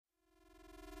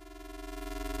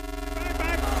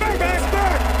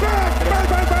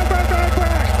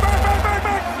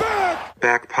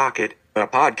Pocket, a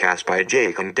podcast by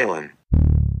Jake and Dylan.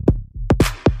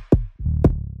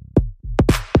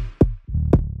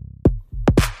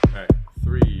 Alright,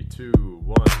 3, 2,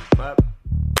 1, clap.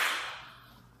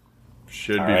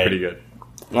 Should be Alright. pretty good.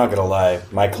 I'm not gonna lie,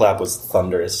 my clap was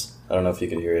thunderous. I don't know if you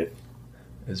could hear it.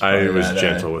 I was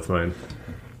gentle with mine.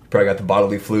 Probably got the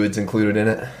bodily fluids included in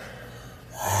it.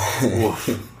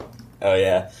 Oh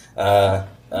yeah,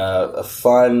 a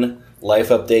fun life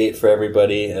update for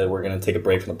everybody. We're gonna take a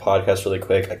break from the podcast really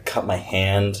quick. I cut my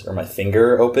hand or my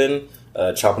finger open,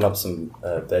 chopping up some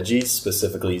veggies,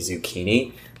 specifically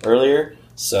zucchini, earlier.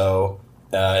 So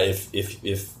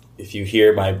if you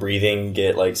hear my breathing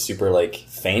get like super like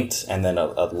faint and then a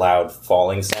loud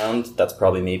falling sound, that's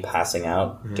probably me passing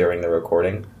out during the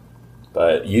recording.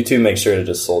 But you two make sure to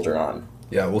just soldier on.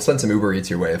 Yeah, we'll send some Uber Eats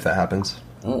your way if that happens.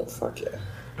 Oh fuck yeah!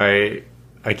 I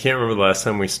can't remember the last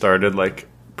time we started like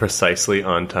precisely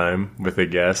on time with a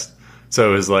guest.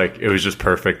 So it was just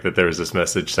perfect that there was this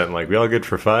message sent like, we all good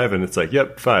for 5? And it's like,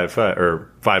 yep, 5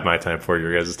 or 5 my time, 4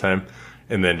 your guys' time.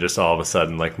 And then just all of a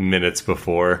sudden, like minutes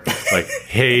before, like,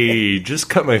 hey, just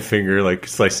cut my finger, like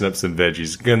slicing up some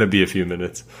veggies. Gonna be a few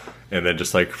minutes. And then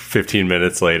just like 15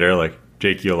 minutes later, like,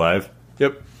 Jake, you alive?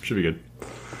 Yep, should be good.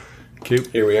 Cute.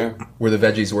 Here we are. Were the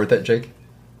veggies worth it, Jake?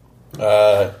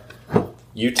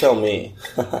 You tell me.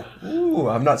 Ooh,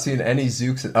 I'm not seeing any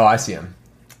Zooks. Oh, I see them.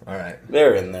 All right.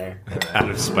 They're in there. Out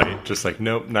of spite, just like,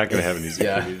 nope, not gonna have any zucchini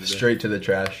Yeah, today. straight to the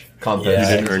trash. Yeah. Compost.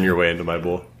 You didn't earn your way into my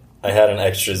bowl. I had an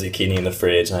extra zucchini in the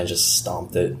fridge and I just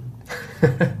stomped it.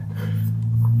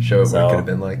 Show what So- it could have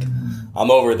been like. I'm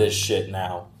over this shit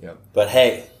now. Yep. But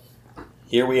hey,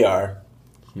 here we are,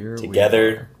 Here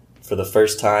together for the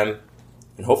first time,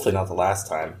 and hopefully not the last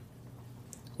time.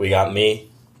 We got me.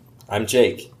 I'm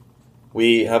Jake.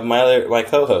 We have my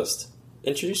co-host.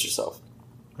 Introduce yourself.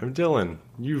 I'm Dylan.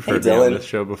 You've Hey, heard me on Dylan. this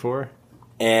show before.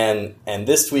 And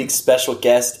this week's special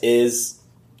guest is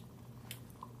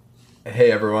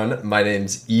Hey everyone, my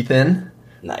name's Ethan.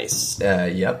 nice.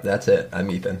 Yep, that's it.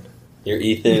 I'm Ethan. You're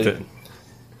Ethan.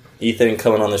 Ethan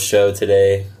coming on the show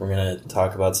today. We're gonna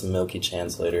talk about some Milky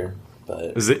Chance later.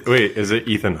 But Is it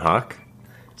Ethan Hawke?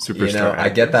 Superstar. You know, I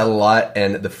get that a lot,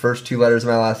 and the first 2 letters of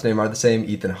my last name are the same,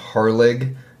 Ethan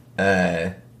Harlig.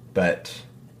 But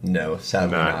no,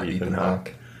 sadly not Ethan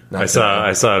Hawke. Not I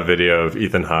today. saw a video of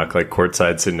Ethan Hawke like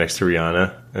courtside sitting next to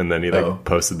Rihanna, and then he like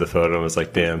posted the photo and was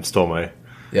like, "Damn, stole my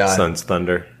son's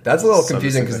thunder." That's a little Son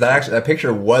confusing of because a- that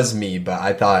picture was me, but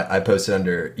I thought I posted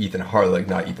under Ethan Harlig,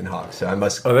 not Ethan Hawke. So I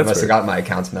must Oh, that's have weird. got my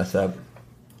accounts messed up.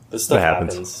 this stuff That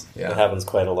happens. happens. Yeah. It happens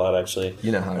quite a lot, actually.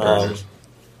 You know how it Um, goes.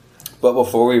 But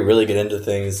before we really get into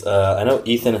things, I know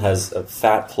Ethan has a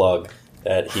fat plug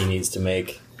that he needs to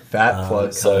make. Fat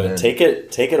plug. So coming in. take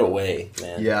it away,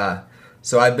 man. Yeah.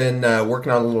 So I've been working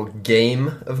on a little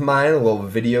game of mine, a little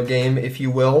video game, if you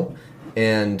will,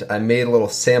 and I made a little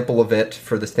sample of it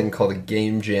for this thing called a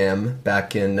Game Jam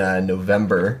back in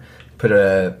November. Put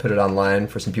it online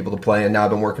for some people to play, and now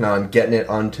I've been working on getting it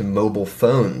onto mobile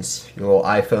phones, your little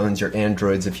iPhones, your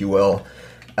Androids, if you will.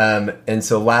 And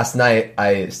so last night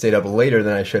I stayed up later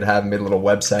than I should have, made a little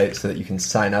website so that you can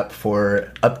sign up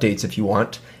for updates if you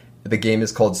want. The game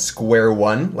is called Square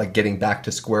One, like getting back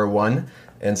to square one.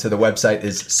 And so the website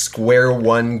is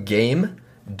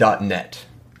squareonegame.net.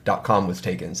 .com was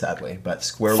taken, sadly, but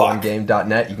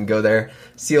squareonegame.net. You can go there,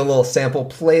 see a little sample,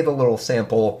 play the little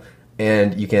sample,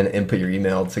 and you can input your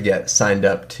email to get signed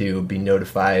up to be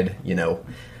notified, you know,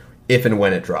 if and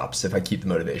when it drops, if I keep the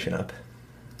motivation up.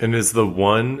 And is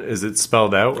it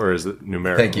spelled out or is it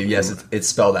numerical? Thank you. Yes, it's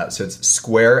spelled out. So it's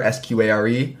square,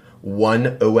 S-Q-A-R-E,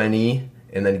 1 O-N-E,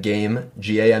 and then game,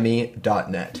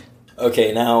 G-A-M-E.net.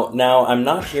 Okay, now I'm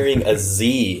not hearing a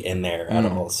Z in there at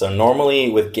all. So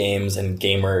normally with games and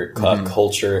gamer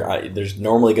culture, there's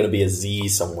normally going to be a Z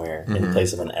somewhere in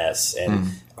place of an S. And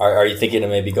are you thinking of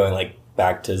maybe going like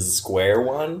back to Square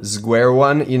One? Square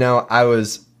One, you know,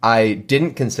 I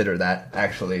didn't consider that,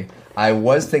 actually. I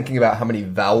was thinking about how many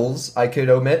vowels I could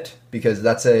omit, because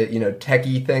that's a, you know,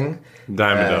 techie thing.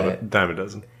 Dime a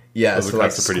dozen. Yeah, Those so are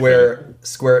like pretty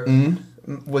square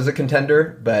was a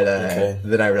contender, but Okay.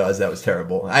 then I realized that was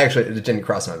terrible. It didn't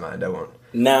cross my mind. I won't.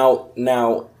 Now,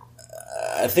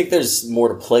 I think there's more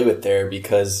to play with there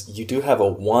because you do have a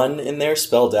 1 in there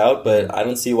spelled out, but I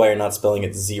don't see why you're not spelling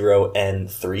it 0 and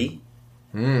 3.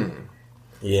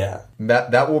 Yeah.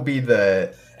 That will be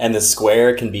the... And the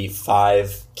square can be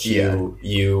 5Q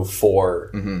U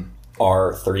 4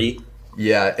 R3.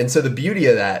 Yeah, and so the beauty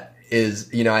of that is,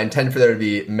 you know, I intend for there to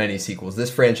be many sequels. This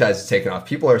franchise is taking off.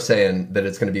 People are saying that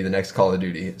it's going to be the next Call of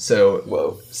Duty. So,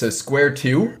 Whoa. So Square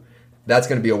 2 That's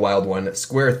going to be a wild one.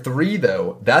 Square 3,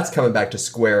 though, that's coming back to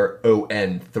Square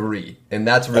ON3. And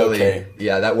that's really,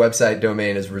 that website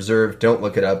domain is reserved. Don't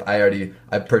look it up.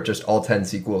 I've purchased all 10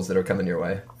 sequels that are coming your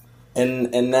way.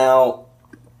 And now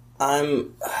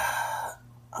I'm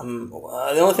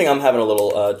the only thing I'm having a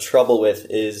little trouble with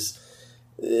is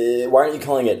why aren't you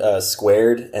calling it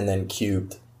squared and then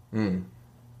cubed? That's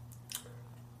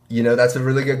a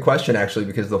really good question, actually,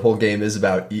 because the whole game is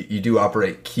about you do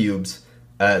operate cubes.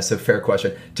 So fair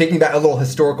question. Taking back a little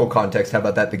historical context, how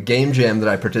about that? The game jam that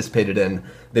I participated in,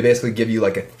 they basically give you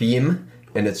like a theme,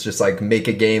 and it's just like make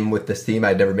a game with this theme.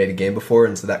 I'd never made a game before,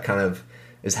 and so that kind of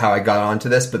is how I got onto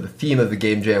this. But the theme of the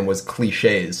game jam was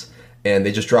cliches, and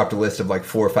they just dropped a list of like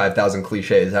 4,000 or 5,000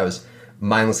 cliches. I was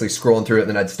mindlessly scrolling through it, and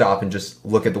then I'd stop and just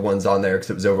look at the ones on there because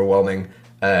it was overwhelming.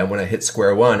 When I hit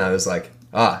square one, I was like,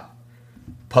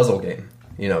 puzzle game.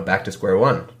 Back to square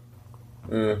one.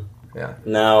 Yeah.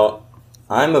 Now,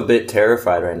 I'm a bit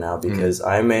terrified right now because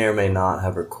I may or may not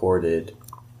have recorded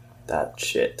that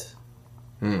shit.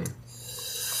 At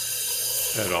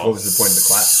all. What was the point of the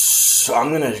clap? So I'm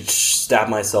going to stab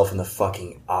myself in the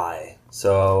fucking eye.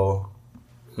 So,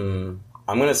 I'm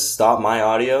going to stop my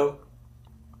audio,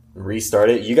 restart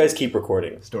it. You guys keep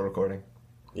recording. Still recording.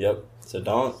 Yep. So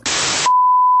don't.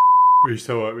 Are you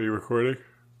still what? Are you recording?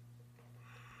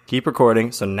 Keep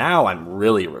recording. So now I'm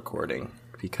really recording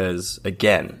because,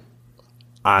 again,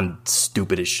 I'm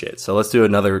stupid as shit. So let's do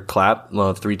another clap.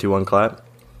 3, 2, 1 clap.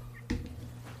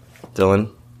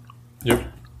 Dylan? Yep.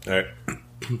 All right.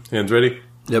 Hands ready?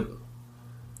 Yep.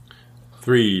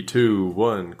 3, 2,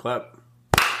 1, clap.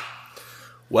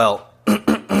 Well,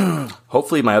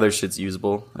 hopefully my other shit's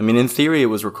usable. I mean, in theory, it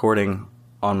was recording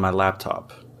on my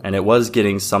laptop, and it was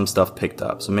getting some stuff picked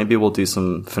up. So maybe we'll do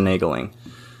some finagling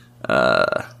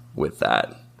with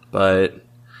that. But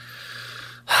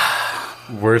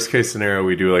worst case scenario,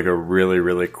 we do like a really,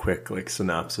 really quick like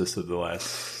synopsis of the last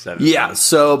 7 yeah. minutes.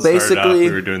 So basically,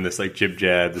 we were doing this like jib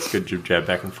jab, this good jib jab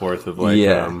back and forth of like,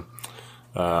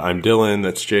 I'm Dylan,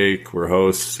 that's Jake, we're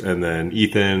hosts, and then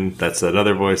Ethan, that's that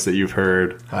other voice that you've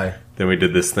heard. Hi. Then we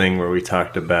did this thing where we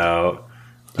talked about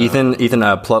Ethan,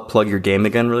 plug your game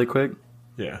again really quick.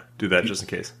 Yeah, do that just in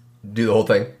case. Do the whole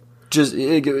thing. Just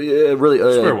really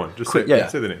Square one. Just quick,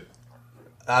 say the name.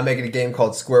 I'm making a game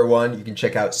called Square One. You can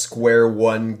check out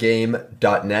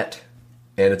squareonegame.net,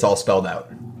 and it's all spelled out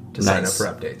to sign up for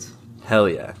updates. Hell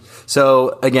yeah.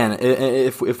 So again,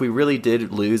 if we really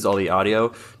did lose all the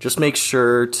audio, just make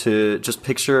sure to just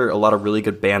picture a lot of really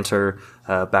good banter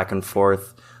back and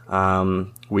forth. We're a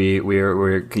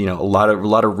lot of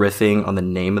riffing on the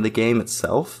name of the game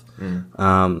itself.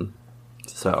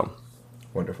 So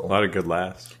wonderful. A lot of good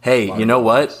laughs. Hey, you know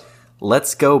what?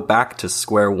 Let's go back to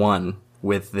square one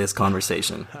with this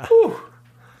conversation.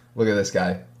 Look at this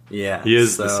guy. Yeah. He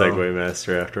is the segue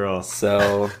master after all.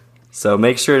 So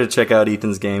make sure to check out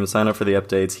Ethan's game. Sign up for the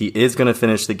updates. He is going to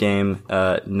finish the game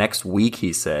next week,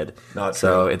 he said. Not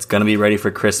so true. it's going to be ready for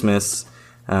Christmas,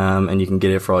 and you can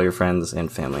get it for all your friends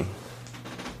and family.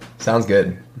 Sounds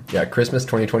good. Yeah, Christmas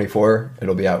 2024,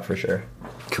 it'll be out for sure.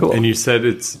 Cool. And you said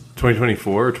it's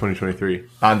 2024 or 2023?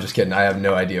 I'm just kidding. I have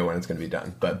no idea when it's going to be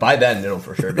done. But by then, it'll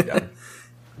for sure be done.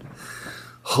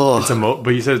 It's but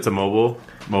you said it's a mobile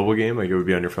game? Like it would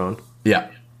be on your phone? Yeah.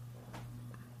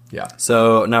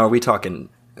 So now are we talking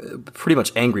pretty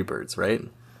much Angry Birds, right?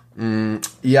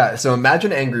 Yeah, so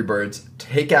imagine Angry Birds,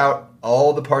 take out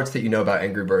all the parts that you know about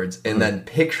Angry Birds, and then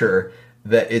picture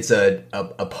that it's a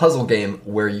puzzle game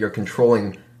where you're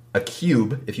controlling a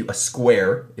cube, a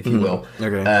square, if you will,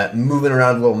 moving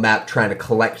around a little map trying to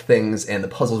collect things, and the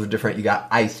puzzles are different. You got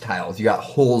ice tiles, you got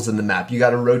holes in the map, you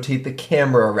got to rotate the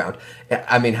camera around.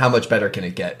 I mean, how much better can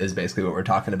it get is basically what we're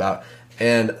talking about.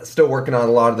 And still working on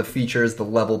a lot of the features, the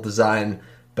level design,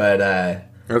 but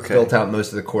built out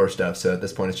most of the core stuff. So at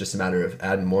this point, it's just a matter of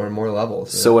adding more and more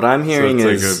levels. So what I'm hearing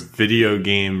it's is... like a video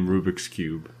game Rubik's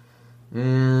Cube.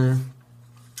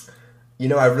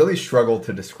 I really struggle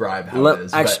to describe how it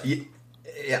is. Actually,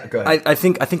 yeah, go ahead. I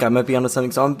think I might be onto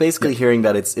something. So I'm basically hearing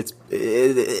that it's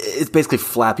basically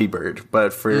Flappy Bird,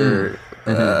 but for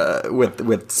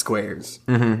with squares.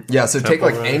 Yeah, so take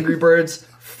like Run. Angry Birds,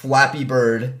 Flappy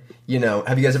Bird.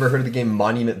 Have you guys ever heard of the game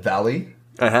Monument Valley?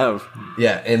 I have.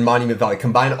 Yeah, and Monument Valley.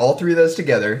 Combine all three of those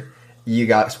together, you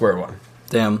got Square One.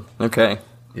 Damn. Okay.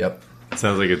 Yep.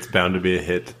 Sounds like it's bound to be a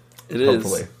hit. It is.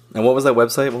 Hopefully. And what was that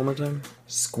website one more time?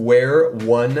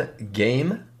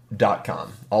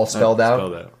 squareonegame.com. All spelled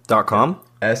out. .com?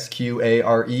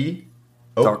 SQARE.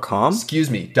 .com? Excuse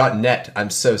me. .net. I'm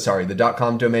so sorry. The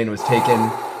 .com domain was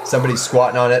taken. Somebody's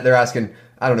squatting on it. They're asking,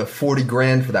 I don't know,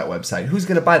 $40,000 for that website. Who's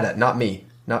going to buy that? Not me.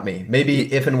 not me.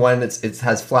 Maybe if and when it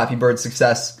has Flappy Bird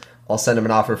success, I'll send him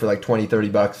an offer for like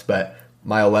 $20-$30, but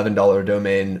my $11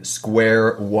 domain,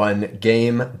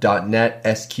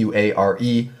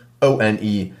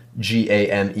 squareonegame.net,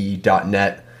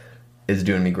 SQUAREONEGAME.net, is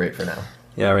doing me great for now.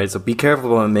 Yeah, right. So be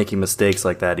careful when making mistakes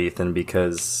like that, Ethan,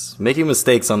 because making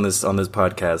mistakes on this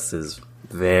podcast is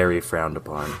very frowned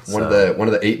upon. One of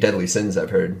the 8 deadly sins I've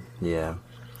heard. Yeah.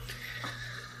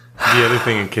 The other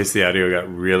thing, in case the audio got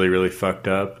really, really fucked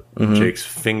up, Jake's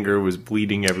finger was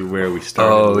bleeding everywhere. We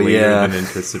started later than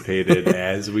anticipated,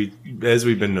 as we've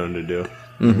been known to do.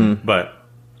 But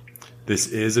this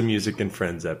is a Music and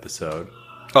Friends episode.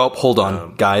 Oh, hold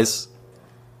on, guys.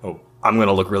 Oh, I'm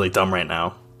gonna look really dumb right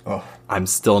now. Oh, I'm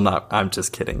still not. I'm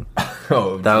just kidding.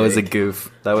 oh, That was a Jake.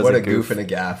 goof. That was What a goof and a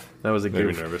gaff. That was a made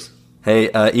me goof. nervous. Hey,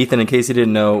 Ethan, in case you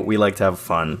didn't know, we like to have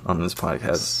fun on this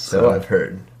podcast. So I've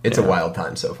heard. It's a wild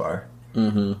time so far.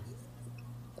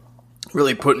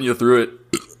 Really putting you through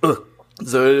it.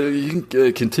 So you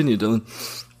can continue, Dylan.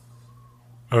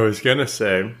 I was gonna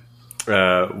say,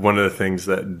 one of the things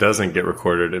that doesn't get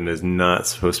recorded and is not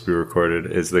supposed to be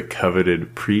recorded is the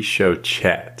coveted pre-show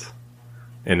chat.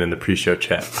 And in the pre-show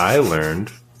chat, I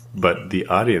learned, but the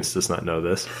audience does not know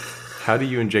this. How do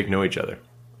you and Jake know each other?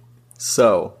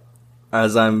 So,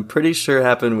 as I'm pretty sure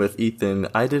happened with Ethan,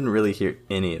 I didn't really hear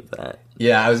any of that.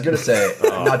 Yeah, I was gonna say.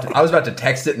 I was about to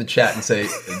text it in the chat and say,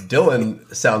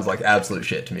 Dylan sounds like absolute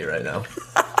shit to me right now.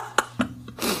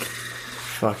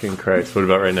 Fucking Christ. What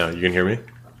about right now? You can hear me?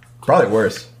 Probably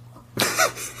worse.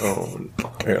 Oh,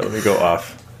 here, let me go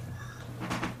off.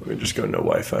 Let me just go no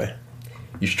Wi-Fi.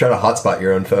 You should try to hotspot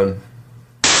your own phone.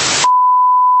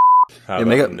 How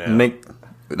Yeah, about now?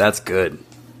 That's good.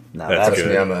 No, That's Trust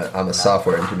good. me, I'm a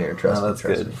software engineer. Trust No, me. that's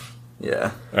Trust good. me.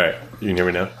 Yeah. All right, you can hear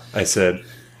me now? I said,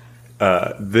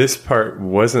 this part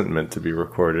wasn't meant to be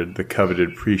recorded, the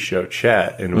coveted pre-show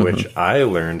chat in which I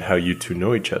learned how you two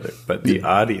know each other, but the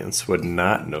audience would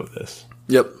not know this.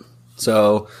 Yep.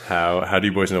 So, How do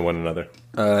you boys know one another?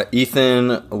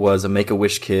 Ethan was a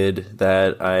Make-A-Wish kid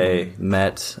that I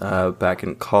met back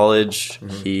in college.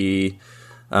 He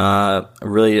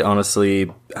really, honestly,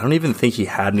 I don't even think he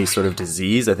had any sort of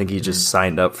disease. I think he just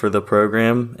signed up for the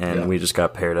program, and we just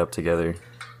got paired up together.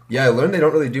 Yeah, I learned they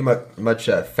don't really do much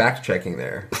fact checking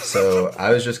there. So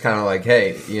I was just kind of like,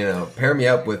 hey, pair me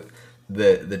up with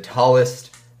the tallest,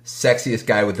 sexiest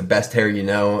guy with the best hair,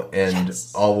 and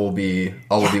all will be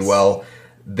well.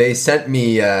 They sent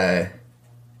me, I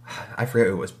forget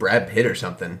who it was, Brad Pitt or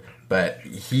something, but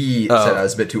he said I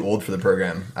was a bit too old for the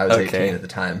program. I was 18 at the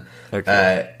time.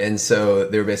 Okay. And so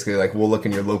they were basically like, we'll look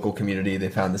in your local community. They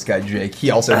found this guy, Jake.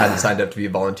 He also hadn't signed up to be a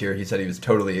volunteer. He said he was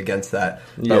totally against that.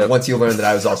 But Yep. once you learned that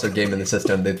I was also game in the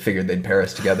system, they figured they'd pair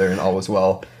us together and all was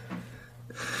well.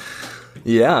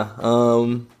 Yeah.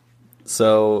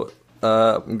 So,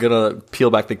 I'm going to peel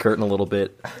back the curtain a little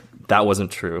bit. That wasn't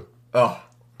true. Oh,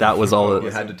 That was all.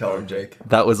 you had to tell him, Jake.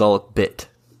 That was all a bit.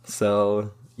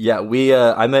 So, yeah,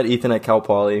 I met Ethan at Cal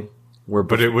Poly.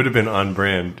 But it would have been on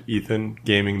brand, Ethan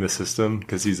gaming the system,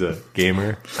 because he's a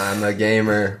gamer. I'm a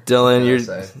gamer. Dylan, What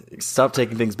can I say? stop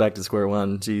taking things back to square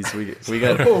one. Jeez, Oh.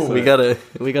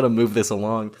 we gotta move this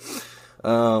along.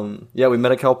 Yeah, we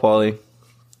met at Cal Poly.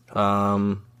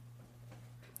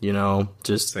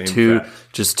 Just Same two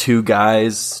frat.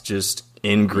 guys, just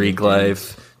in Greek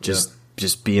life, just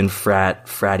being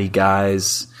fratty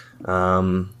guys,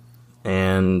 and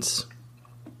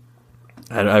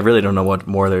I really don't know what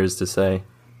more there is to say.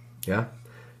 Yeah.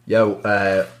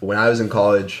 Yeah, when I was in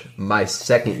college, my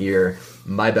second year,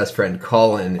 my best friend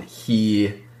Colin,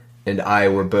 he and I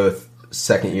were both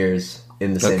second years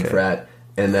in the same Okay. frat.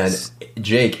 And then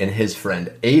Jake and his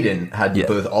friend Aiden had Yeah.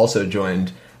 both also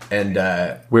joined. And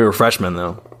We were freshmen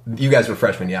though. you guys were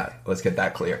freshmen, yeah. Let's get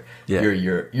that clear. Yeah.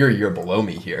 You're a year below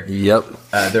me here. Yep.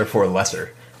 Therefore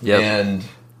lesser. Yep. And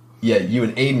yeah, you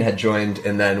and Aiden had joined,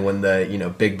 and then when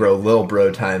the big bro, little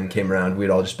bro time came around, we'd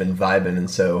all just been vibing, and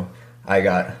so I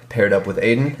got paired up with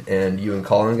Aiden, and you and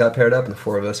Colin got paired up, and the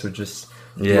four of us would just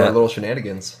do Yeah. our little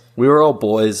shenanigans. We were all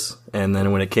boys, and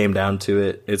then when it came down to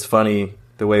it, it's funny,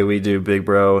 the way we do Big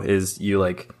Bro is you,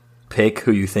 pick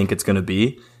who you think it's going to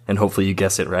be, and hopefully you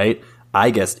guess it right.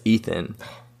 I guessed Ethan.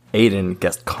 Aiden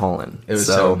guessed Colin. It was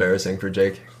so embarrassing for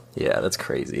Jake. Yeah, that's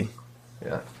crazy.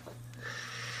 Yeah.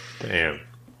 Damn.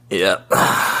 Yeah.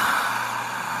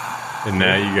 And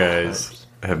now you guys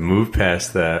have moved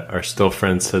past that, are still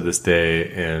friends to this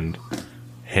day, and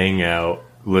hang out.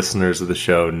 Listeners of the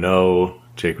show know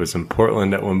Jake was in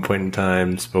Portland at one point in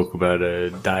time, spoke about a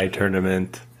die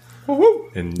tournament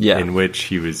in which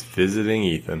he was visiting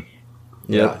Ethan.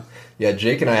 Yep. Yeah,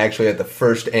 Jake and I actually at the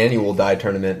first annual die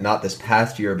tournament, not this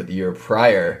past year, but the year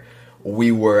prior,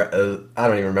 we were, I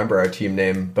don't even remember our team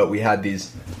name, but we had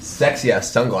these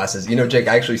sexy-ass sunglasses. You know, Jake,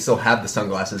 I actually still have the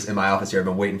sunglasses in my office here. I've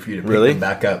been waiting for you to pick Really? them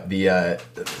back up. The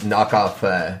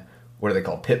knockoff, what are they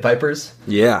called? Pit Vipers?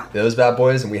 Yeah. Those bad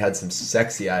boys, and we had some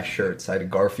sexy-ass shirts. I had a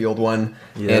Garfield one,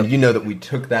 Yep. and you know that we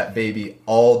took that baby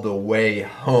all the way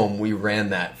home. We ran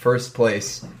that first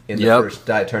place in the Yep. first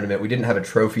die tournament. We didn't have a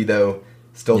trophy, though.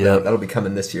 Still Yep. don't. That'll be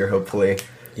coming this year, hopefully.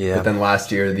 Yeah. But then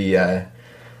last year, the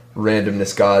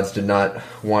randomness gods did not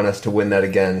want us to win that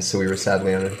again, so we were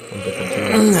sadly on a different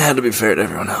team. Had to be fair to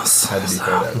everyone else. Had to be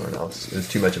fair to everyone else. It was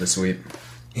too much of a sweep.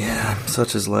 Yeah,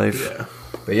 such is life. Yeah.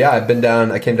 But yeah,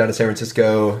 I came down to San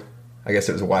Francisco, I guess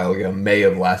it was a while ago, May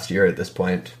of last year at this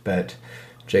point, but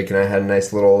Jake and I had a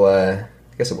nice little, I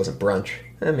guess it wasn't brunch.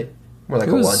 I mean, more like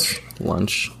It a was lunch.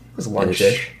 Lunch. It was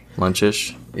lunch-ish.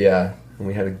 Lunch-ish. Yeah, and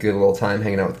we had a good little time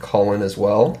hanging out with Colin as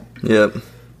well. Yep.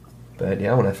 But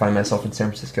yeah, when I find myself in San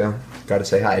Francisco, gotta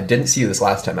say hi. I didn't see you this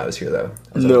last time I was here, though.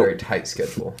 I was on a No. very tight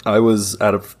schedule. I was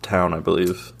out of town, I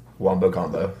believe. Wombo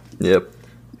combo. Yep.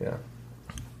 Yeah.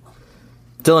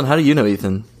 Dylan, how do you know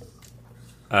Ethan?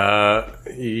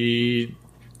 He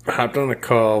hopped on a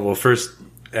call. Well, first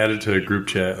added to a group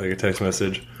chat, like a text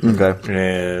message. Okay.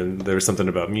 And there was something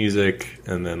about music,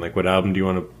 and then like, what album do you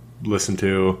want to listen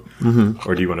to,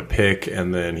 or do you want to pick?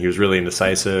 And then he was really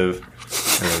indecisive,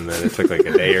 and then it took like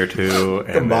a day or two,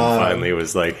 and Come then on. finally it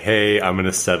was like, hey, I'm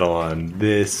gonna settle on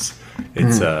this.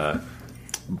 It's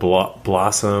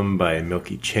Blossom by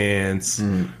Milky Chance.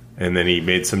 And then he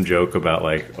made some joke about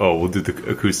like, oh, we'll do the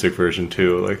acoustic version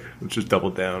too. Like, let's just double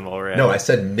down while we're at No, it. I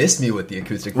said miss me with the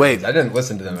acoustic Wait. versions. I didn't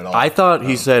listen to them at all. I thought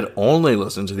he said only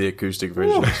listen to the acoustic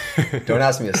versions. Don't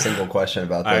ask me a single question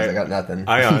about those. I got nothing.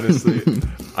 I honestly,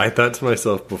 I thought to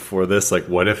myself before this, like,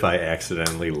 what if I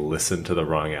accidentally listened to the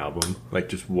wrong album? Like,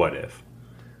 just what if?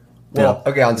 Well,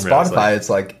 okay, on Yeah, it's Spotify, like- it's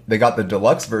like they got the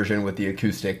deluxe version with the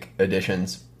acoustic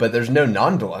editions, but there's no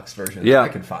non-deluxe version Yeah. that I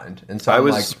could find. And so I I'm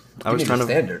was- like, I was give me trying the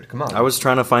to- standard. Come on. I was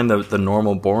trying to find the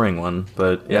normal boring one,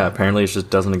 but yeah, apparently it just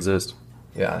doesn't exist.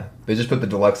 Yeah, they just put the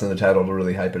deluxe in the title to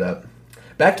really hype it up.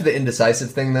 Back to the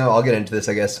indecisive thing, though. I'll get into this,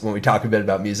 I guess, when we talk a bit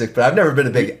about music. But I've never been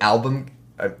a big album.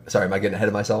 Sorry, am I getting ahead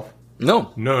of myself?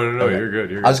 No. No, Okay. you're good.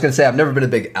 You're I good. was gonna say I've never been a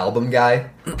big album guy.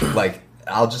 Like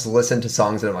I'll just listen to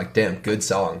songs and I'm like, damn, good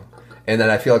song. And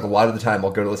then I feel like a lot of the time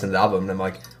I'll go to listen to the album and I'm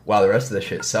like, wow, the rest of this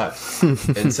shit sucks.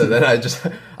 And so then I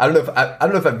don't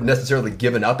know if I've necessarily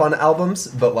given up on albums,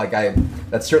 but like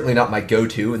that's certainly not my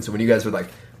go-to. And so when you guys were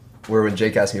when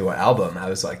Jake asked me what album, I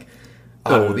was like,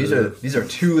 oh, well, these are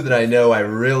two that I know I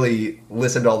really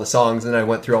listened to all the songs, and then I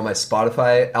went through all my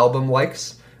Spotify album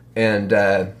likes and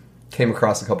came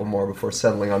across a couple more before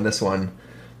settling on this one.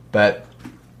 But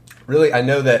really, I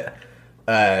know that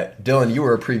Dylan, you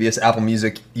were a previous Apple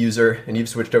Music user, and you've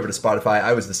switched over to Spotify.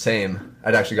 I was the same.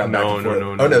 I'd actually gotten back and forth.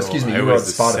 No. Oh no, excuse me. I You were on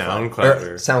was a Spotify.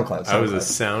 SoundClouder. SoundCloud. I was a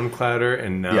SoundClouder,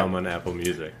 and now Yeah. I'm on Apple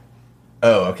Music.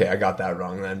 Oh, okay, I got that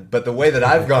wrong then. But the way that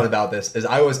I've gone about this is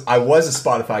I was a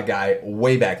Spotify guy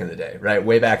way back in the day, right?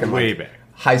 Way back in Way like back.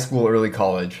 high school, early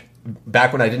college.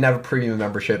 Back when I didn't have a premium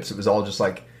memberships, it was all just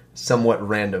like somewhat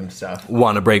random stuff.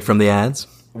 Want a break from the ads?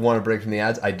 Want to break from the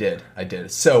ads? I did.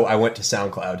 So I went to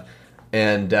SoundCloud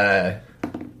and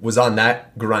was on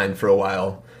that grind for a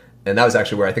while. And that was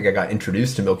actually where I think I got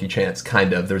introduced to Milky Chance,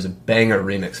 kind of. There was a banger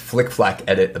remix, Flick Flack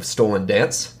edit of Stolen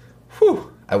Dance.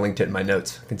 Whew. I linked it in my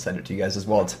notes. I can send it to you guys as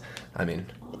well. It's a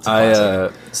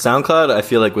classic. SoundCloud, I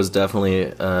feel like was definitely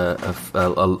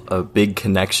a big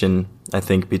connection. I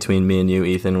think between me and you,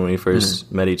 Ethan, when we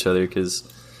first met each other, because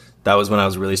that was when I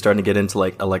was really starting to get into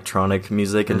like electronic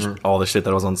music and all the shit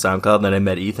that was on SoundCloud. And then I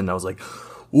met Ethan, and I was like,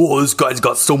 "Whoa, this guy's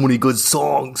got so many good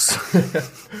songs."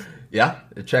 Yeah,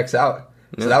 it checks out.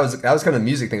 So that was kind of the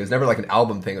music thing. It was never like an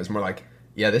album thing. It was more like,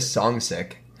 yeah, this song's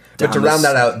sick. But to Damn, round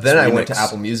that out, then this I went to remix.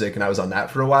 Apple Music and I was on that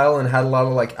for a while and had a lot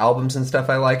of like albums and stuff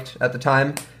I liked at the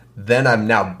time. Then I'm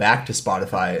now back to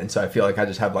Spotify, and so I feel like I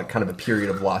just have like kind of a period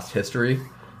of lost history.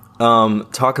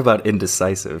 Talk about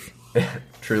indecisive.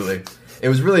 Truly. It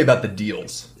was really about the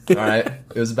deals. All right.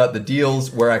 It was about the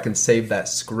deals where I can save that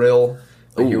Skrill.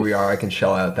 But here we are. I can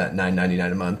shell out that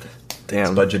 $9.99 a month.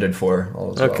 Damn. It's budgeted for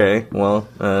all as well. Okay, well,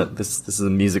 this is a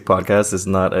music podcast. It's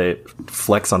not a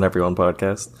flex on everyone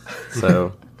podcast.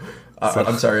 So,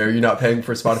 I'm sorry. Are you not paying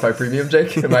for Spotify Premium,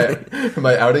 Jake? Am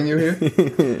I outing you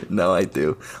here? no, I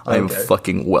do. I'm Okay.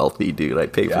 fucking wealthy, dude. I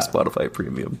pay Yeah. for Spotify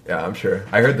Premium. Yeah, I'm sure.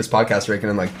 I heard this podcast raking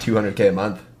in like $200K a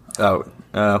month. Oh,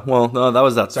 well, no, that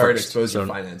was that Sorry to first. expose your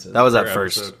So finances. That was at Per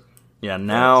first. episode. Yeah,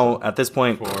 now at this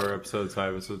point, 4 episodes,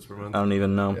 5 episodes per month. I don't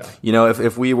even know. Yeah. You know,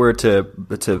 if we were to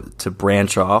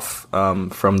branch off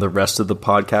from the rest of the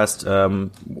podcast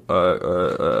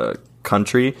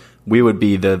country, we would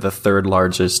be the third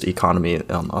largest economy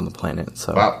on the planet.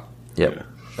 So, Wow. Yep. Yeah.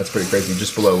 That's pretty crazy.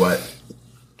 Just below what?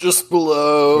 Just What are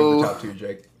below the top two,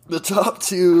 Jake? the top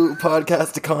 2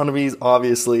 podcast economies,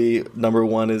 obviously, number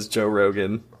 1 is Joe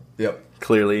Rogan. Yep.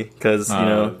 Clearly, because you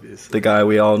know Obviously. the guy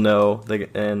we all know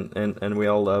and we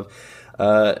all love.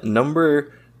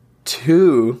 Number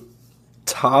 2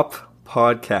 top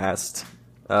podcast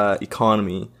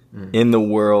economy in the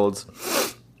world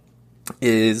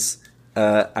is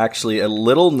actually a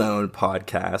little known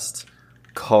podcast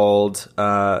called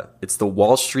it's the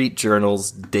Wall Street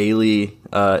Journal's daily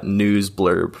news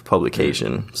blurb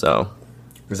publication. So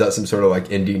Is that some sort of like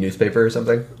indie newspaper or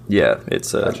something? yeah,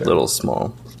 it's a Gotcha. little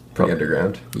small. Pretty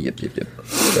underground. Yep.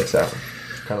 Checks out.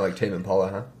 Kind of like Tame Impala,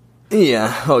 huh?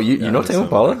 Yeah. Oh, you know Tame so-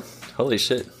 Impala? Holy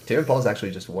shit. Tame Impala's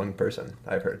actually just one person,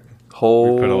 I've heard.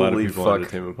 Holy Put a lot of people onto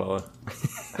fuck. Tame Impala.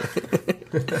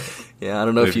 Yeah, I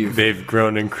don't know if you. They've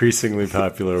grown increasingly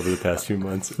popular over the past few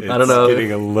months. It's don't know.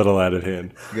 getting a little out of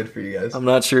hand. Good for you guys. I'm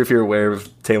not sure if you're aware of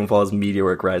Tame Impala's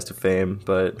meteoric rise to fame,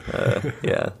 but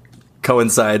yeah,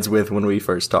 coincides with when we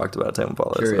first talked about Tame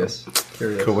Impala. so.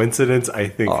 Curious. Coincidence? I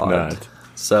think Odd. not.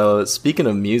 So speaking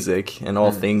of music and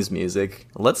all things music,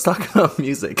 let's talk about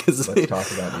music. 'Cause Let's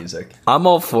talk about music. I'm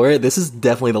all for it. This is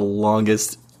definitely the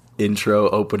longest intro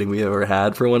opening we ever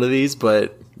had for one of these,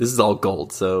 but this is all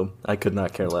gold, so I could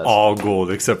not care less. All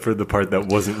gold except for the part that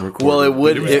wasn't recorded. Well, it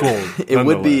would But it was gold. it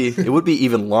would be nonetheless. it would be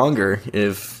even longer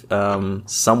if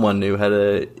someone knew how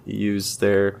to use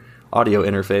their audio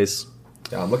interface.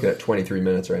 Yeah, I'm looking at 23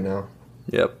 minutes right now.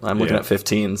 Yep, I'm looking Yeah. at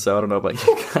 15, so I don't know about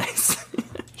you guys.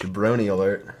 Jabroni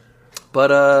alert.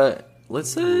 But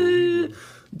let's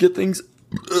get things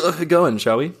going,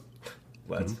 shall we?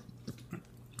 Let's.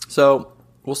 So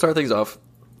we'll start things off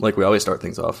like we always start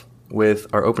things off with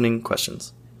our opening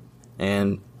questions,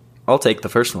 and I'll take the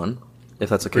first one if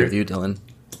that's okay with you, Dylan.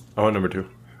 I want number 2.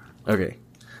 Okay.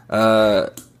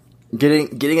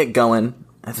 Getting it going.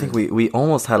 I think we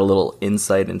almost had a little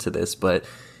insight into this, but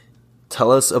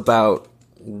tell us about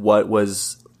what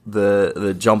was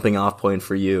the jumping off point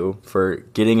for you for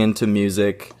getting into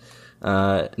music,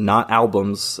 not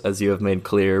albums, as you have made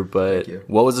clear, but Thank you.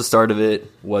 what was the start of it?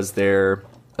 Was there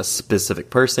a specific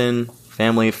person,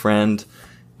 family, friend,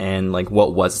 and like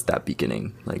what was that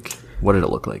beginning? Like what did it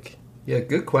look like? Yeah,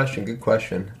 good question. Good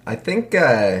question. I think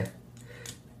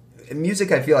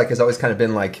music, I feel like, has always kind of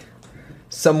been like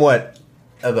somewhat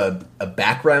of a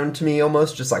background to me,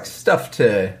 almost just like stuff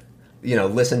to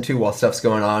listen to while stuff's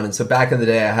going on. And so back in the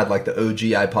day, I had like the OG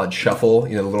iPod Shuffle,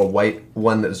 the little white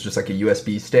one that was just like a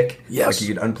USB stick. Yes. Like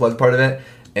you could unplug part of it.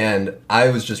 And I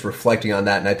was just reflecting on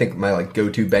that, and I think my like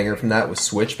go-to banger from that was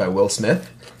 "Switch" by Will Smith.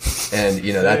 And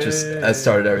that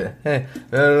started everything. Hey,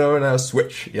 I don't know now.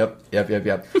 Switch. Yep.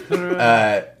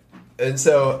 And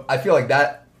so I feel like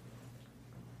that.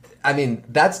 I mean,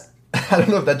 that's. I don't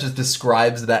know if that just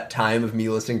describes that time of me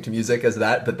listening to music as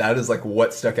that, but that is like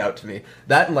what stuck out to me.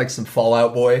 That and like some Fall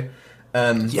Out Boy.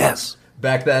 Yes.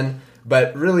 Back then,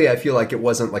 but really, I feel like it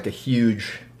wasn't like a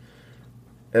huge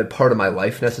part of my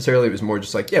life necessarily. It was more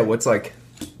just like, yeah, what's like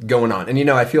going on? And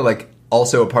I feel like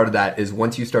also a part of that is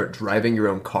once you start driving your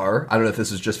own car, I don't know if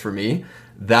this is just for me,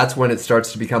 that's when it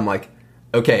starts to become like,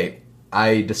 okay,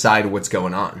 I decide what's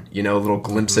going on. A little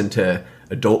glimpse into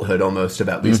adulthood almost of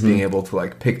at least being able to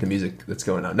like pick the music that's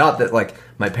going on. Not that like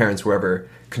my parents were ever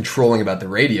controlling about the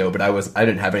radio, but I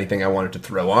didn't have anything I wanted to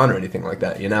throw on or anything like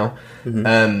that,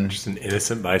 Just an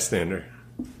innocent bystander.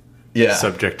 Yeah.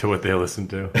 Subject to what they listen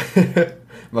to.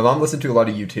 My mom listened to a lot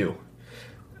of U2.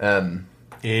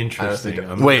 Interesting. don't-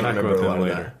 I'm Wait. gonna talk remember about a lot them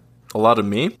of later. A lot of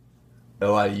me? A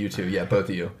lot of U2, yeah, both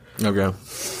of you. Okay.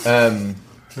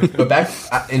 But back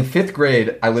in 5th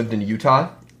grade, I lived in Utah,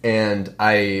 and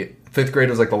 5th grade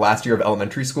was like the last year of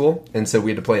elementary school, and so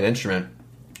we had to play an instrument,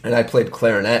 and I played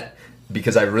clarinet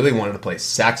because I really wanted to play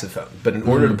saxophone. But in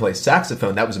order to play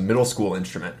saxophone, that was a middle school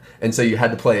instrument, and so you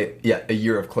had to play a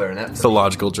year of clarinet. It's a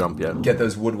logical jump, yeah. Get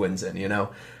those woodwinds in.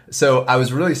 So I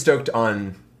was really stoked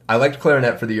on. I liked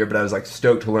clarinet for the year, but I was like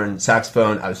stoked to learn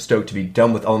saxophone. I was stoked to be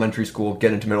done with elementary school,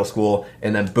 get into middle school,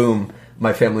 and then boom,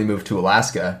 my family moved to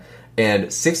Alaska. And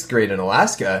 6th grade in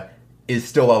Alaska is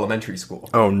still elementary school.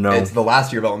 Oh, no. It's the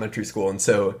last year of elementary school. And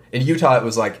so in Utah, it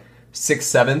was like 6th,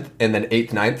 7th, and then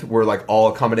 8th, 9th were like all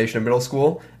a combination of middle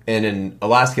school. And in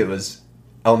Alaska, it was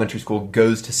elementary school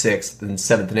goes to 6th, then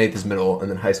 7th and 8th is middle, and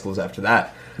then high school is after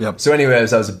that. Yep. So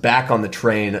anyways, I was back on the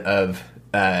train of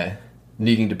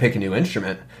needing to pick a new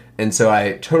instrument. And so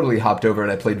I totally hopped over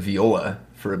and I played viola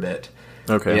for a bit.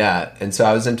 Okay. Yeah, and so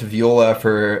I was into viola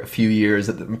for a few years,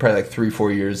 probably like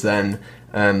 3-4 years then.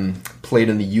 Played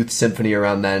in the youth symphony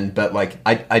around then, but like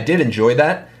I did enjoy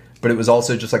that, but it was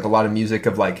also just like a lot of music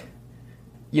of like,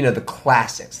 you know, the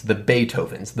classics, the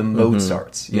Beethovens, the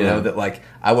Mozarts, you know, that like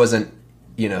I wasn't,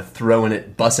 you know,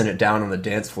 bussing it down on the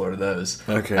dance floor to those.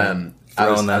 Okay.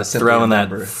 Throwing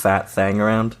that fat thing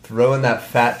around. Throwing that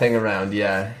fat thing around,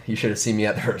 yeah. You should have seen me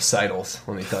at the recitals,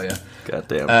 let me tell you.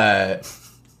 Goddamn.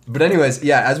 But anyways,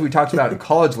 yeah, as we talked about in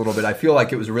college a little bit, I feel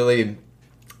like it was really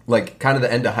like kind of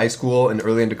the end of high school and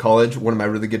early into college. One of my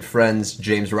really good friends,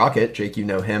 James Rocket, Jake, you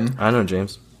know him. I know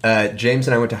James. James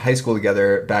and I went to high school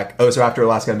together so after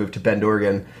Alaska I moved to Bend,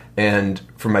 Oregon, and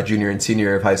for my junior and senior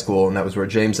year of high school, and that was where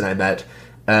James and I met.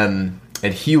 And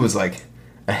he was like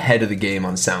ahead of the game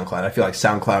on SoundCloud. I feel like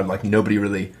SoundCloud, like nobody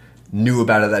really knew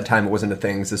about it at that time. It wasn't a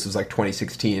thing. This was like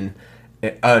 2016.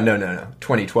 No,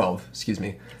 2012, excuse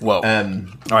me. Whoa. All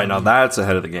right, now that's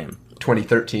ahead of the game.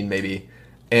 2013 maybe.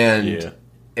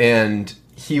 And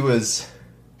he was,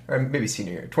 or maybe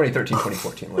senior year, 2013,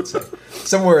 2014, let's say.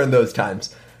 Somewhere in those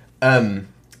times. And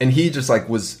he just like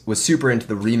was super into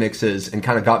the remixes and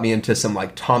kind of got me into some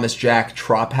like Thomas Jack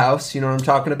Trop House. You know what I'm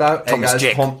talking about? Thomas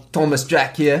Jack. Thomas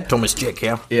Jack here. Thomas Jack,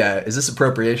 yeah. Yeah. Is this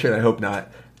appropriation? I hope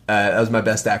not. That was my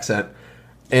best accent.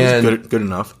 And good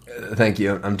enough. Thank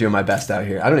you. I'm doing my best out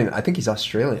here. I think he's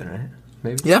Australian, right?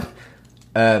 Maybe. Yeah.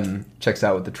 Checks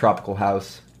out with the Tropical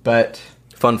House. But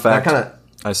fun fact,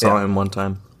 I saw him one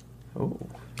time. Oh.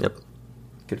 Yep.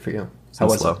 Good for you. How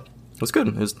was it? It was good.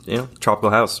 It was,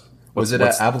 Tropical House. Was it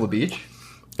at Avila Beach?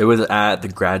 It was at the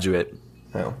Graduate.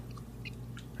 Oh.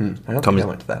 I don't think I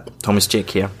went to that. Thomas Jake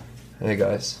here. Hey,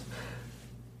 guys.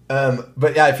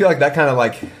 But yeah, I feel like that kind of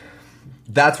like,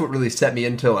 that's what really set me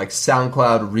into like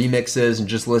SoundCloud remixes and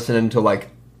just listening to like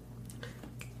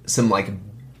some like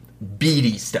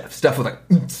beady stuff with like,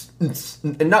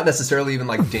 and not necessarily even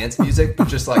like dance music, but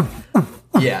just like,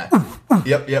 yeah.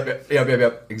 Yep.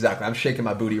 Exactly. I'm shaking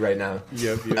my booty right now.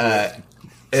 Yep.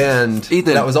 And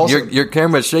Ethan, that was also your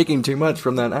camera's shaking too much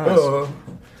from that ass. Oh,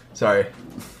 sorry.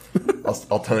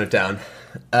 I'll tone it down.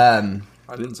 I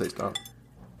didn't say stop.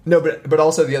 No, but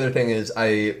also the other thing is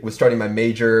I was starting my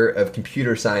major of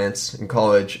computer science in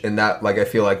college, and that like I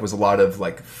feel like was a lot of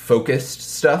like focused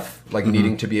stuff, like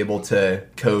needing to be able to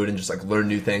code and just like learn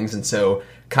new things, and so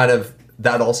kind of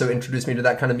that also introduced me to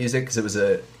that kind of music because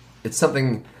it's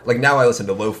something like now I listen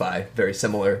to lo-fi, very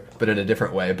similar, but in a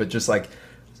different way, but just like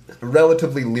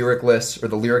relatively lyricless, or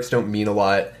the lyrics don't mean a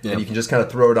lot, and you can just kind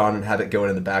of throw it on and have it going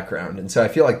in the background. And so I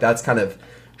feel like that's kind of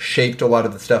shaped a lot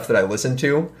of the stuff that I listen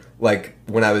to. Like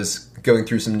when I was going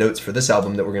through some notes for this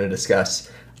album that we're going to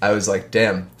discuss, I was like,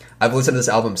 damn, I've listened to this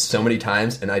album so many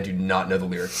times and I do not know the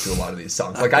lyrics to a lot of these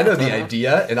songs. Like I know the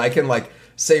idea and I can like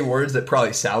say words that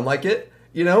probably sound like it,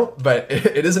 you know, but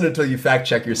it isn't until you fact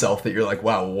check yourself that you're like,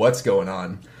 wow, what's going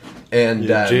on? And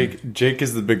Jake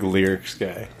is the big lyrics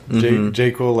guy.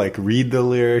 Jake will like read the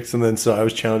lyrics, and then so I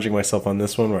was challenging myself on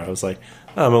this one where I was like,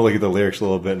 I'm gonna look at the lyrics a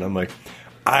little bit, and I'm like,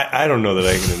 I don't know that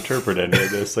I can interpret any of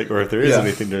this, like, or if there is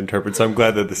anything to interpret. So I'm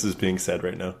glad that this is being said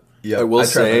right now. Yeah, I will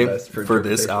say for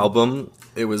this album,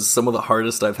 it was some of the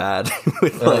hardest I've had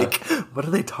with like, what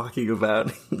are they talking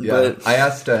about? Yeah, but I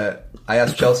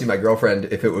asked Chelsea, my girlfriend,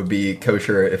 if it would be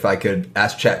kosher if I could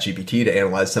ask ChatGPT to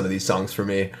analyze some of these songs for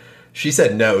me. She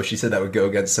said no. She said that would go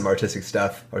against some artistic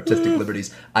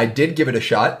liberties. I did give it a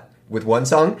shot with one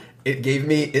song.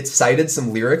 It cited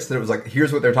some lyrics that it was like,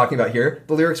 here's what they're talking about here.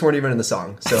 The lyrics weren't even in the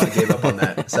song, so I gave up on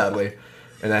that, sadly.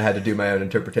 And I had to do my own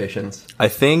interpretations. I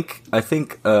think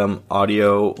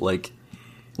audio, like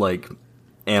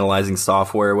analyzing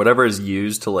software, whatever is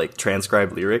used to like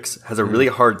transcribe lyrics, has a really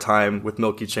hard time with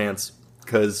Milky Chance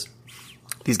because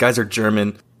these guys are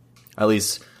German. At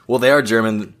least, well, they are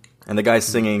German. And the guy's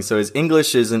singing, so his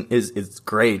English is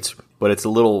great, but it's a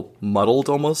little muddled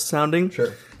almost sounding.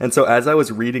 Sure. And so as I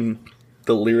was reading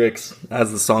the lyrics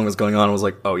as the song was going on, I was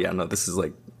like, oh yeah, no, this is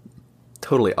like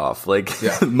totally off. Like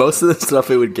most of the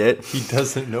stuff it would get. He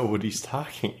doesn't know what he's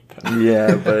talking about.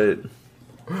 Yeah, but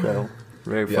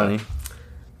very funny.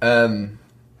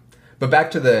 But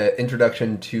back to the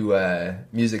introduction to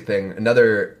music thing,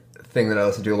 another thing that I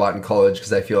listened to a lot in college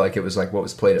because I feel like it was like what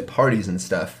was played at parties and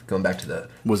stuff. Going back to the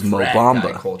was Mo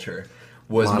Bamba culture,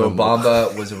 was Mo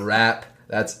Bamba, was rap.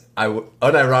 That's I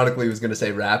unironically was going to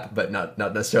say rap, but not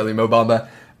necessarily Mo Bamba.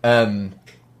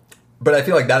 But I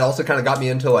feel like that also kind of got me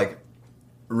into like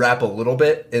rap a little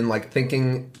bit and like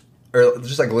thinking or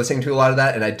just like listening to a lot of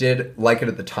that. And I did like it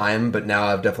at the time, but now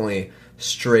I've definitely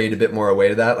strayed a bit more away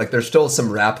to that. Like, there's still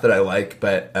some rap that I like,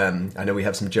 but I know we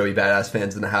have some Joey Badass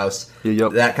fans in the house.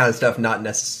 Yep. That kind of stuff, not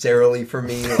necessarily for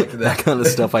me. Like That kind of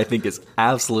stuff I think is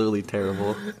absolutely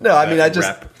terrible. No, I mean, I just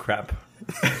Rap crap.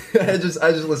 I just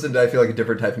listen to, I feel like, a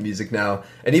different type of music now.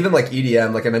 And even like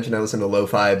EDM, like I mentioned, I listen to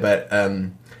lo-fi, but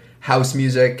house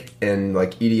music and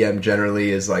like EDM generally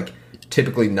is like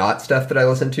typically not stuff that I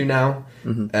listen to now.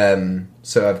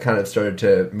 So I've kind of started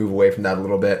to move away from that a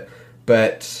little bit.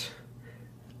 But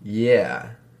yeah.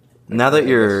 Now that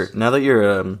you're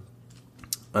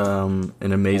an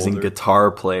amazing Older.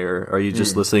 guitar player, are you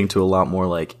just listening to a lot more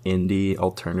like indie,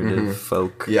 alternative,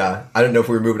 folk? Yeah. I don't know if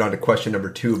we were moving on to question number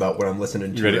 2 about what I'm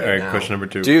listening to You ready? right All right, now. question number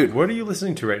 2. Dude. What are you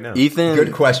listening to right now? Ethan,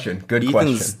 Good question. Good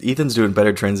question. Ethan's doing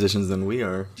better transitions than we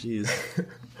are. Jeez.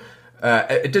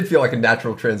 It did feel like a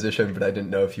natural transition, but I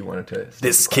didn't know if you wanted to. This the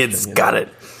question, kid's you know? got it.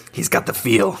 He's got the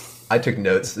feel. I took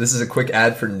notes. This is a quick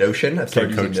ad for Notion. I've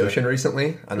started Can't using coach that. Notion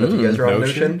recently. I don't know if you guys are on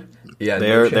Notion? Notion. Yeah,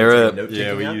 They're- Notion. they're It's a- note-taking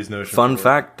Yeah, we app. use Notion. Fun for-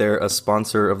 fact, they're a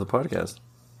sponsor of the podcast.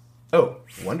 Oh,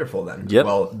 wonderful then. Yep.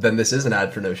 Well, then this is an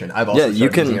ad for Notion. I've also Yeah, you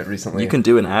started using can it recently. you can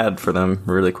do an ad for them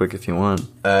really quick if you want.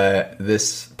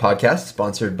 This podcast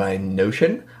sponsored by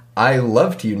Notion. I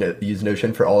love to use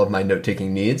Notion for all of my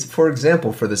note-taking needs. For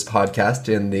example, for this podcast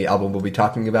and the album we'll be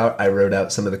talking about, I wrote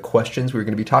out some of the questions we were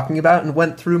going to be talking about and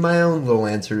went through my own little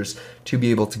answers to be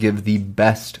able to give the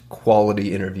best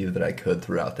quality interview that I could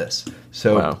throughout this.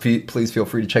 So Wow. please feel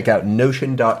free to check out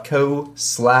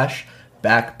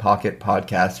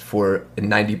notion.co/backpocketpodcast for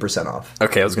 90% off.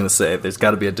 Okay, I was gonna say there's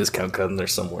got to be a discount code in there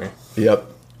somewhere. Yep.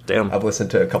 Damn. I've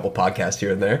listened to a couple podcasts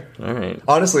here and there. All right.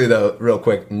 Honestly, though, real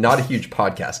quick, not a huge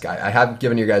podcast guy. I have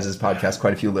given your guys' podcast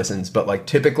quite a few listens, but like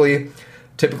typically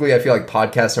I feel like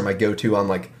podcasts are my go-to on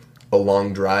like a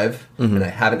long drive, and I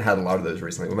haven't had a lot of those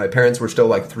recently. When my parents were still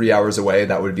like 3 hours away,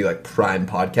 that would be like prime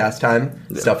podcast time.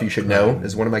 Stuff You Should Know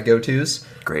is one of my go-tos.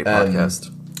 Great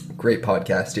podcast. Great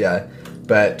podcast, yeah.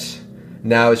 But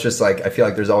now it's just like I feel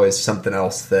like there's always something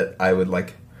else that I would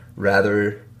like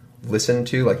rather listen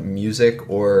to, like music,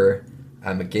 or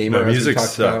I'm a gamer. No, as we music talked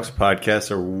sucks. about. Podcasts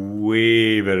are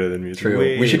way better than music. True.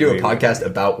 Way, We should do a way podcast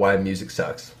about why music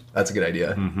sucks. That's a good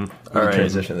idea. Mm-hmm. All right.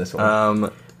 Transition this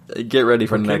one. Get ready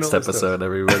for Okay, next no, let's episode,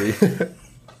 everybody.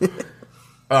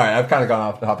 All right. I've kind of gone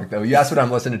off topic though. You asked what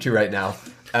I'm listening to right now.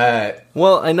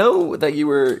 Well, I know that you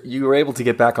were able to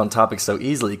get back on topic so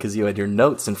easily because you had your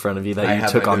notes in front of you that I you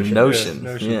have took my on Notion.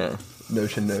 Notion. Yeah,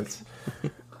 Notion. Notion notes.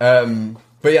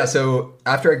 But yeah, so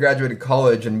after I graduated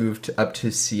college and moved up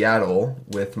to Seattle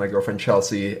with my girlfriend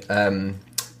Chelsea, I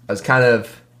was kind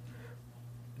of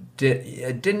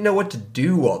didn't know what to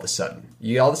do all of a sudden.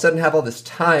 You all of a sudden have all this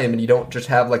time, and you don't just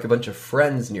have like a bunch of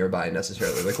friends nearby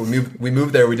necessarily. Like we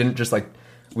moved there, we didn't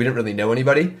really know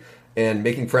anybody, and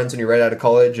making friends when you're right out of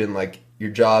college and like your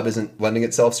job isn't lending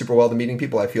itself super well to meeting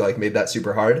people, I feel like made that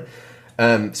super hard.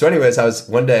 So anyways, I was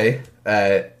one day.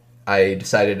 I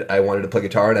decided I wanted to play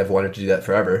guitar, and I've wanted to do that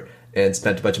forever, and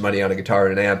spent a bunch of money on a guitar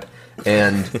and an amp,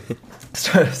 and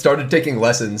started taking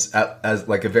lessons as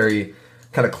like a very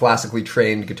kind of classically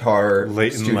trained guitar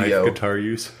Late in studio. life guitar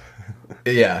use.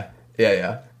 Yeah.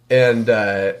 And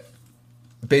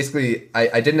basically,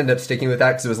 I didn't end up sticking with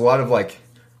that because it was a lot of like,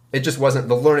 it just wasn't,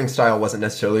 the learning style wasn't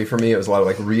necessarily for me. It was a lot of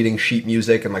like reading sheet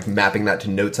music and like mapping that to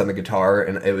notes on the guitar,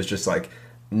 and it was just like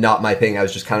not my thing. I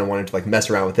was just kind of wanted to like mess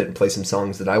around with it and play some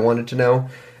songs that I wanted to know.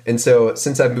 And so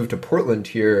since I've moved to Portland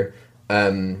here,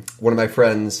 one of my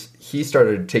friends, he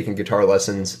started taking guitar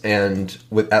lessons and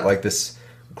at like this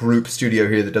group studio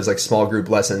here that does like small group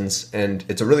lessons, and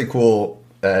it's a really cool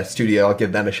studio. I'll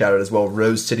give them a shout out as well.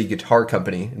 Rose City Guitar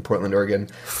Company in Portland, Oregon.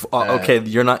 Okay,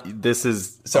 you're not. This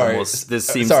is Sorry, almost. This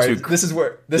seems sorry. too. This is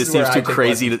where This is where seems I too take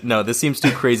crazy. lessons. No, this seems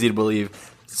too crazy to believe.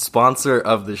 Sponsor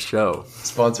of the show.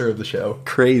 Sponsor of the show.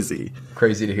 Crazy.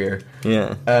 Crazy to hear.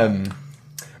 Yeah.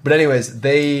 But anyways,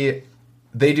 they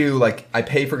do like, I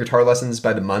pay for guitar lessons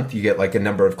by the month. You get like a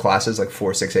number of classes, like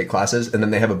 4, 6, 8 classes, and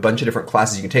then they have a bunch of different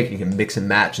classes you can take. And you can mix and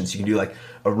match, and so you can do like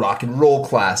a rock and roll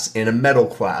class and a metal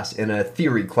class and a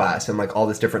theory class and like all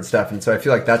this different stuff. And so I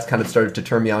feel like that's kind of started to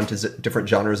turn me on to different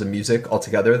genres of music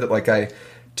altogether that like I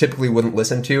typically wouldn't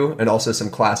listen to, and also some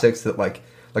classics that like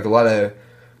a lot of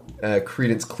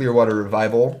Creedence Clearwater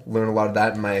Revival. Learn a lot of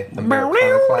that in my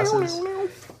Americana classes.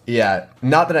 Yeah,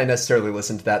 not that I necessarily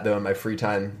listen to that though in my free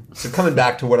time. So coming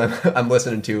back to what I'm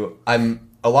listening to, I'm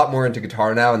a lot more into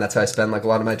guitar now, and that's how I spend like a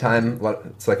lot of my time.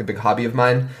 It's like a big hobby of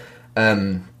mine,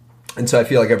 and so I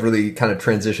feel like I've really kind of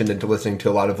transitioned into listening to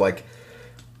a lot of like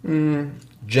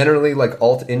generally like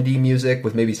alt indie music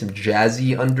with maybe some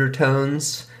jazzy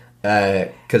undertones.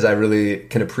 because I really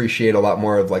can appreciate a lot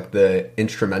more of like the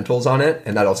instrumentals on it,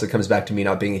 and that also comes back to me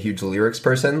not being a huge lyrics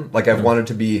person. Like I've wanted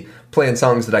to be playing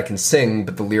songs that I can sing,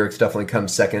 but the lyrics definitely come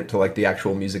second to like the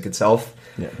actual music itself.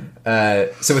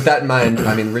 So with that in mind,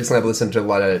 I mean, recently I've listened to a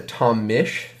lot of Tom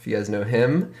Misch, if you guys know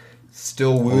him.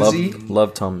 Still Woozy.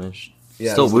 Love Tom Misch.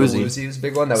 Yeah, Still Woozy. Woozy was a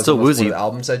big one. That was Still one of Woozy. the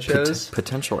albums I chose.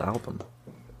 Potential album.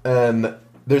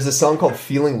 There's a song called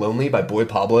Feeling Lonely by Boy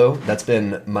Pablo. That's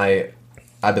been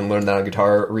I've been learning that on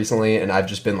guitar recently, and I've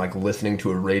just been like listening to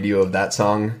a radio of that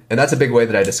song. And that's a big way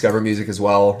that I discover music as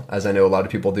well, as I know a lot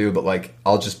of people do. But like,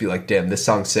 I'll just be like, damn, this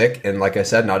song's sick. And like I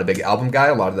said, not a big album guy.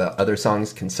 A lot of the other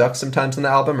songs can suck sometimes on the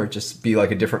album or just be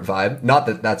like a different vibe. Not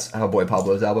that that's how Boy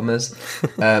Pablo's album is.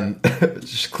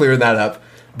 Just clearing that up.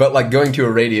 But like going to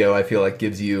a radio, I feel like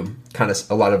gives you kind of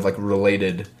a lot of like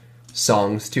related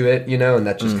songs to it, you know, and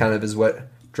that just kind of is what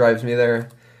drives me there.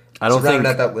 I don't rounding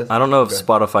out that list- I don't know if Go ahead.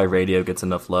 Spotify Radio gets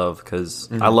enough love because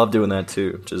I love doing that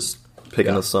too. Just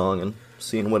picking Yeah. a song and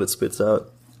seeing what it spits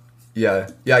out. Yeah,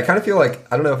 I kind of feel like,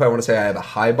 I don't know if I want to say I have a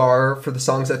high bar for the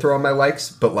songs I throw on my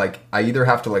likes, but like I either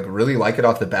have to like really like it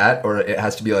off the bat, or it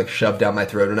has to be like shoved down my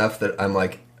throat enough that I'm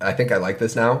like, I think I like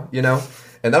this now, you know?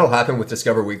 And that'll happen with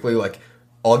Discover Weekly. Like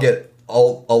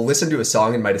I'll listen to a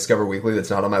song in my Discover Weekly that's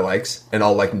not on my likes, and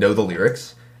I'll like know the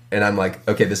lyrics. And I'm like,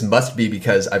 okay, this must be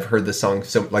because I've heard this song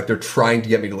so, like, they're trying to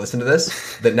get me to listen to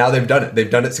this, that now they've done it. They've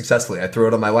done it successfully. I throw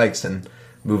it on my likes and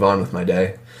move on with my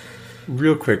day.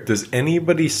 Real quick, does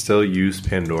anybody still use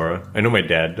Pandora? I know my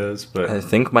dad does, but I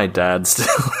think my dad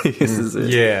still uses it.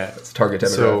 yeah. It's target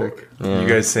So demographic. you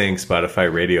guys saying Spotify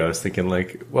Radio, I was thinking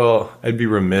like, well, I'd be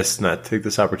remiss not to take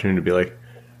this opportunity to be like,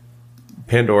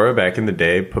 Pandora back in the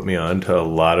day put me on to a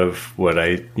lot of what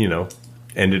I,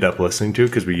 ended up listening to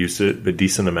because we used it a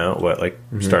decent amount,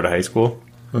 start of high school.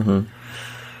 Mm-hmm.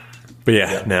 But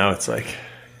yeah, now it's like,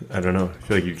 I don't know. I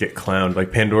feel like you get clowned.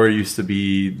 Like Pandora used to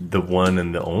be the one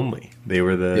and the only. They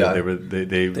were the They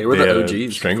were the had a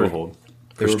OGs stranglehold.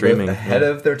 They were streaming, both ahead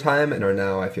of their time and are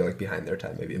now, I feel like, behind their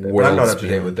time maybe a bit. But I'm not up to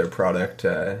date with their product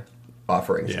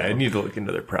offerings. Yeah, I need to look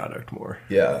into their product more.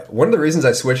 Yeah. One of the reasons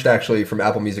I switched actually from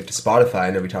Apple Music to Spotify,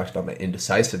 I know we talked about my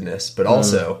indecisiveness, but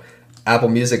also Apple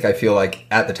Music, I feel like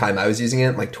at the time I was using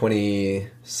it, like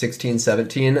 2016,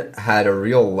 17, had a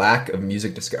real lack of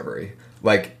music discovery.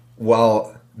 Like,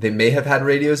 while they may have had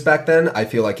radios back then, I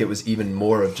feel like it was even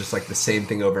more of just like the same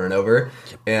thing over and over.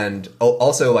 And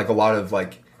also like a lot of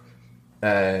like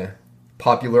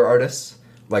popular artists,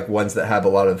 like ones that have a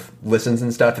lot of listens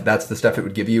and stuff, that's the stuff it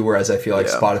would give you. Whereas I feel like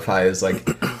Spotify is like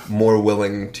more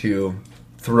willing to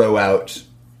throw out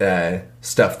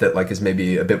stuff that like is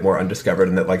maybe a bit more undiscovered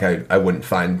and that like I wouldn't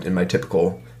find in my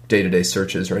typical day-to-day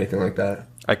searches or anything like that.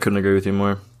 I couldn't agree with you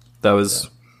more. That was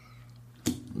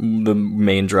the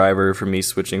main driver for me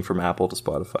switching from Apple to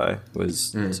Spotify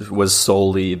was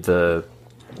solely the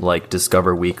like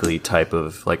Discover Weekly type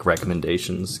of like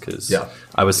recommendations because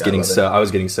I was getting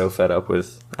so fed up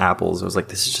with Apple's. I was like,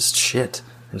 this is just shit.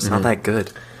 It's not that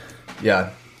good.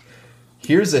 Yeah.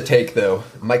 Here's a take though.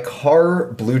 My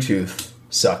car Bluetooth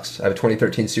sucks. I have a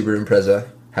 2013 Subaru Impreza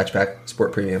hatchback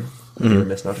Sport Premium. I'd be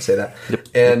remiss not to say that. Yep.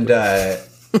 And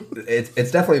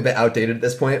it's definitely a bit outdated at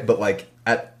this point, but like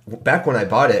back when I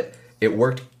bought it, it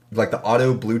worked, like the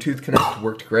auto Bluetooth connect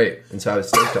worked great. And so I was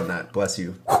stoked on that. Bless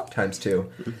you. Times two.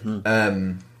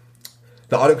 The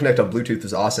auto connect on Bluetooth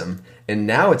is awesome. And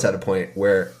now it's at a point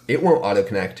where it won't auto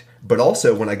connect, but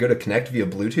also when I go to connect via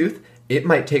Bluetooth, it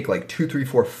might take like 2, 3,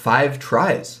 4, 5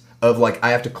 tries of like, I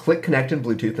have to click connect in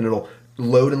Bluetooth and it'll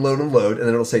load and load and load, and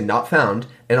then it'll say not found,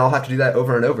 and I'll have to do that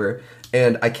over and over.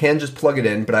 And I can just plug it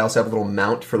in, but I also have a little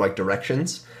mount for like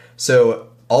directions. So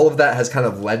all of that has kind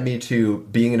of led me to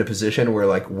being in a position where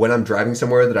like when I'm driving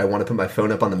somewhere that I want to put my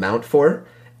phone up on the mount for,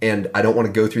 and I don't want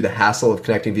to go through the hassle of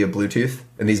connecting via Bluetooth,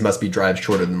 and these must be drives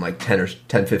shorter than like 10,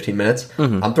 15 minutes,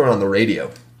 I'm throwing on the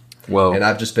radio. Whoa. And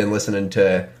I've just been listening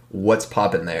to what's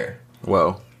popping there.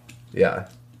 Whoa. Yeah.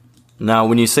 Now,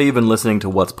 when you say you've been listening to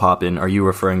What's Poppin', are you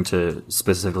referring to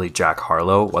specifically Jack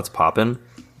Harlow, What's Poppin'?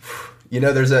 You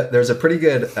know, there's a pretty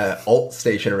good alt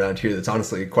station around here that's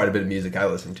honestly quite a bit of music I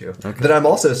listen to. Okay. That I'm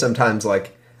also sometimes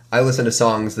like, I listen to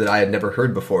songs that I had never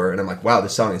heard before, and I'm like, wow,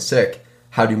 this song is sick.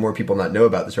 How do more people not know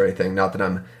about this or anything? Not that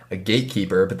I'm a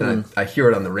gatekeeper, but then I hear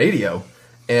it on the radio,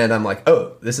 and I'm like,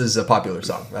 oh, this is a popular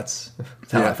song. That's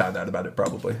how I found out about it,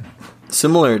 probably.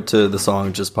 Similar to the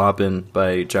song Just Poppin'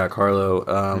 by Jack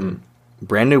Harlow,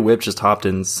 Brand New Whip Just Hopped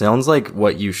In sounds like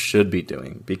what you should be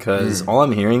doing, because all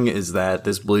I'm hearing is that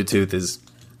this Bluetooth is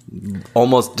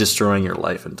almost destroying your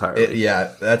life entirely.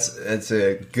 That's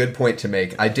a good point to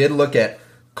make. I did look at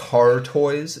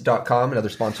cartoys.com, another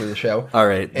sponsor of the show. All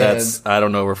right, that's I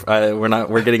don't know.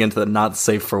 We're getting into the not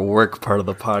safe for work part of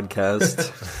the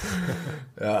podcast.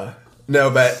 No,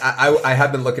 but I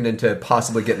have been looking into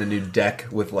possibly getting a new deck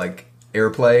with like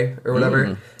AirPlay or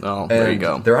whatever. Oh, there you And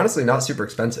go. They're honestly not super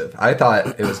expensive. I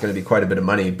thought it was going to be quite a bit of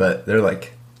money, but they're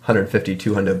like 150,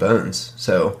 200 bones.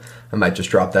 So I might just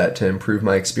drop that to improve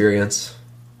my experience.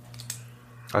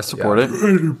 I support it.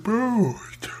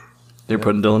 You're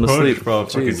putting Dylan to sleep. Bro, I'm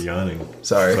fucking Jeez. yawning.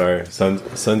 Sorry.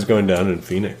 Sun's going down in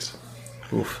Phoenix.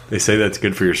 Oof. They say that's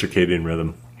good for your circadian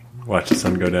rhythm. Watch the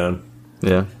sun go down.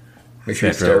 Yeah, Make sure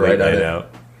you After stare a late right at night it. out.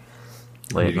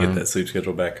 You late need to get night. that sleep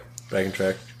schedule back in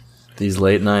track. These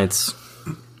late nights.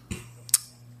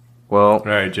 Well, All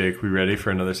right, Jake, we ready for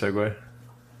another segue?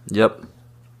 yep.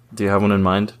 Do you have one in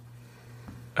mind?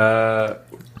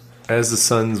 As the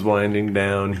sun's winding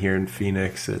down here in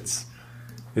Phoenix,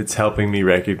 it's helping me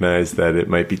recognize that it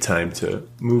might be time to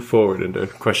move forward into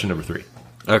question number 3.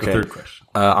 Okay. The third question.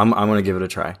 I'm going to give it a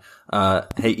try.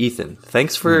 Hey, Ethan,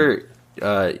 thanks for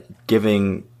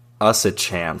giving us a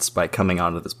chance by coming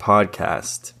onto this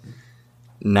podcast.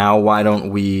 Now, why don't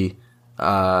we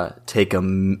take a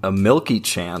milky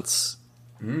chance,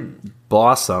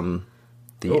 Blossom,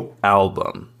 the Oh.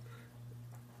 album.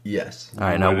 Yes. All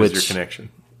right, now What is which your connection?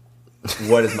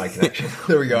 What is my connection?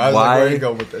 There we go. I was Why- like, where are you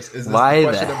going with this? Is this why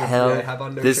question the number hell? 3 I have on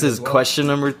Notion This is as well? question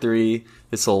number 3.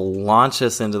 This will launch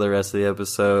us into the rest of the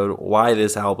episode. Why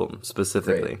this album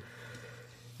specifically? Great.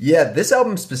 Yeah, this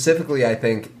album specifically, I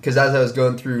think, because as I was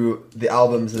going through the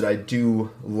albums that I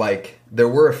do like, there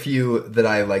were a few that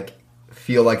I like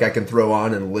feel like I can throw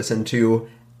on and listen to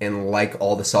and like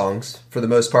all the songs for the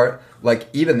most part. Like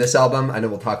even this album, I know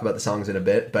we'll talk about the songs in a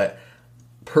bit, but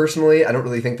personally, I don't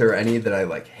really think there are any that I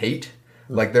like hate.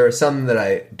 Like there are some that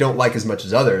I don't like as much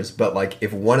as others, but like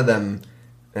if one of them,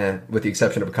 with the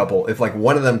exception of a couple, if like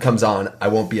one of them comes on, I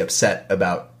won't be upset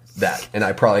about that, and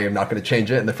I probably am not going to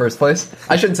change it in the first place.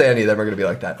 I shouldn't say any of them are going to be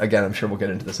like that. Again, I'm sure we'll get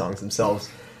into the songs themselves.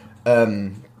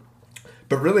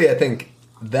 But really, I think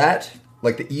that,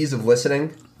 like the ease of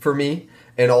listening for me,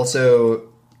 and also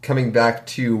coming back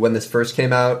to when this first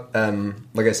came out,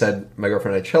 like I said, my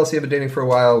girlfriend and I, Chelsea, have been dating for a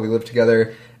while. We lived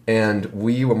together, and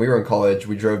when we were in college,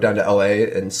 we drove down to LA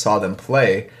and saw them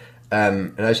play.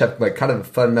 And I just have like kind of a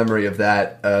fun memory of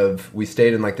that. We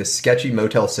stayed in like this sketchy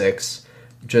Motel 6,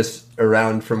 just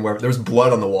around from where there was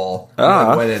blood on the wall.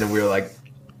 Ah. We went in and we were like,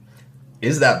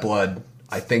 "Is that blood?"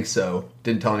 I think so.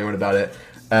 Didn't tell anyone about it.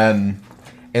 And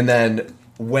then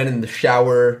went in the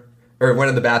shower, or went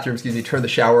in the bathroom. Excuse me. Turned the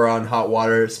shower on, hot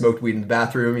water, smoked weed in the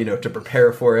bathroom. To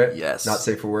prepare for it. Yes. Not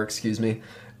safe for work. Excuse me.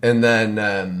 And then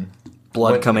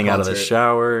Blood went to coming out of the concert.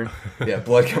 shower. Yeah,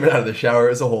 blood coming out of the shower.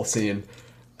 It was a whole scene.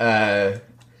 And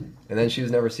then she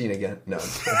was never seen again. No, I'm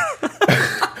just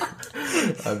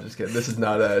kidding. I'm just kidding. This is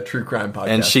not a true crime podcast.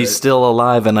 And she's right? still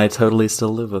alive, and I totally still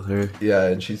live with her. Yeah,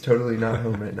 and she's totally not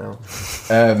home right now.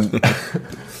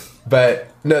 But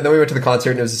no, then we went to the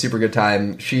concert and it was a super good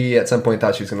time. She at some point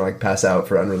thought she was gonna like pass out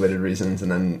for unrelated reasons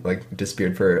and then like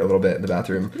disappeared for a little bit in the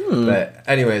bathroom. But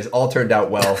anyways, all turned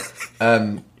out well.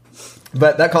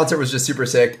 But that concert was just super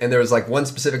sick, and there was like one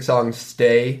specific song,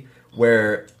 "Stay,"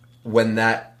 where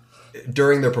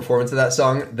during their performance of that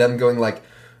song, them going like,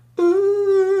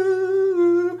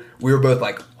 "Ooh," we were both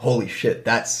like, "Holy shit,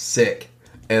 that's sick!"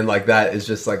 And like that is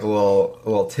just like a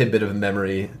little tidbit of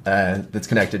memory that's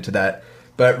connected to that.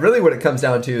 But really, what it comes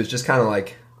down to is just kind of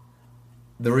like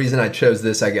the reason I chose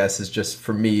this, I guess, is just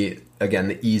for me again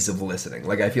the ease of listening.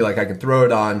 Like I feel like I can throw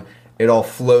it on. It all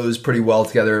flows pretty well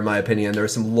together, in my opinion. There are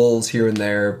some lulls here and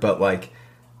there, but like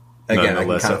again, I can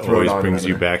Nonetheless, kind of it throw it always on. brings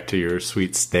you whenever. back to your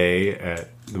sweet stay at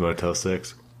the Motel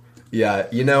 6. Yeah,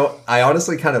 I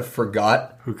honestly kind of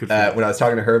forgot Who could forget? when I was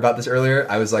talking to her about this earlier.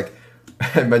 I was like,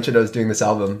 I mentioned I was doing this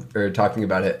album or talking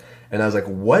about it, and I was like,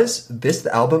 was this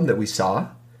the album that we saw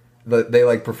that they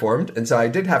like performed? And so I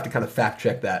did have to kind of fact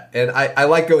check that. And I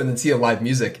like going and seeing live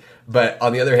music, but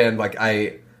on the other hand, like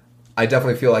I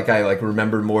definitely feel like I like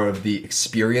remember more of the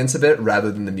experience of it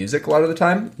rather than the music a lot of the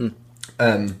time.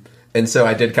 And so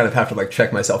I did kind of have to like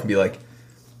check myself and be like,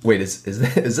 wait, is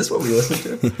this what we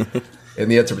listened to? And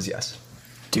the answer was yes.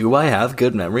 Do I have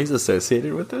good memories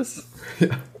associated with this?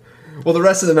 Well, the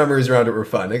rest of the memories around it were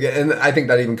fun. Again, and I think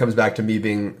that even comes back to me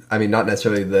being, I mean, not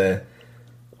necessarily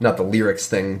not the lyrics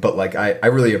thing, but like I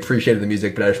really appreciated the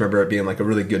music, but I just remember it being like a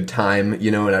really good time,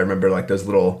 and I remember like those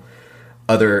little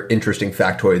other interesting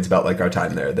factoids about like our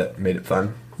time there that made it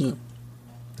fun. Yeah.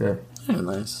 Yeah,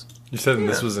 nice. You said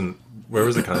this was where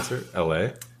was the concert? LA?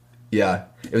 Yeah.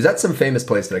 It was at some famous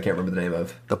place that I can't remember the name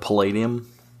of. The Palladium,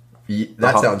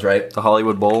 That sounds right. the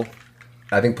Hollywood Bowl.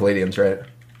 I think Palladium's right.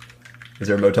 Is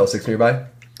there a Motel 6 nearby?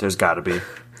 There's got to be.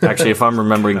 Actually, if I'm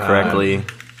remembering correctly,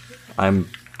 I'm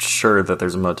sure that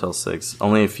there's a Motel 6.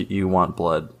 Only if you want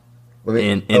blood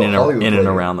in and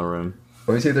around the room.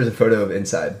 Let me see if there's a photo of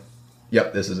inside.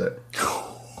 Yep, this is it.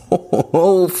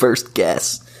 Oh, first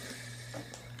guess.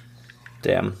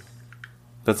 Damn.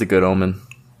 That's a good omen.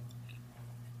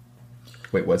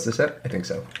 Wait, what's this at? I think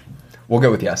so. We'll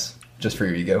go with yes, just for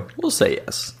your ego. We'll say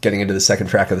yes. Getting into the second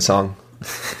track of the song.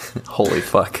 Holy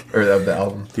fuck. Or of the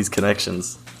album. These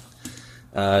connections.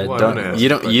 Well, you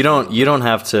don't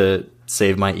have to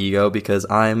save my ego because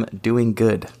I'm doing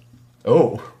good.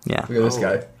 Oh. Yeah. Look at this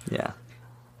guy. Yeah.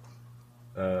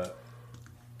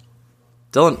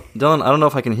 Dylan, I don't know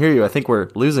if I can hear you. I think we're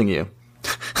losing you.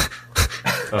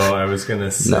 Oh, I was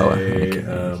gonna say,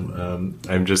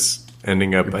 I'm just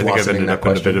ending up. I think I've ended up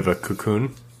in a bit of a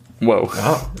cocoon. Whoa!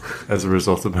 Oh. As a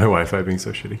result of my Wi-Fi being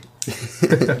so shitty.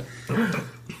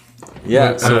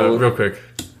 Yeah. So real quick,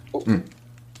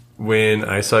 when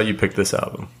I saw you pick this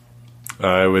album,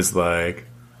 I was like,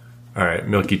 "All right,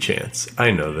 Milky Chance.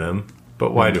 I know them,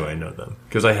 but why do I know them?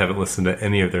 Because I haven't listened to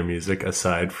any of their music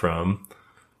aside from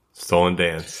Stolen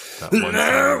Dance. Not one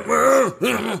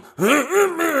song.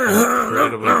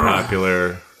 Incredibly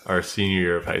popular our senior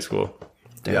year of high school.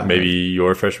 Yeah. Maybe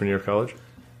your freshman year of college.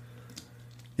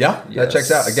 Yeah, that Yes.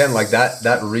 checks out. Again, like that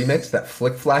remix, that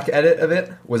flick flack edit of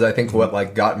it was, I think, what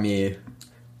like got me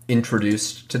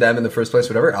introduced to them in the first place.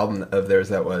 Whatever album of theirs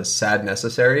that was, Sad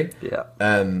Necessary. Yeah.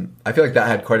 I feel like that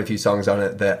had quite a few songs on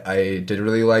it that I did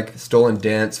really like. Stolen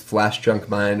Dance, Flash Junk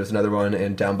Mind was another one,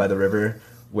 and Down by the River,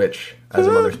 which, as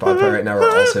I'm on their Spotify right now,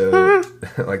 are also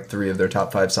like 3 of their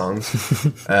top 5 songs.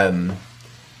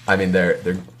 I mean, they're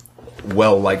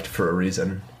well liked for a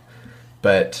reason.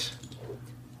 But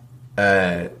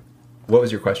what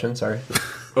was your question? Sorry.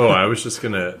 Oh, I was just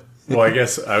gonna. Well, I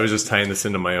guess I was just tying this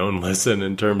into my own listen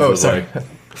in terms Oh, of sorry.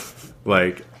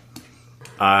 like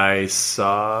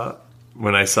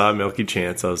when I saw Milky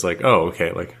Chance, I was like, oh,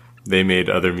 okay, like they made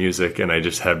other music, and I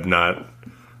just have not.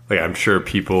 Like, I'm sure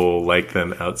people like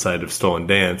them outside of Stolen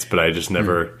Dance, but I just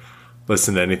never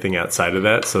listened to anything outside of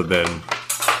that. So then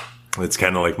it's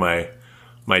kind of like my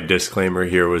disclaimer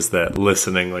here was that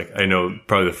listening, like I know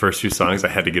probably the first few songs I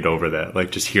had to get over that,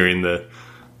 like just hearing the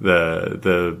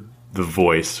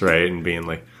voice, right, and being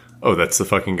like, oh, that's the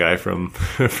fucking guy from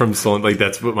Stolen. Like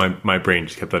that's what my brain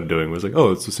just kept on doing, was like,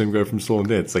 oh, it's the same guy from Stolen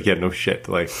Dance. Like, yeah, no shit.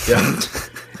 Like, Yeah,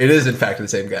 it is in fact the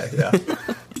same guy. Yeah,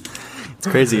 It's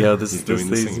crazy how these doing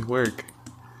the things same. work.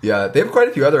 yeah. They have quite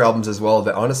a few other albums as well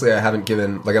that honestly I haven't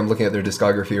given. Like I'm looking at their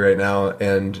discography right now,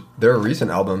 and there are recent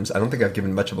albums I don't think I've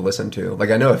given much of a listen to. Like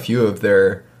I know a few of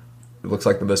their, it looks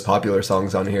like the most popular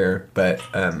songs on here, but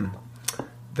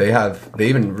they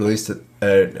even released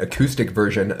an acoustic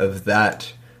version of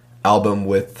that album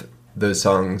with those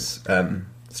songs,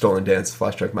 Stolen Dance,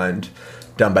 Flash Truck Mind,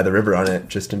 Down by the River on it,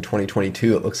 just in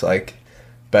 2022 it looks like.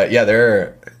 But yeah,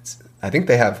 I think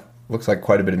they have, looks like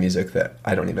quite a bit of music that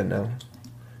I don't even know.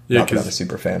 yeah, Not that I'm a because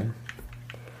super fan.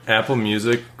 Apple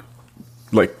Music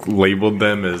like labeled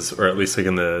them as, or at least like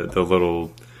in the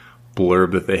little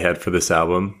blurb that they had for this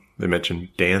album, they mentioned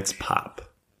dance pop,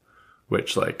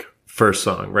 which like first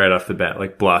song right off the bat,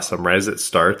 like Blossom, right as it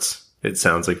starts, it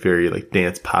sounds like very like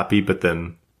dance poppy, but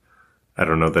then I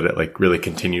don't know that it like really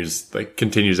continues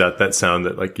out that sound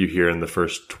that like you hear in the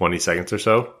first 20 seconds or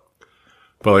so.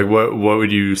 But like what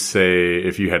would you say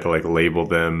if you had to like label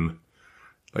them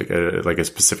like a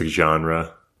specific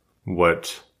genre?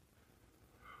 What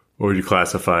would you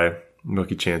classify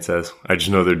Milky Chance as? I just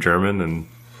know they're German and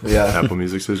Yeah. Apple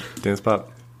Music says dance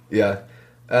pop. Yeah.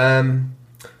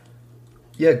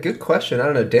 Yeah, good question. I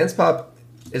don't know. Dance pop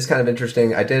is kind of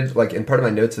interesting. I did, like, in part of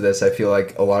my notes of this, I feel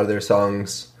like a lot of their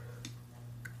songs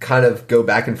kind of go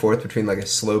back and forth between, like, a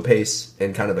slow pace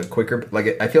and kind of a quicker...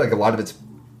 Like, I feel like a lot of it's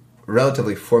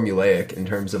relatively formulaic in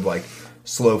terms of, like,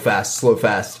 slow, fast,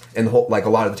 and the whole, like, a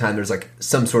lot of the time there's, like,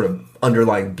 some sort of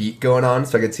underlying beat going on,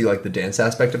 so I could see, like, the dance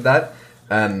aspect of that.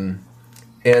 And,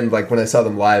 like, when I saw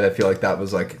them live, I feel like that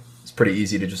was, like, it's pretty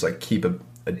easy to just, like, keep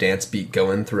a dance beat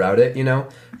going throughout it, you know?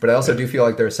 But I also do feel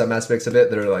like there are some aspects of it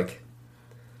that are, like,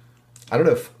 I don't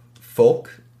know if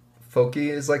folky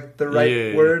is, like, the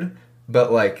right word,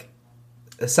 but, like,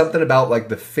 something about, like,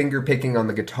 the finger picking on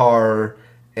the guitar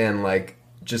and, like,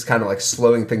 just kind of, like,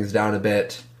 slowing things down a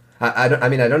bit. I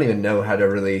don't even know how to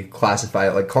really classify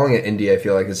it. Like, calling it indie, I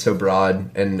feel like, is so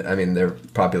broad, and, I mean, they're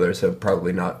popular, so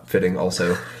probably not fitting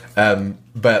also.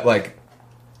 But, like,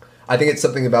 I think it's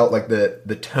something about, like,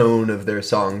 the tone of their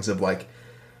songs of, like,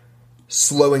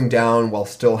 slowing down while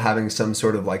still having some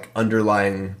sort of, like,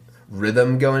 underlying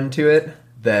rhythm going to it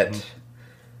that,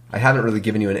 I haven't really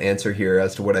given you an answer here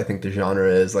as to what I think the genre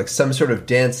is. Like some sort of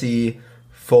dancey,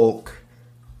 folk,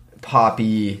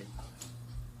 poppy.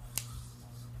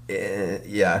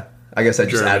 Yeah, I guess I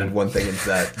just German. added one thing into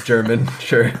that. German,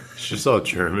 sure. It's just all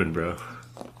German, bro.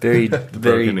 Very, Broken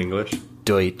very English.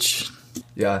 Deutsch.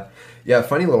 Yeah. Yeah,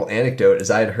 funny little anecdote is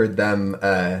I had heard them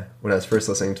when I was first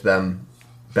listening to them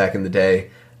back in the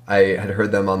day. I had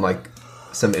heard them on like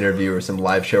some interview or some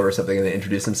live show or something, and they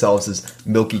introduced themselves as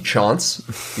Milky Chance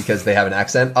because they have an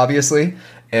accent, obviously.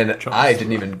 And I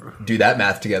didn't even do that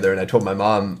math together. And I told my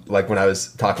mom, like when I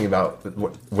was talking about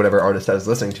whatever artist I was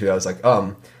listening to, I was like,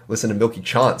 listen to Milky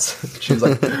Chance. She was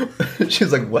like,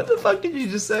 what the fuck did you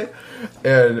just say?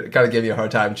 And it kind of gave me a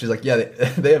hard time. She's like, yeah,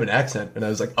 they have an accent. And I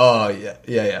was like, oh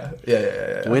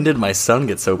yeah. When did my son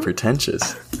get so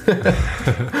pretentious?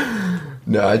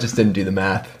 No, I just didn't do the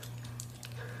math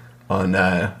on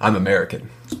I'm American,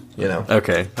 you know.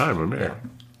 Okay. I'm American.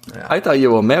 I thought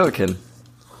you were American.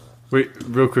 Wait,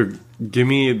 real quick. Give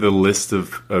me the list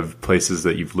of places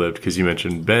that you've lived, because you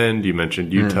mentioned Bend, you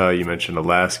mentioned Utah, you mentioned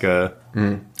Alaska,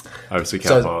 obviously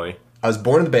Cal Poly. I was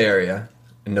born in the Bay Area,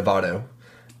 in Novato.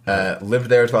 Lived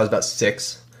there until I was about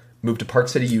 6. Moved to Park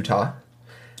City, Utah.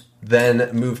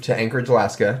 Then moved to Anchorage,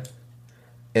 Alaska.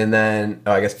 And then,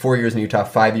 I guess 4 years in Utah,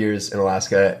 5 years in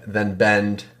Alaska. Then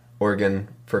Bend, Oregon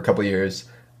for a couple years.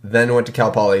 Then went to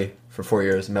Cal Poly for 4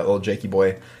 years, met little Jakey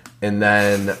boy. And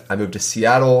then I moved to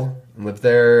Seattle and lived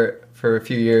there for a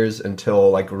few years until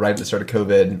like right at the start of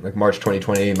COVID, like March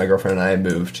 2020, my girlfriend and I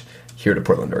moved here to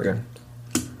Portland, Oregon.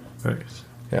 Nice.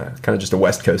 Yeah, kind of just a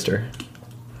West Coaster.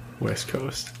 West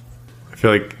Coast. I feel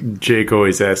like Jake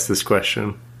always asks this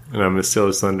question, and I'm going to steal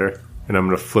his thunder, and I'm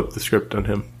going to flip the script on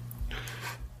him.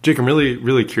 Jake, I'm really,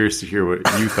 really curious to hear what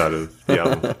you thought of the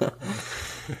album.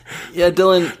 Yeah,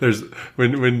 Dylan. There's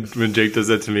when Jake does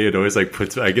that to me, it always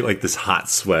like I get like this hot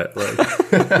sweat, like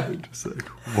just like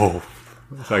whoa.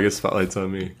 So I get spotlights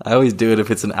on me. I always do it if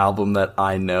it's an album that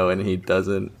I know and he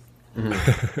doesn't.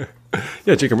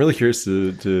 Yeah, Jake, I'm really curious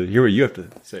to hear what you have to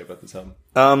say about this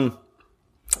album.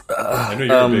 I know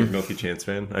you're a big Milky Chance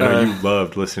fan. I know you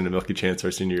loved listening to Milky Chance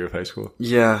our senior year of high school.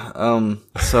 Yeah.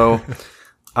 So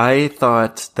I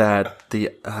thought that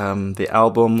the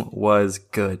album was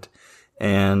good.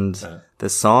 And the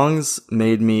songs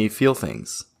made me feel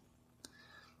things.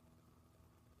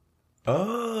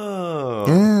 Oh,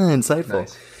 Yeah, insightful.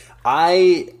 Nice.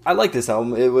 I like this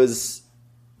album. It was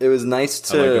nice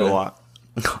to. I like it a lot.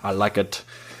 I like it.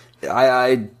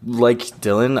 I like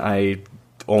Dylan. I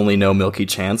only know Milky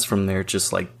Chance from their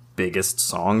just like biggest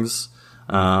songs.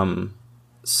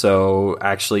 So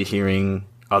actually hearing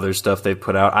other stuff they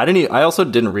put out, I also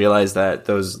didn't realize that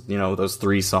those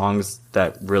 3 songs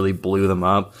that really blew them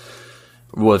up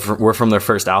were from their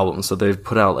first album. So they've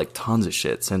put out like tons of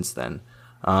shit since then.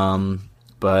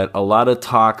 But a lot of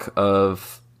talk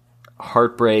of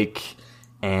heartbreak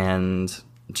and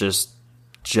just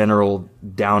general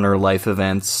downer life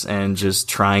events and just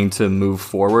trying to move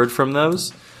forward from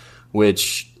those,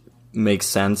 which makes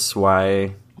sense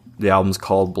why the album's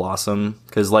called Blossom,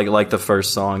 because like the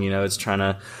first song, it's trying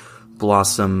to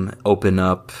blossom, open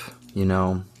up,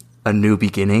 a new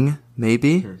beginning,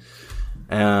 maybe.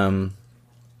 And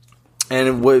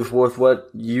with what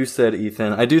you said,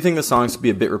 Ethan, I do think the songs could be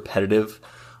a bit repetitive.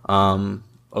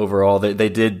 Overall, they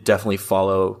did definitely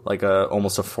follow like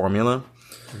almost a formula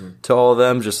to all of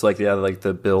them, just like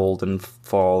the build and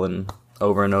fall and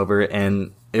over,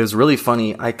 and it was really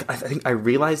funny. I think I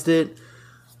realized it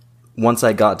once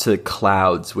I got to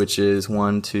Clouds, which is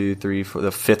 1, 2, 3, 4, the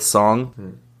 5th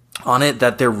song on it,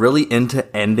 that they're really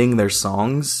into ending their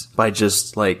songs by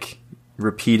just like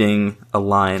repeating a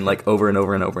line like over and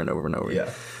over and over and over and over. Yeah.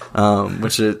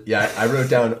 Which is I wrote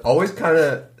down always kind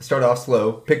of start off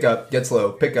slow, pick up, get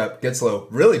slow, pick up, get slow,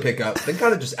 really pick up, then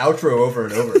kind of just outro over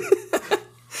and over.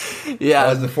 yeah. That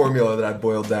was the formula that I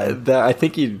boiled down. I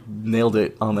think you nailed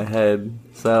it on the head.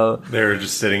 So They were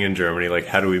just sitting in Germany, like,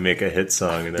 how do we make a hit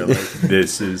song? And they're like,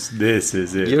 this is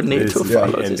it. You need this to is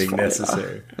follow the this ending formula.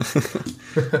 necessary.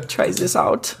 try this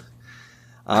out.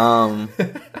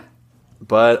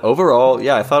 But overall,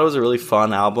 yeah, I thought it was a really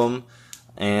fun album,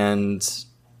 and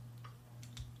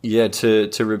yeah,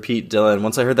 to repeat Dylan,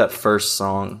 once I heard that first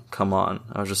song come on,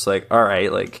 I was just like, all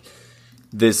right, like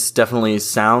this definitely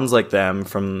sounds like them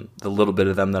from the little bit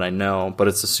of them that I know, but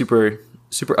it's a super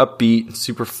upbeat,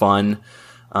 super fun.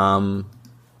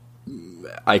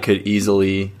 I could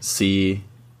easily see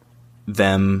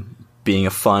them being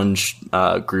a fun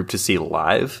group to see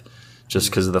live, just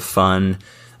because of the fun,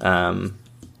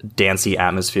 dancey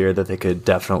atmosphere that they could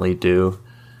definitely do.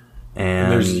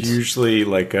 And there's usually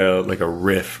like a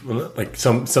riff, like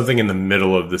something in the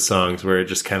middle of the songs where it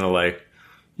just kind of like,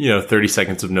 30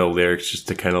 seconds of no lyrics just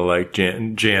to kind of like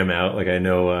jam out. Like I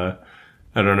know,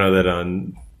 I don't know that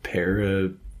on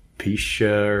Parapecia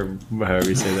or however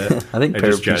you say that. I think I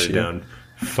just Parapecia. jotted down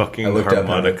fucking I looked up how to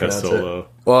harmonica pronounce solo.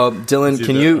 well, Dylan,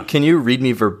 either- can you read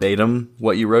me verbatim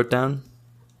what you wrote down?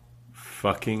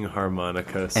 Fucking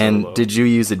harmonica solo. And did you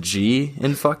use a G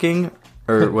in fucking,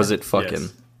 or was it fucking?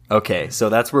 Yes. Okay, so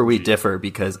that's where we differ,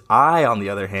 because I, on the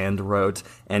other hand, wrote,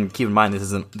 and keep in mind this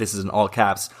is in all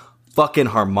caps, fucking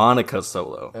harmonica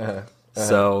solo.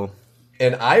 So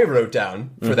And I wrote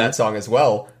down for that song as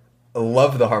well,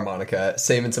 love the harmonica.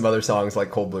 Same in some other songs like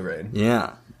Cold Blue Rain.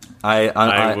 yeah, I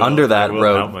will- under that I will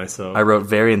wrote out myself. I wrote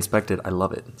very inspected. I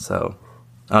love it. So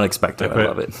unexpected. I I put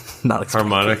love it. Not expected.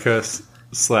 harmonica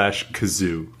 /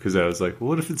 kazoo, because I was like, well,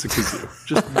 what if it's a kazoo?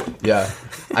 Just Yeah.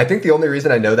 I think the only reason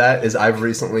I know that is I've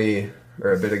recently,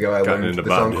 or a bit ago, I Gotten learned into the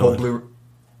Bob song Cold Dylan. Blue.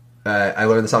 I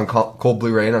learned the song Cold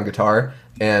Blue Rain on guitar,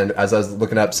 and as I was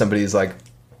looking up somebody's like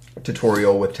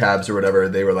tutorial with tabs or whatever,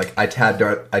 they were like, I tabbed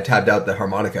out the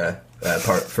harmonica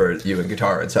part for you in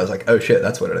guitar, and so I was like, oh shit,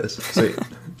 that's what it is. Sweet.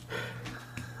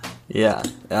 Yeah.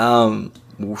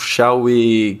 Shall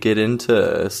we get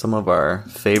into some of our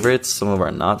favorites, some of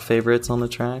our not favorites on the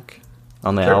track,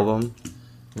 on the Sure. album?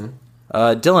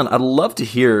 Dylan, I'd love to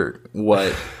hear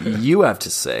what you have to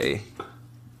say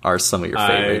are some of your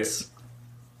favorites.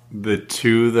 the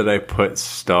two that I put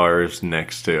stars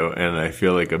next to, and I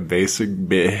feel like a basic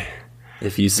bit.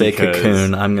 If you say because-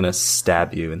 Cocoon, I'm going to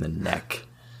stab you in the neck.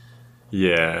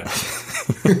 Yeah.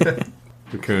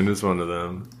 Cocoon is one of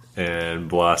them. And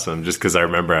Blossom, just because I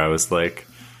remember I was like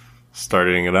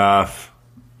starting it off.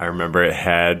 I remember it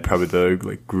had probably the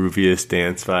like grooviest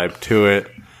dance vibe to it.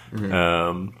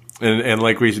 And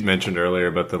like we mentioned earlier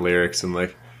about the lyrics, and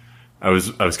like I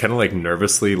was kind of like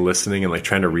nervously listening and like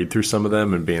trying to read through some of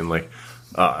them and being like,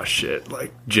 ah, shit,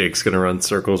 like Jake's gonna run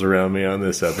circles around me on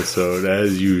this episode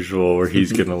as usual, where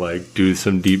he's gonna like do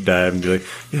some deep dive and be like,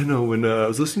 yeah, no, when I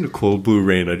was listening to Cold Blue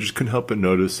Rain, I just couldn't help but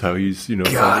notice how he's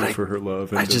falling for her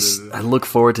love. And I look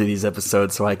forward to these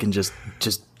episodes so I can just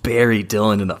bury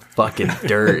Dylan in the fucking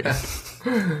dirt.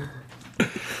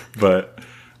 but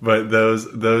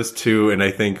those two, and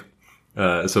I think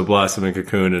so Blossom and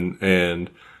Cocoon, and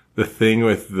the thing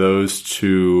with those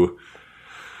two,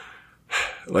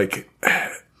 like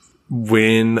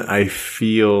when I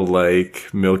feel like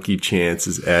Milky Chance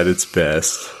is at its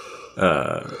best,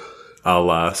 a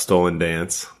la Stolen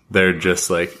Dance, they're just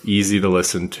like easy to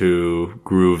listen to,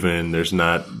 grooving. There's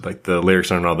not like the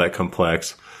lyrics aren't all that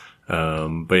complex.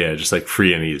 But yeah, just like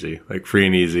free and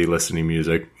easy listening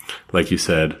music. Like you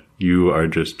said, you are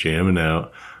just jamming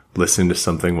out, listening to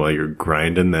something while you're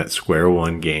grinding that Square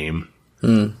One game.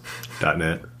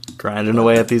 .net. Grinding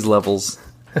away at these levels.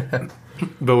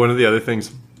 But one of the other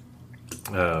things,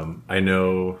 I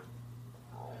know,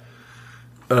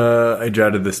 I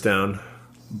jotted this down.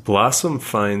 Blossom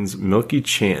finds Milky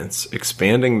Chance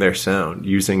expanding their sound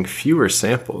using fewer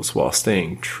samples while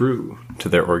staying true to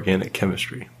their organic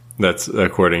chemistry. That's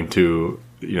according to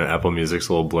Apple Music's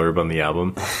little blurb on the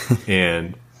album.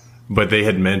 But they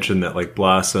had mentioned that like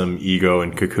Blossom, Ego,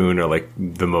 and Cocoon are like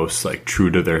the most like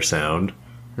true to their sound.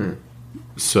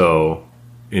 So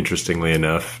interestingly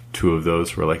enough, two of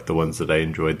those were like the ones that I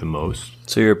enjoyed the most.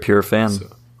 So you're a pure fan. So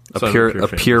I'm a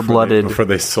fan pure-blooded. before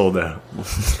they sold out.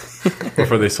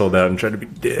 Before they sold out and tried to be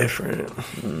different.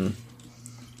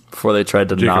 Before they tried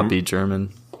to Jake, not be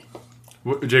German.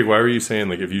 Jake, why were you saying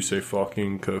like if you say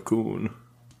fucking Cocoon,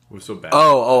 what's so bad?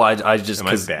 I just Am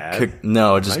I bad?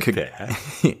 No, just Am I bad?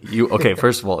 you. Okay,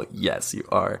 first of all, yes, you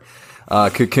are.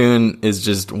 Cocoon is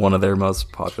just one of their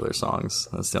most popular songs.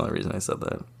 That's the only reason I said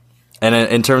that. And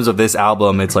in terms of this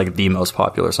album, it's like the most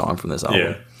popular song from this album.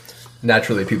 Yeah.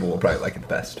 Naturally, people will probably like it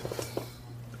best.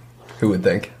 Who would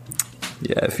think?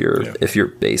 Yeah, if you're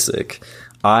basic.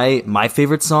 My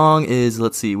favorite song is,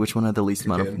 let's see, which one had the least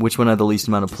amount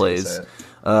of plays? Say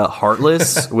it.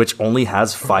 Heartless, which only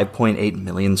has 5.8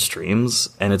 million streams,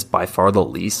 and it's by far the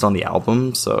least on the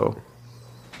album, so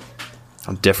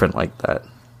I'm different like that.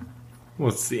 Well,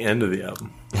 it's the end of the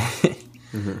album.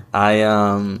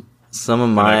 Some of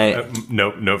my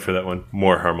Note for that one.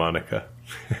 More harmonica.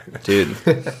 dude,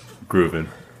 Grooving.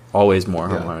 always more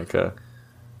harmonica.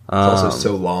 It's also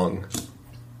so long.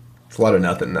 It's a lot of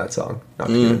nothing in that song. Not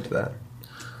to get into that,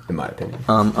 in my opinion.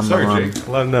 Sorry, Jake.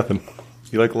 A lot of nothing.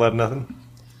 You like a lot of nothing?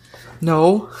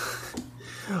 No.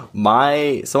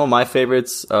 Some of my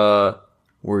favorites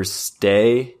were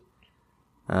Stay,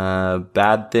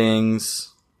 Bad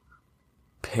Things,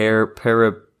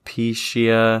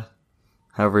 Parapecia,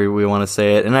 however we want to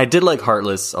say it. And I did like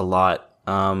Heartless a lot.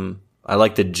 I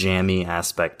like the jammy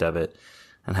aspect of it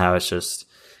and how it's just,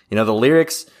 the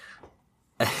lyrics,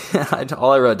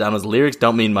 all I wrote down was lyrics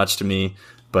don't mean much to me,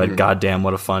 but goddamn,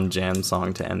 what a fun jam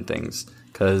song to end things.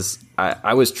 Because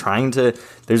I was trying to,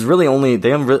 there's really only,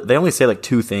 they only say like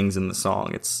two things in the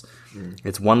song.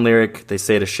 It's one lyric, they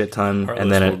say it a shit ton,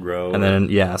 Heartless and will grow.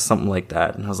 then something like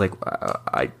that. And I was like,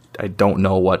 I don't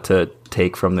know what to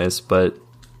take from this, but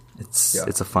it's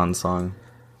a fun song.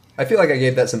 I feel like I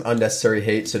gave that some unnecessary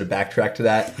hate, so to backtrack to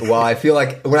that, while I feel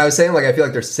like, when I was saying, like, I feel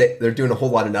like they're doing a whole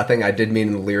lot of nothing, I did mean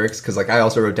in the lyrics, because, like, I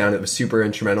also wrote down it was super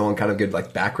instrumental and kind of good,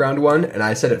 like, background one, and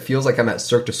I said it feels like I'm at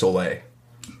Cirque du Soleil.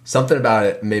 Something about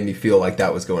it made me feel like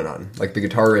that was going on. Like, the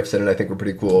guitar riffs in it I think were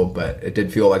pretty cool, but it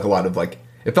did feel like a lot of, like,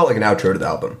 it felt like an outro to the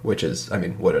album, which is, I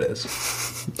mean, what it is.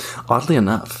 Oddly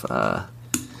enough,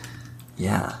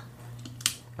 yeah.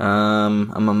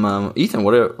 Ethan,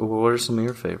 what are some of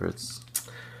your favorites?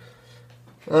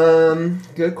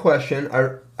 Good question.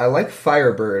 I like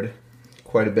Firebird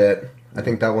quite a bit. I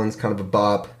think that one's kind of a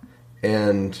bop,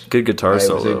 and good guitar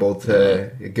solo. I was able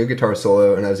to good guitar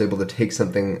solo, and I was able to take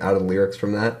something out of the lyrics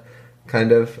from that,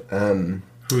 kind of.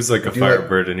 Who's like a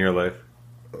Firebird in your life?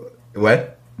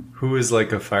 What? Who is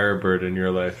like a Firebird in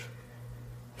your life?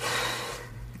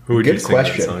 Who would Good you sing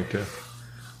question. that song to?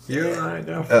 You're like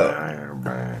a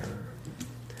Firebird.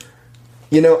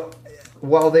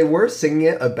 While they were singing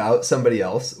it about somebody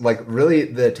else, like, really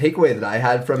the takeaway that I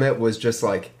had from it was just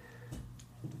like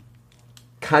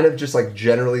kind of just like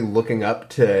generally looking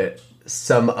up to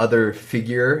some other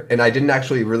figure, and I didn't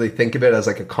actually really think of it as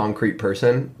like a concrete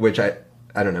person, which I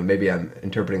don't know, maybe I'm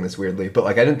interpreting this weirdly, but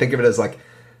like I didn't think of it as like,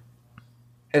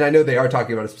 and I know they are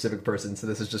talking about a specific person, so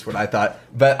this is just what I thought,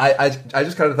 but I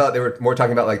just kind of thought they were more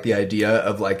talking about like the idea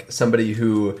of like somebody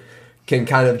who can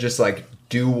kind of just like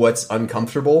do what's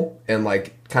uncomfortable and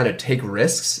like kind of take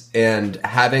risks, and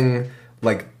having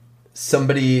like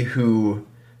somebody who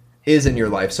is in your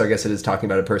life, so I guess it is talking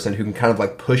about a person who can kind of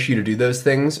like push you to do those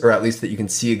things, or at least that you can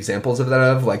see examples of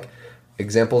that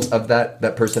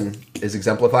person is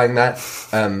exemplifying that.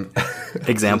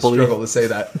 Example. Struggle to say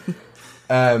that.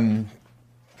 Then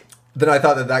I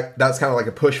thought that's kind of like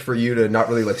a push for you to not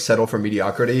really like settle for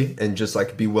mediocrity and just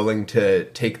like be willing to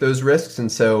take those risks.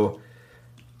 And so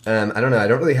I don't know. I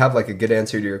don't really have like a good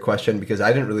answer to your question, because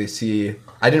I didn't really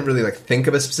like think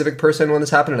of a specific person when this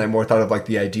happened, and I more thought of like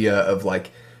the idea of like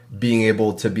being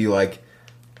able to be like,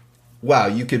 wow,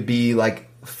 you could be like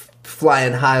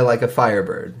flying high like a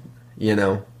Firebird,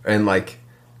 and like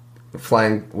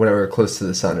flying whatever close to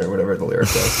the sun or whatever the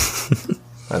lyric was.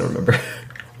 I don't remember.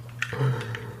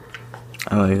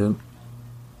 I like it.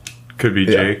 Could be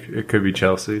Jake. It could be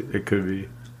Chelsea. It could be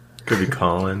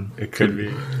Colin. It could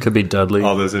be Dudley.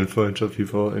 all those influential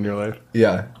people in your life.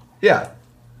 Yeah.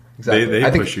 Exactly.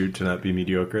 They push you to not be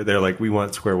mediocre. They're like, we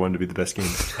want Square One to be the best game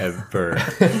ever.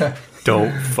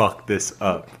 Don't fuck this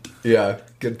up. Yeah,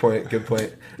 good point.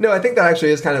 No, I think that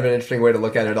actually is kind of an interesting way to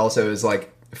look at it also, is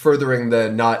like furthering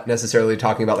the not necessarily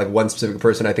talking about like one specific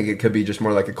person. I think it could be just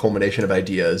more like a culmination of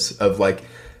ideas of like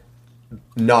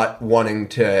not wanting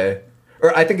to,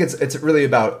 or I think it's really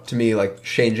about, to me, like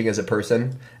changing as a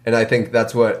person. And I think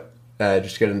that's what,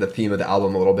 just to get into the theme of the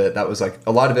album a little bit, that was like,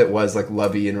 a lot of it was like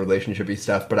lovey and relationship-y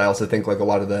stuff, but I also think like a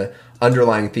lot of the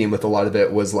underlying theme with a lot of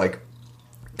it was like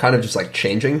kind of just like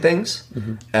changing things.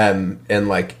 And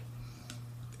like,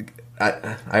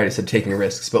 I already said taking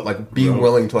risks, but like being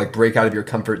willing to like break out of your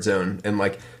comfort zone and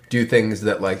like do things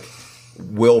that like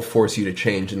will force you to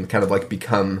change and kind of like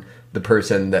become the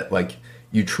person that like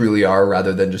you truly are,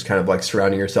 rather than just kind of like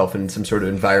surrounding yourself in some sort of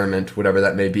environment, whatever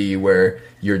that may be, where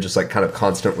you're just like kind of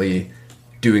constantly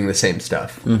doing the same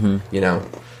stuff, you know?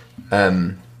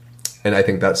 And I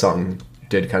think that song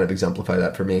did kind of exemplify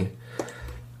that for me.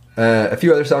 A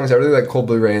few other songs, I really like Cold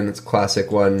Blue Rain. That's a classic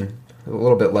one, a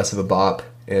little bit less of a bop,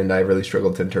 and I really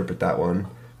struggled to interpret that one.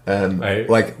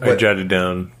 I jotted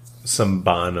down some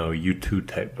Bono U2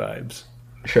 type vibes.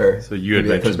 Sure. So you had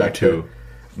Maybe that mentioned goes back to U2.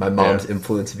 my mom's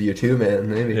influence of U2, man.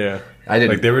 Maybe. Yeah. I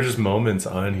didn't. Like, there were just moments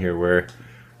on here where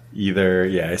either,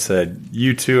 I said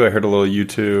U2, I heard a little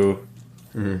U2.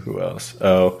 Who else?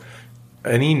 Oh,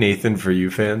 any Nathan For You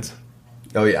fans?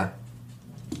 Oh, yeah.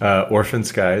 Orphan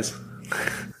Skies.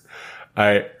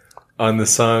 On the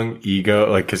song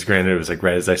Ego, like, because granted it was like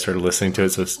right as I started listening to it,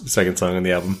 so it's the second song on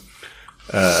the album.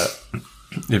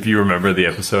 If you remember the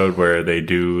episode where they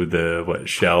do the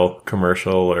Shell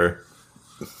commercial or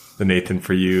the Nathan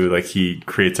For You, like he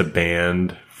creates a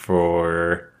band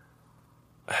to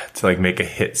like make a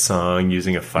hit song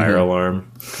using a fire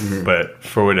alarm, but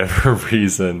for whatever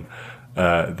reason,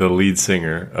 the lead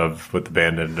singer of what the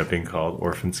band ended up being called,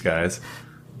 Orphan Skies,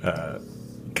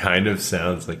 kind of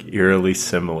sounds like eerily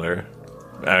similar.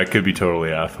 I could be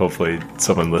totally off. Hopefully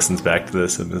someone listens back to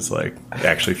this and is like,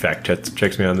 actually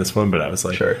checks me on this one. But I was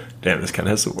like, Sure. damn, this kind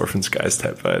of has some Orphan Skies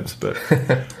type vibes. But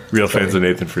real fans of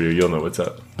Nathan For You, you'll know what's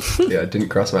up. Yeah, it didn't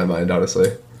cross my mind, honestly.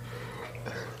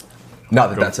 Not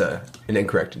that that's an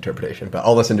incorrect interpretation, but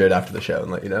I'll listen to it after the show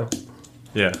and let you know.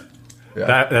 Yeah.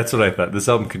 Yeah. That's what I thought. This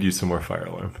album could use some more Fire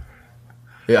Alarm.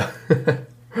 Yeah.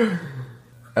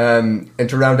 And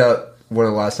to round out one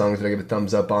of the last songs that I gave a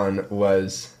thumbs up on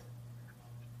was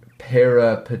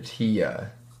Peripetia.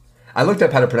 I looked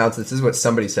up how to pronounce this. This is what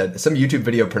somebody said. Some YouTube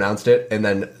video pronounced it, and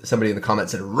then somebody in the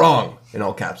comments said, wrong, in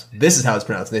all caps. This is how it's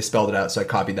pronounced, and they spelled it out, so I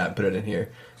copied that and put it in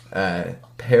here.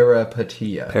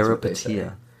 Peripetia. is what they say.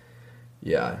 Peripetia.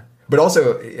 Yeah. But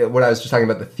also, when I was just talking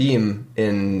about the theme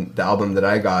in the album that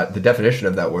I got, the definition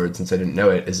of that word, since I didn't know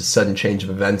it, is a sudden change of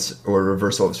events or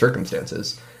reversal of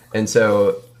circumstances. And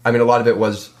so, I mean, a lot of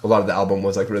the album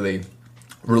was like really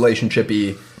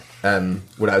relationship-y,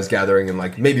 what I was gathering, and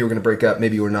like, maybe we're going to break up,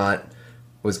 maybe we're not,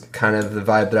 was kind of the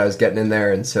vibe that I was getting in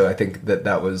there. And so I think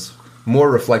that was more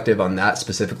reflective on that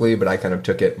specifically, but I kind of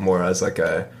took it more as like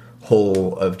a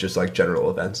whole of just like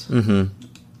general events. Mm-hmm.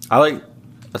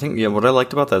 I think what I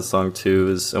liked about that song too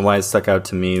is, and why it stuck out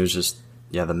to me was just,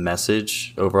 the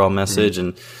message, overall message,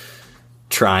 and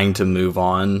trying to move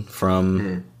on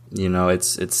from,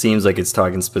 it seems like it's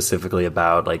talking specifically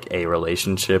about like a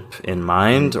relationship in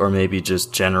mind, or maybe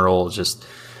just general, just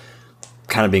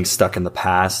kind of being stuck in the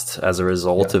past as a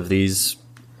result of these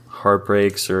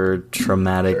heartbreaks or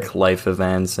traumatic life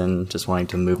events, and just wanting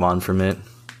to move on from it.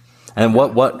 And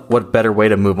what better way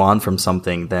to move on from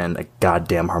something than a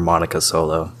goddamn harmonica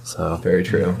solo? So Very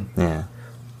true. Yeah.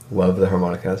 Love the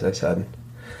harmonica, as I said.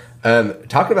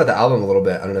 Talking about the album a little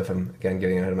bit, I don't know if I'm, again,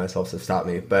 getting ahead of myself, so stop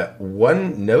me. But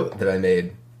one note that I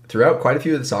made throughout quite a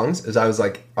few of the songs is I was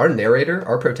like, our narrator,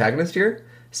 our protagonist here,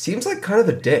 seems like kind of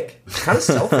a dick. Kind of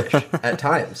selfish at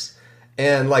times.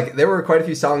 And like, there were quite a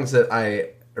few songs that I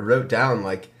wrote down,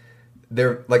 like,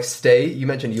 they're like Stay. You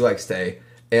mentioned you like Stay.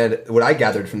 And what I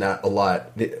gathered from that a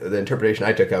lot, the interpretation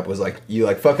I took up was like, you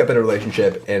like fuck up in a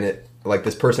relationship and it like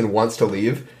this person wants to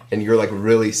leave and you're like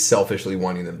really selfishly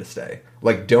wanting them to stay.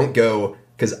 Like, don't go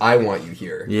because I want you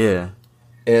here. Yeah.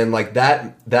 And like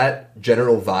that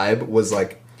general vibe was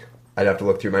like, I'd have to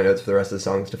look through my notes for the rest of the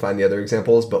songs to find the other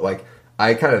examples, but like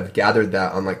I kind of gathered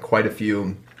that on like quite a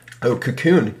few. Oh,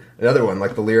 Cocoon, another one,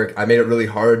 like the lyric, I made it really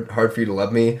hard for you to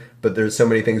love me, but there's so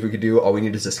many things we could do, all we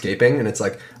need is escaping. And it's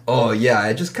like, oh yeah,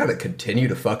 I just kind of continue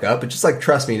to fuck up, but just like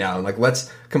trust me now, and like let's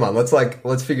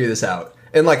figure this out.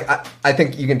 And like I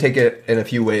think you can take it in a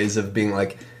few ways of being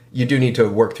like, you do need to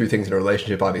work through things in a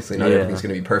relationship, obviously not everything's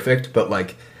going to be perfect, but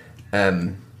like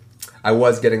I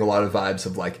was getting a lot of vibes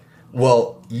of like,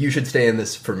 well, you should stay in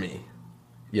this for me,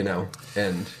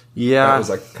 and that was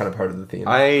like kind of part of the theme.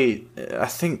 I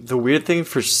think the weird thing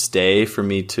for Stay for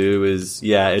me too is,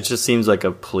 it just seems like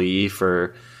a plea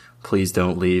for please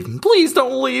don't leave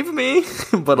me.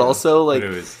 But also like, But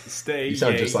it was stay. You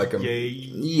sound just like him.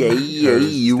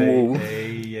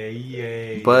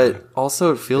 But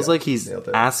also it feels like he's nailed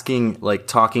it. asking, like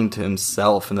talking to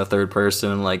himself in the third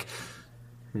person, like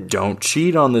don't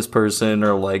cheat on this person,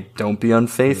 or like don't be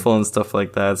unfaithful and stuff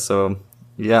like that. So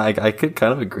I could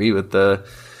kind of agree with the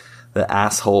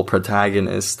asshole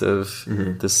protagonist of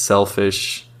the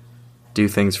selfish do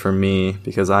things for me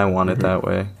because I want it that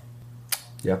way.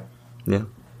 Yeah. Yeah.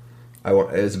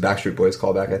 It's a Backstreet Boys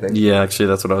callback, I think. Yeah, actually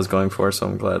that's what I was going for, so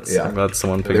I'm glad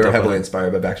someone picked They were up heavily on it.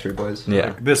 inspired by Backstreet Boys.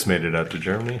 Yeah. This made it out to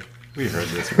Germany. We heard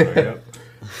this growing up.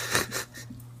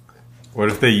 What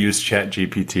if they used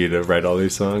ChatGPT to write all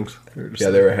these songs? Yeah,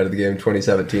 they were ahead of the game.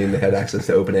 2017, they had access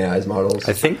to OpenAI's models.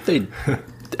 I think they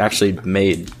actually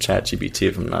made ChatGPT,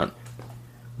 if I'm not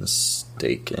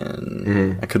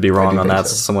mistaken. I could be wrong on think that.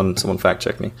 so. Someone fact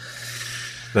check me.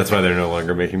 That's why they're no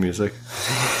longer making music.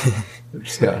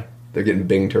 Yeah, they're getting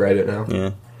Bing to write it now.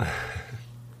 Yeah.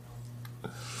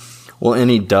 Well,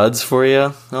 any duds for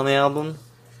you on the album?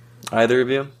 Either of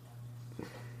you?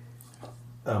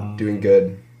 Doing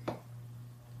good.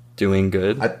 Doing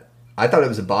good? I thought it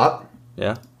was a bop,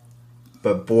 Yeah.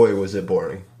 but boy, was it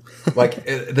boring. Like,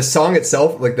 the song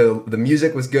itself, like, the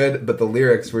music was good, but the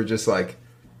lyrics were just, like,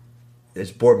 it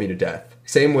just bored me to death.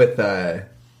 Same with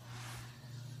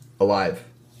Alive.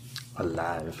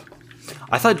 Alive.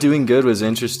 I thought Doing Good was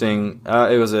interesting.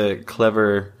 It was a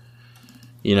clever,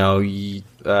 what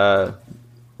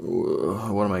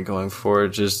am I going for?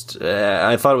 Just,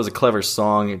 I thought it was a clever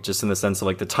song, just in the sense of,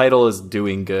 like, the title is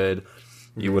Doing Good.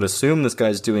 You would assume this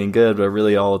guy's doing good, but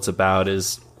really all it's about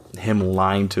is him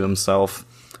lying to himself,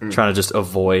 trying to just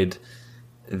avoid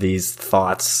these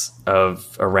thoughts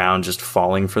of around just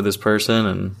falling for this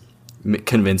person and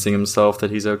convincing himself that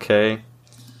he's okay,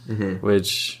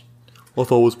 which I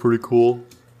thought was pretty cool.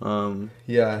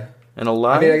 Yeah. And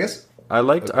Alive, I mean, I guess I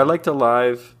liked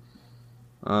Alive.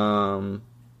 And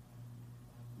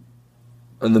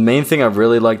the main thing I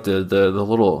really liked the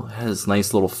little, it has this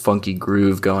nice little funky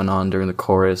groove going on during the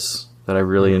chorus that I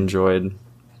really enjoyed.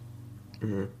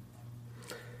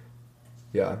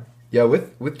 Yeah. Yeah,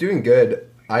 with Doing Good,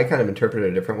 I kind of interpret it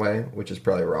a different way, which is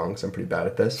probably wrong because I'm pretty bad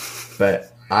at this.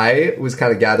 But I was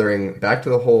kind of gathering, back to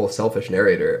the whole selfish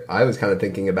narrator, I was kind of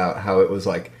thinking about how it was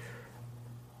like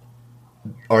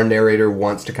our narrator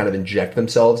wants to kind of inject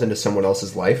themselves into someone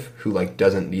else's life who like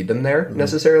doesn't need them there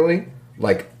necessarily.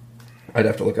 Like, I'd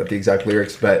have to look up the exact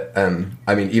lyrics, but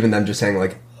I mean, even them just saying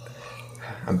like,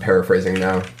 I'm paraphrasing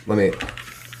now. Let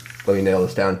me nail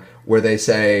this down. Where they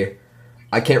say,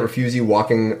 I can't refuse you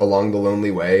walking along the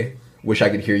lonely way. Wish I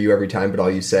could hear you every time, but all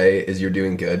you say is you're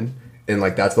doing good. And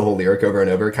like that's the whole lyric over and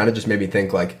over. It kind of just made me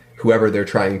think like whoever they're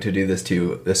trying to do this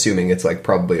to, assuming it's like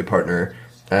probably a partner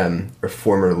or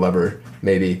former lover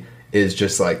maybe, is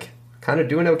just like kind of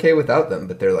doing okay without them.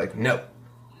 But they're like, no,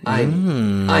 I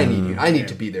need you. I need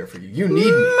to be there for you. You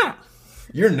need me.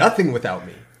 You're nothing without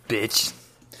me, Bitch.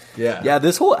 Yeah. Yeah,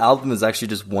 this whole album is actually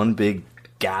just one big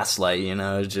gaslight, you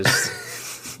know,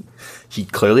 just he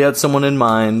clearly had someone in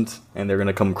mind and they're going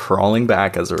to come crawling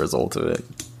back as a result of it.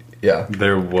 Yeah.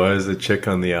 There was a chick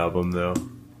on the album, though.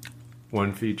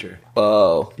 One feature.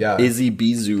 Oh, Yeah. Izzy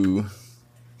Bizu.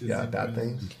 Yeah. Bad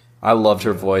things. I loved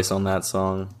her voice on that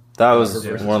song. That was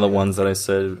her voice one of was the ones that I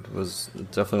said was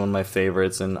definitely one of my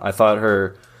favorites, and I thought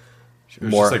her It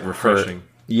was more just like refreshing.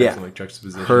 yeah, Like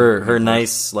juxtaposition. her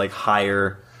nice like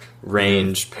higher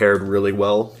range paired really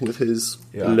well with his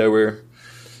Yeah. lower.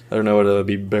 I don't know what it would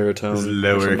be, baritone. His or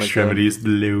lower something like that. extremities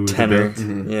below the Tenor.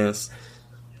 belt. Yes.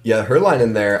 Yeah, her line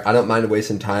in there, I don't mind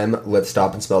wasting time, let's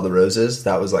stop and smell the roses.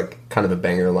 That was like kind of a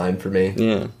banger line for me.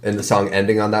 Yeah. And the song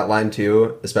ending on that line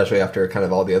too, especially after kind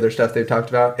of all the other stuff they've talked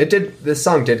about. This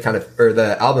song did kind of, or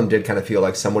the album did kind of feel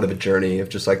like somewhat of a journey of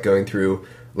just like going through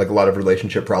like a lot of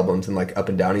relationship problems and like up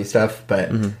and downy stuff. But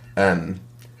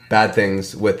Bad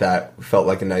Things with that felt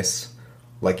like a nice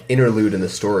like interlude in the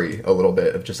story a little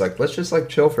bit of just like, let's just like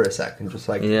chill for a sec and just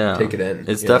like Yeah. take it in.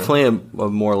 It's you know? definitely a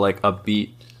more like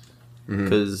upbeat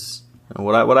because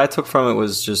what I took from it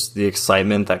was just the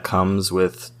excitement that comes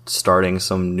with starting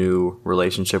some new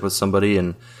relationship with somebody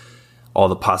and all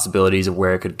the possibilities of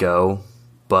where it could go,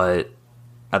 but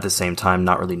at the same time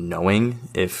not really knowing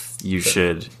if you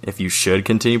should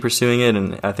continue pursuing it.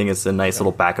 And I think it's a nice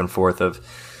little back and forth of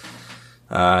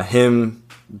him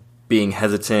being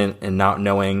hesitant and not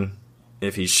knowing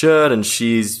if he should, and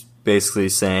she's basically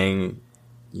saying,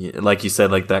 like you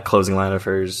said, like that closing line of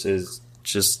hers is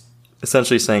just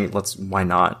essentially saying, why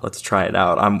not? Let's try it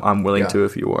out. I'm willing Yeah. to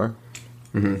if you are.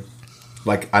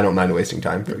 Like, I don't mind wasting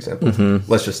time, for example.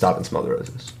 Let's just stop and smell the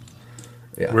roses.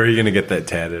 Yeah. Where are you going to get that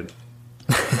tatted?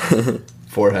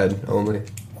 Forehead only.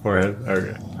 Forehead?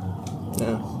 Okay.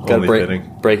 Yeah. Gotta Only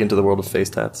fitting. break into the world of face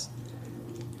tats.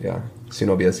 Yeah. Soon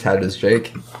I'll be as tatted as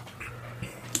Jake.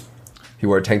 He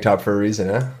wore a tank top for a reason,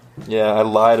 huh? Yeah, I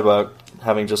lied about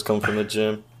having just come from the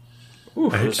gym.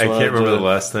 I just can't wanted remember to- the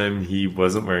last time he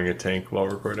wasn't wearing a tank while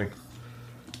recording.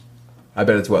 I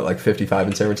bet it's what, like 55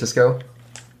 in San Francisco?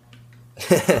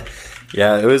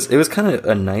 Yeah, it was kind of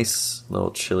a nice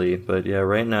little chilly, but yeah,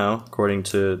 right now, according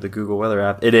to the Google Weather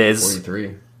app, it is.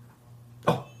 43.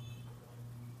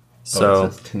 So,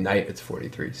 it says tonight it's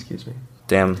 43, excuse me.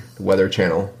 damn. The Weather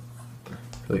Channel.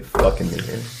 Really fucking me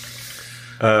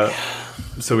here.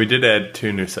 So we did add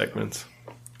 2 new segments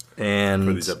for And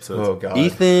these episodes. Oh, God.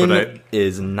 Ethan But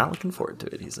is not looking forward to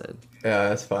it, he said. Yeah,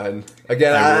 that's fine.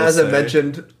 Again, I will as I say-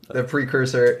 mentioned, the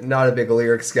precursor, not a big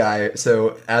lyrics guy.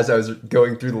 So as I was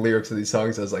going through the lyrics of these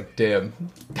songs, I was like, damn.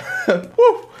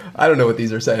 Woo! I don't know what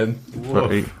these are saying. What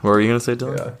were you going to say,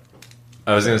 Dylan? Yeah.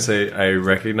 I was going to say, I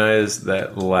recognize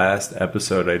that last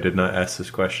episode I did not ask this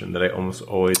question that I almost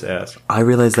always ask. I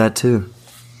realized that too.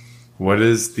 What would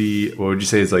you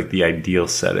say is like the ideal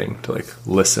setting to like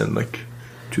listen like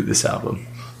to this album?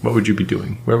 What would you be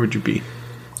doing? Where would you be?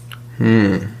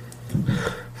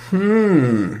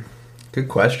 Good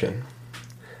question.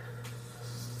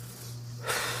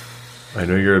 I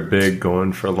know you're a big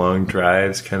going for long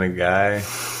drives kind of guy.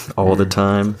 All the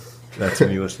time. That's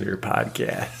when you listen to your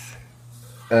podcast.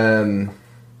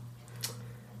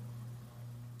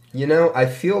 You know, I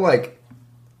feel like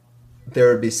there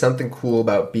would be something cool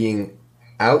about being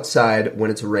outside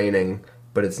when it's raining,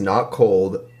 but it's not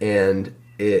cold, and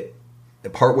it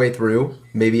partway through,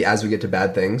 maybe as we get to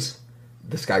Bad Things,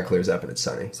 the sky clears up and it's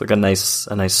sunny. It's like a nice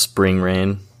spring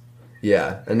rain.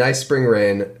 Yeah, a nice spring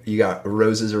rain. You got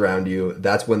roses around you.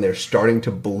 That's when they're starting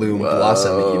to bloom,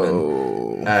 blossom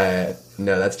even.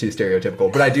 No, that's too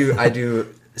stereotypical. But I do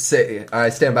say, I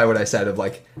stand by what I said of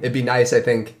like, it'd be nice, I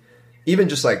think, even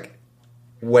just like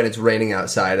when it's raining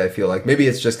outside, I feel like maybe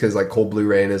it's just because like Cold Blue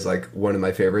Rain is like one of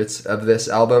my favorites of this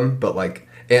album, but like,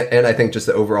 and I think just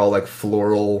the overall like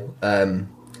floral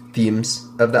themes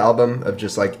of the album of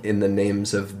just like in the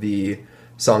names of the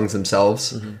songs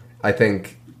themselves. Mm-hmm. I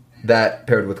think that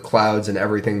paired with clouds and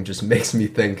everything just makes me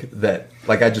think that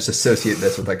like I just associate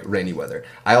this with like rainy weather.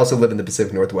 I also live in the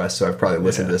Pacific Northwest, so I've probably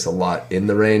listened to this a lot in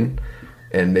the rain,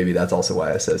 and maybe that's also why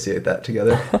I associate that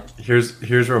together. Here's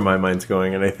where my mind's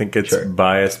going, and I think it's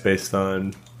biased based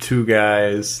on two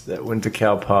guys that went to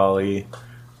Cal Poly,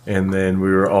 and then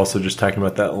we were also just talking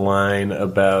about that line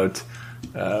about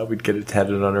we'd get it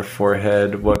tatted on our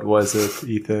forehead. What was it,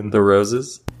 Ethan? The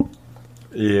roses?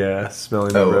 Yeah,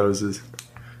 smelling the roses.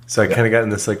 So I kind of got in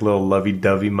this like little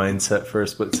lovey-dovey mindset for a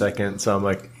split second. So I'm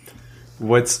like,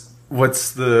 what's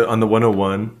the on the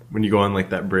 101 when you go on like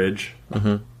that bridge?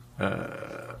 Mm-hmm.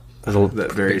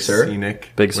 That very scenic.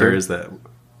 Big Sur. Where is that?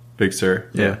 Big Sur.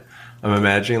 Yeah. I'm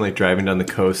imagining like driving down the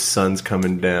coast, sun's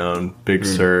coming down, Big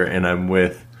Sur, and I'm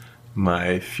with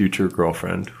my future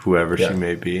girlfriend, whoever she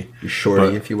may be. Your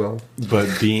shorty, if you will.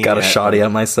 But being got a shoddy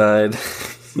at my side.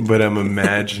 But I'm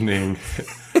imagining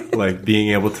like being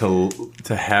able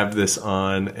to have this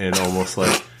on and almost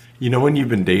like, you know, when you've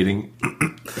been dating,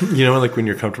 you know, like when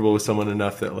you're comfortable with someone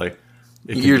enough that like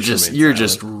you're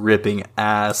just ripping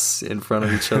ass in front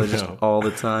of each other just all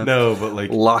the time. No, but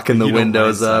like locking the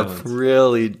windows up.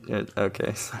 Really?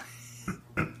 Okay.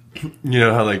 You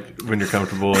know how like when you're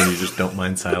comfortable and you just don't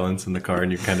mind silence in the car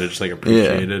and you kind of just like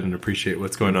appreciate it and appreciate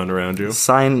what's going on around you.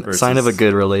 Sign of a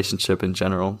good relationship in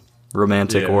general,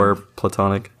 romantic or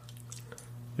platonic.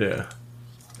 Yeah,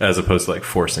 as opposed to like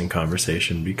forcing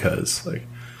conversation because like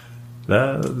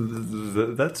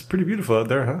that's pretty beautiful out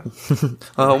there, huh?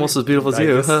 Almost as beautiful as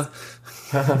you, huh?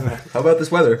 How about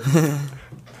this weather?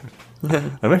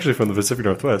 I'm actually from the Pacific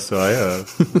Northwest, so I'm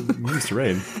used to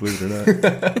rain, believe it or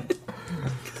not.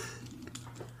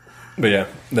 But yeah,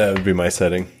 that would be my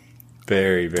setting.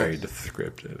 Very, very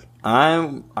descriptive.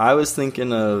 I was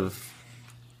thinking of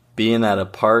being at a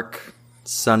park,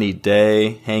 sunny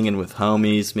day, hanging with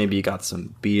homies. Maybe you got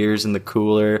some beers in the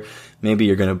cooler. Maybe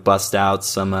you're gonna bust out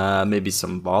some maybe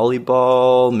some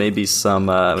volleyball. Maybe some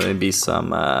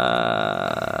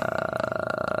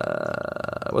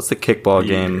what's the kickball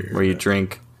game where you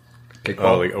drink? Kickball?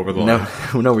 Oh, like over the line?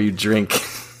 No, where you drink.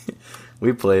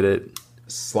 We played it.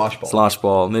 Slosh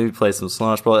ball. Maybe play some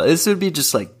slosh ball. This would be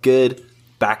just like good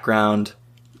background,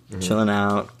 chilling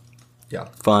out. Yeah.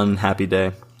 Fun, happy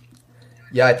day.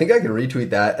 Yeah, I think I can retweet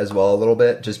that as well a little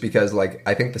bit, just because like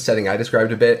I think the setting I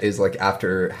described a bit is like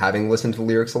after having listened to the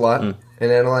lyrics a lot and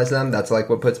analyzed them, that's like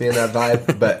what puts me in that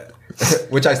vibe. But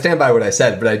which I stand by what I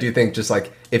said, but I do think just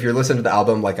like if you're listening to the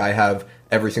album like I have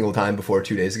every single time before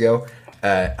 2 days ago,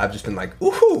 I've just been like,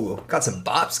 ooh, got some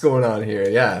bops going on here.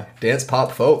 Yeah, dance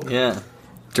pop folk. Yeah.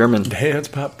 German dance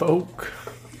pop folk.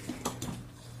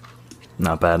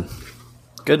 Not bad.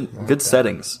 Good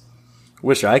settings.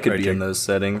 Wish I could be in those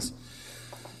settings.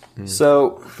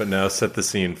 So, but now set the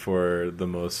scene for the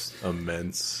most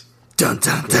immense dun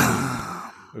dun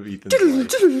dun of Ethan's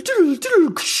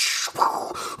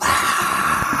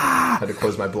Had to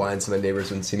close my blinds so my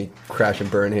neighbors wouldn't see me crash and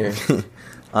burn here.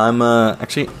 I'm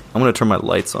gonna turn my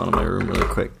lights on in my room really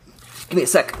quick. Give me a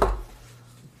sec.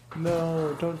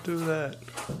 No, don't do that.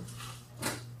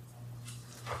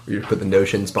 You put the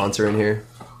Notion sponsor in here.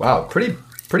 Wow, pretty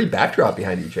backdrop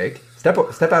behind you, Jake. Step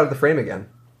out of the frame again.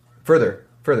 Further.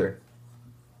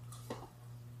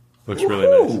 Looks really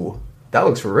nice. That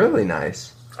looks really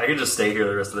nice. I can just stay here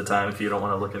the rest of the time if you don't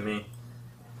want to look at me.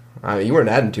 You weren't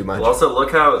adding too much. Well,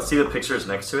 also, see the pictures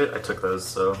next to it? I took those,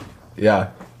 so... Yeah.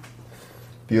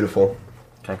 Beautiful.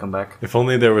 Can I come back? If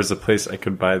only there was a place I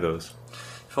could buy those.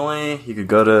 If only you could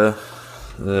go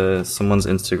to someone's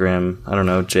Instagram, I don't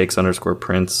know,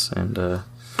 Jakes_prints, and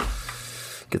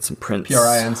get some prints.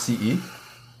 PRINCE?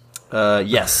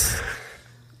 Yes.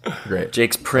 Great.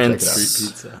 Jake's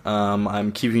Prints.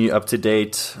 I'm keeping you up to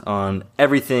date on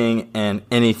everything and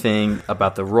anything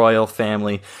about the royal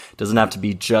family. It doesn't have to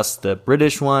be just the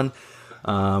British one.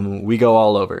 We go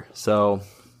all over. So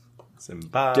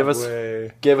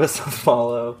Zimbabwe. Give us a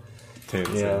follow.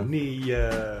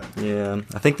 Tanzania. Yeah.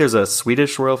 I think there's a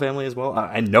Swedish royal family as well.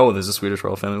 I know there's a Swedish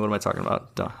royal family. What am I talking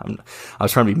about? I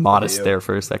was trying to be modest there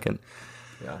for a second.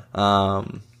 Yeah.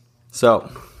 So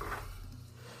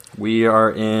We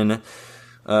are in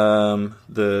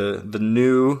the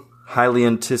new highly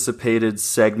anticipated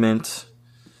segment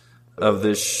of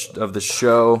the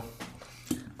show.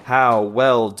 How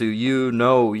well do you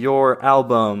know your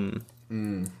album?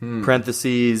 Mm-hmm.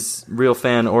 Parentheses, real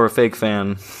fan or a fake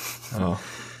fan. Oh.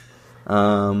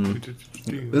 This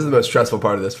is the most stressful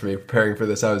part of this for me. Preparing for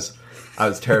this, I was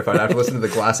terrified. After listening to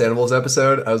the Glass Animals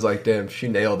episode, I was like, "Damn, she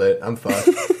nailed it. I'm fucked."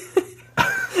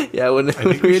 Yeah, when I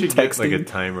think we we were should get texting, like a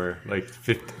timer, like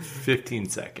 15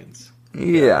 seconds.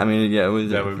 yeah, I mean, yeah, it was,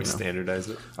 That way we standardize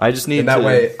it. I just need And that to,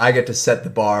 way, I get to set the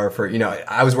bar for,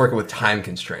 I was working with time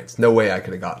constraints. No way I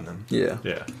could have gotten them. Yeah.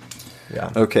 Yeah.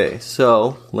 Yeah. Okay,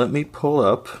 so let me pull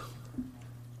up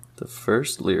the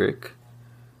first lyric.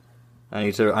 I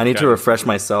need to refresh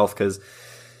myself because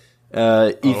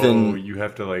Ethan. Oh, you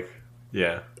have to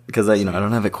Because I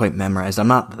don't have it quite memorized. I'm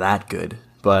not that good,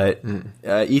 but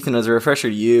Ethan, as a refresher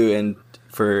to you and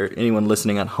for anyone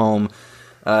listening at home,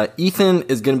 Ethan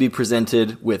is going to be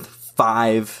presented with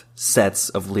 5 sets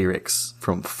of lyrics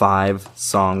from 5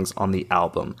 songs on the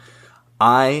album.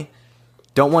 I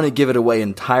don't want to give it away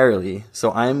entirely,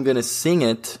 so I'm going to sing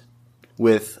it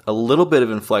with a little bit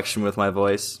of inflection with my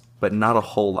voice, but not a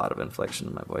whole lot of inflection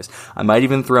in my voice. I might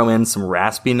even throw in some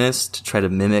raspiness to try to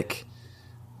mimic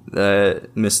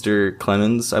Mr.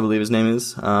 Clemens, I believe his name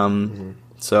is.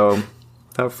 So,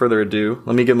 without further ado,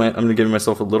 I'm going to give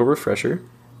myself a little refresher.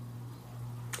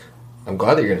 I'm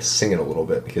glad that you're going to sing it a little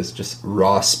bit because just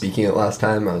raw speaking it last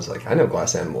time, I was like, I know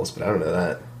Glass Animals, but I don't know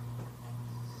that.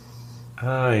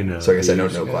 I know. So I guess I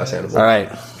don't know Glass Animals. All right,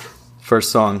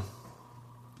 first song.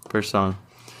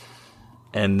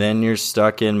 And then you're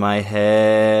stuck in my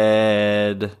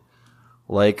head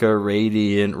like a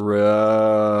radiant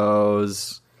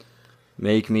rose.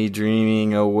 Make me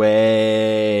dreaming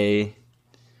away.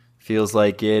 Feels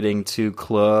like getting too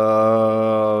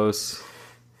close.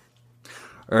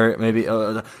 Or maybe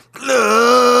close.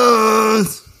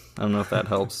 I don't know if that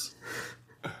helps.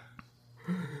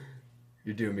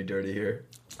 You're doing me dirty here.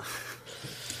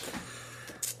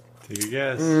 Take a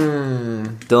guess.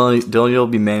 Dylan, you'll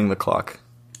be manning the clock.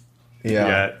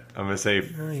 Yeah. I'm going to say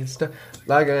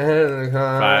Like a head in the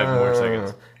car. 5 more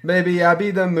seconds. Baby, I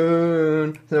be the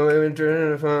moon. So we've been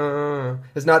dreaming of.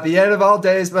 It's not the end of all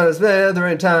days, but it's better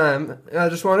in time. I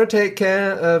just want to take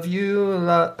care of you.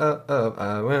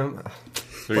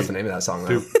 What's the name of that song,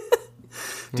 though? 2.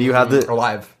 Do you have the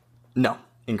Alive. No,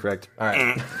 incorrect. All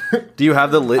right. Do you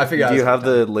have the I figured Do you out have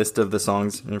the list of the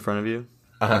songs in front of you?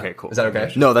 Okay, cool. Is that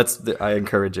okay? No, I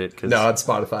encourage it. Cause, No, it's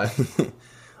Spotify.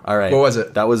 all right. What was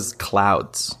it? That was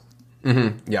Clouds.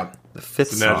 Yeah. The 5th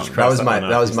So now song. just That was Cross my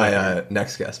that one off.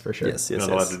 next guess for sure. Yes. Not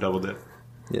allowed to double dip.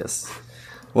 Yes.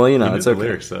 Well, You it's did okay. the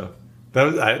lyrics, though.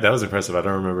 That was impressive. I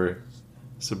don't remember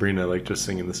Sabrina just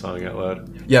singing the song out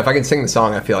loud. Yeah, if I can sing the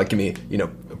song, I feel like give me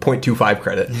 0.25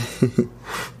 credit.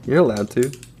 You're allowed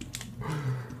to.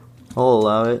 I'll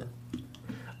allow it.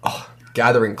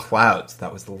 Gathering Clouds.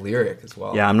 That was the lyric as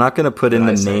well. Yeah, I'm not going to put in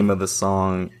I the say? name of the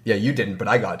song. Yeah, you didn't, but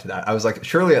I got to that. I was like,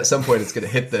 surely at some point it's going to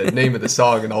hit the name of the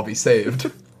song and I'll be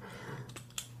saved.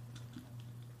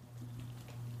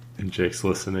 And Jake's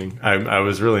listening. I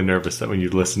was really nervous that when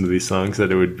you'd listen to these songs that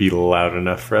it would be loud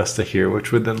enough for us to hear,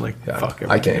 which would then fuck everything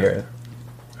I can't up. hear it.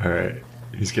 All right.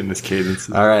 He's getting his cadence.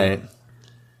 All right.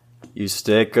 You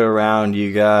stick around,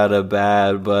 you got a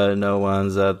bad, but no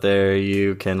one's out there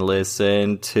you can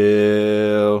listen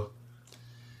to.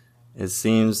 It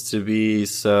seems to be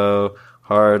so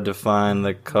hard to find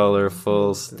the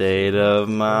colorful state of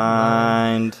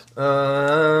mind.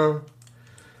 Can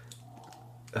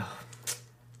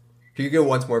you go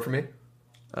once more for me?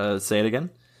 Say it again.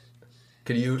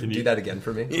 Could you do that again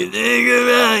for me? You think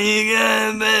around, you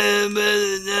got a bad,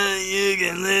 but no you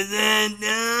can listen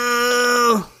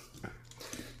to.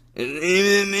 It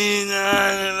even means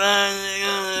not to find the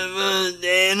colorful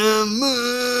state of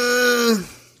mind.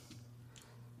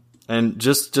 And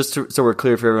just so we're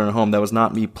clear for everyone at home, that was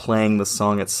not me playing the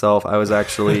song itself. I was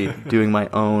actually doing my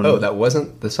own. Oh, that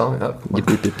wasn't the song? Oh, Yep,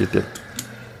 yep, yep, yep, yep.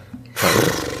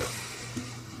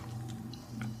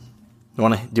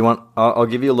 I'll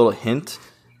give you a little hint.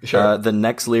 Sure. The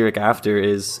next lyric after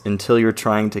is, until you're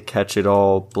trying to catch it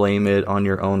all, blame it on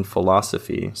your own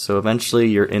philosophy. So eventually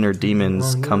your inner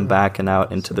demons come back and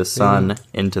out into the sun,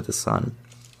 into the sun.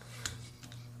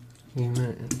 5.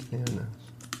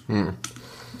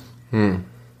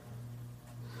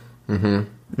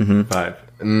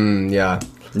 Yeah.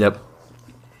 Yep.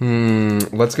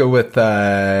 Let's go with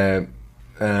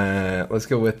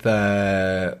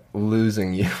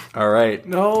losing you. All right.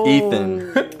 No.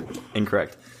 Ethan.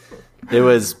 Incorrect. It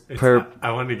was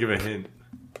I wanted to give a hint.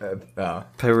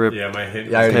 Yeah, my hint,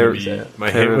 Yeah, I was, heard gonna you say be, it.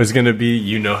 my hint was gonna be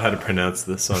you know how to pronounce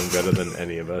this song better than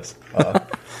any of us. That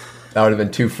would have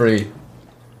been too free.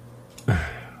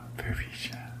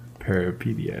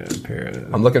 Parapedia.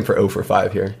 I'm looking for 0 for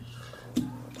 5 here.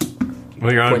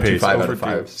 Well, you're on pace. 0.25 out Over of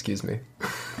 5, excuse me.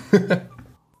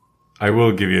 I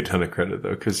will give you a ton of credit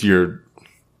though, because you're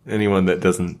anyone that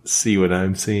doesn't see what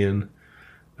I'm seeing.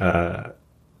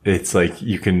 It's like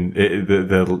you can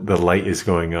the light is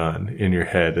going on in your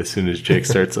head as soon as Jake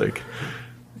starts like.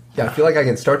 Yeah, I feel like I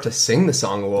can start to sing the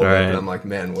song a little bit, right. but I'm like,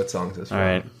 man, what song is this from? All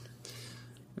right.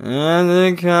 And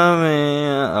they're coming.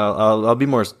 I'll be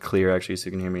more clear actually, so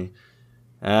you can hear me.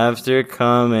 After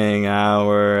coming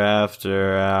hour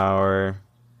after hour,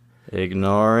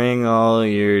 ignoring all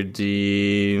your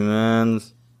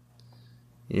demons,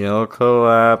 you'll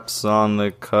collapse on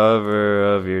the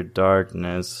cover of your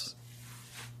darkness.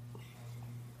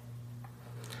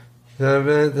 There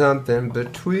is something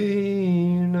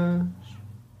between us.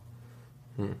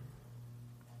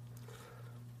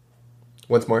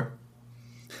 Once more.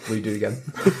 Will you do it again?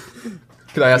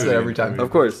 Can I ask that every time?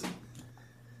 Of course.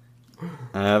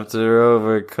 After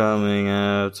overcoming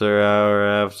after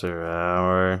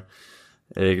hour,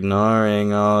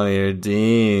 ignoring all your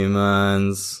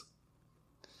demons,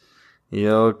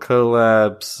 you'll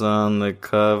collapse on the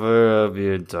cover of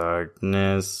your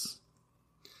darkness,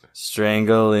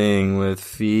 strangling with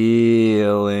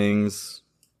feelings.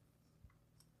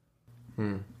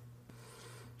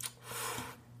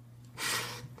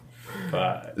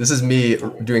 This is me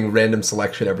doing random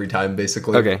selection every time,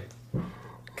 basically. Okay.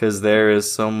 Because there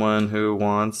is someone who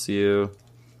wants you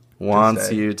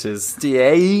to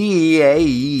stay.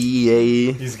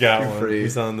 He's got one. free.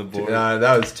 He's on the board.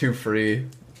 That was too free.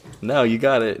 No, you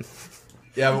got it.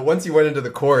 Yeah, but once you went into the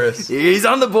chorus, He's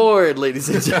on the board, ladies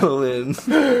and gentlemen.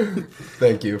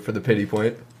 thank you for the pity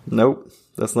point. Nope,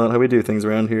 that's not how we do things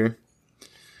around here.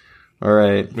 All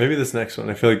right. Maybe this next one.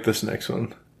 I feel like this next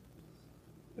one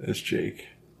is Jake.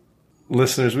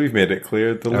 Listeners, we've made it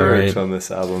clear the lyrics right. on this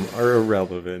album are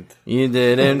irrelevant. You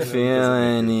didn't feel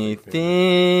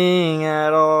anything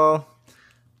at all.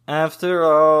 After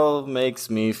all, makes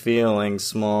me feeling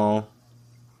small.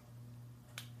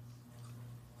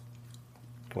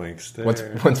 Blank stare.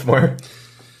 Once more.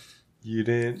 You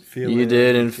didn't feel. You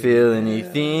didn't feel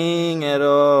anything at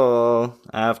all.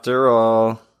 After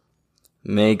all,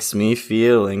 makes me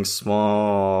feeling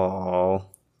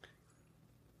small.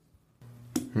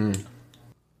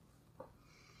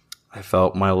 I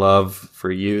felt my love for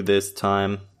you this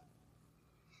time.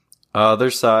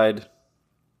 Other side.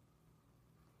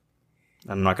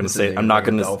 I'm not gonna This say. isn't I'm even not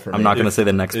ringing a gonna. bell for I'm me. not gonna say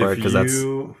the next part If because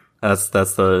you, that's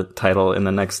the title in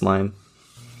the next line.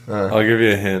 I'll give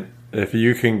you a hint. If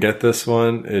you can get this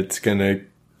one, it's gonna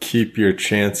keep your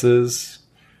chances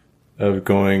of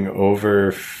going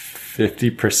over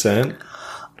 50%.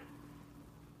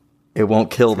 It won't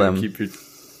kill them.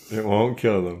 It won't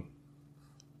kill them.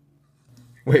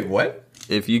 Wait, what?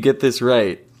 If you get this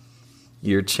right,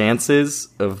 your chances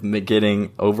of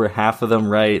getting over half of them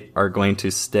right are going to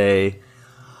stay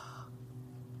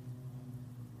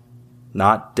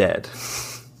not dead.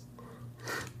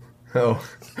 Oh,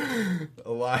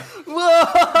 alive.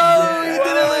 Whoa! You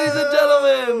did it, ladies and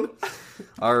gentlemen!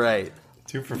 All right.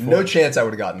 2 for 4. No chance I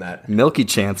would have gotten that. Milky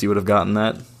chance you would have gotten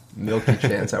that. Milky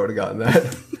chance I would have gotten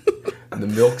that. And the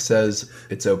milk says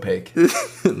it's opaque.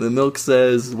 The milk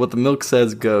says, what the milk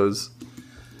says goes.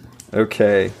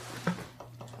 Okay.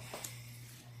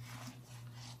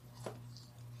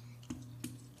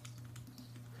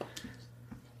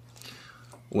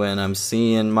 When I'm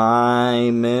seeing my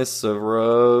miss of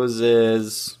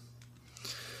roses,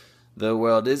 the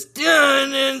world is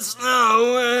turning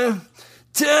slower,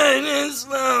 turning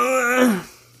slower.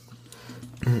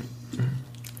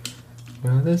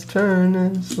 Well, it's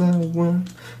turning slower,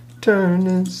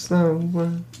 turning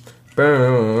slower.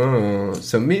 Boom.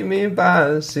 So meet me by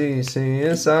the sea, see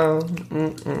it's all.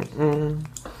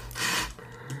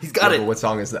 He's got But it. what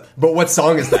song is that? But what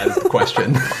song is that? Is the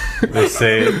question. They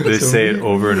say it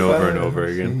over and over and over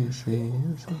again.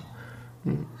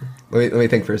 Let me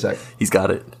think for a sec. He's got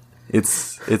it.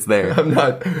 It's there. I'm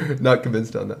not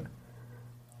convinced on that.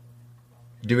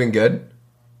 Doing good.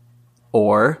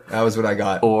 Or That was what I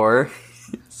got. or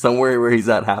somewhere where he's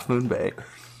at Half Moon Bay.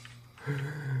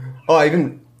 Oh, I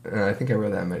think I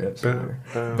wrote that in my notes somewhere.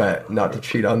 But not to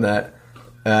cheat on that.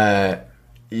 I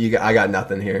got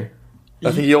nothing here.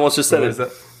 I think you almost just said What it. is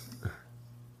that?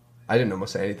 I didn't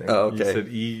almost say anything. Oh, You okay. said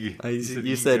E.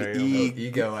 You said E.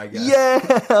 Ego, I guess.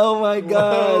 Yeah! Oh my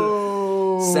god!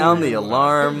 Whoa. Sound the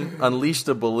alarm. Unleash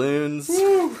the balloons.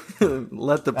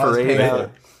 Let the was parade painful.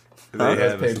 out. They had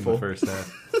us in painful. the first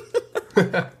half.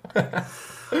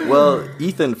 Well,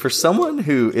 Ethan, for someone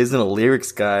who isn't a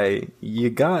lyrics guy, you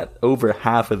got over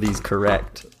half of these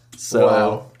correct.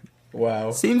 So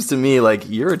Wow. seems to me like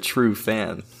you're a true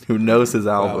fan who knows his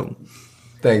album.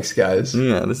 Thanks, guys.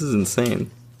 Yeah, this is insane.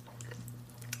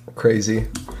 Crazy.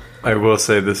 I will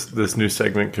say this new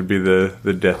segment could be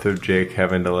the death of Jake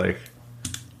having to like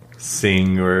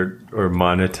sing or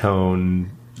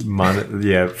monotone.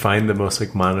 Find the most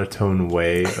like monotone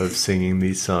way of singing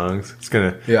these songs. It's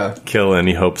gonna kill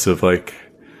any hopes of like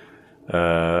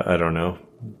I don't know,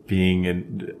 being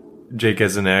in Jake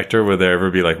as an actor. Would there ever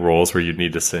be like roles where you'd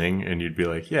need to sing and you'd be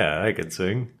like, yeah, I could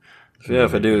sing? Yeah,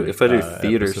 if I do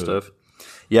theater stuff.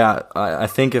 Yeah, I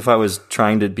think if I was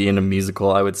trying to be in a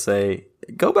musical, I would say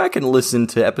go back and listen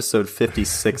to episode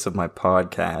 56 of my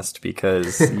podcast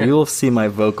because you'll see my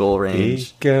vocal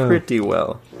range pretty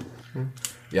well.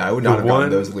 Yeah, I would not have gotten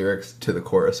those lyrics to the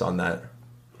chorus on that.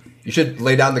 You should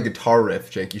lay down the guitar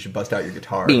riff, Jake. You should bust out your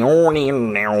guitar.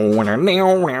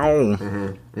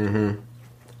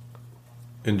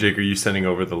 And Jake, are you sending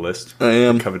over the list? I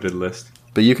am. The coveted list.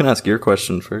 But you can ask your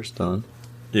question first, Don.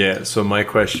 Yeah, so my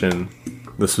question,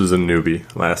 this was a newbie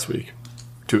last week,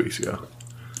 2 weeks ago.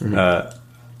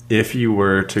 If you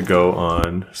were to go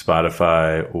on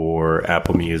Spotify or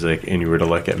Apple Music and you were to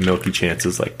look at Milky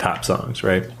Chance's like top songs,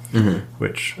 right?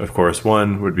 Which, of course,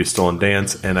 one would be Stolen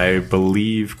Dance, and I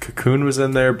believe Cocoon was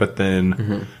in there, but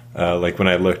then like when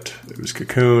I looked, it was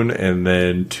Cocoon, and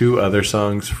then two other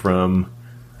songs from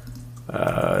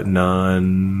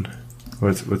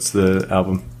what's the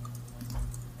album?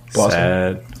 Blossom.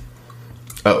 Sad.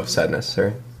 Oh, Sadness,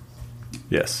 sorry.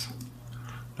 Yes.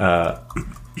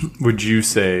 Would you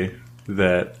say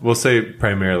that, we'll say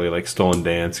primarily like Stolen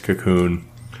Dance, Cocoon,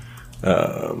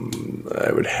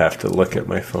 I would have to look at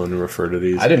my phone and refer to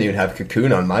these. I didn't even have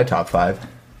Cocoon on my top 5.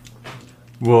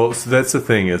 Well, so that's the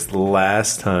thing is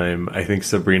last time I think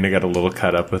Sabrina got a little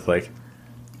caught up with like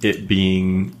it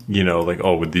being, you know, like,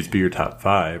 oh, would these be your top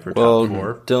 5 or top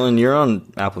 4? Dylan, you're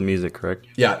on Apple Music, correct?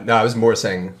 Yeah, no, I was more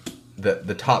saying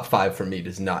the top 5 for me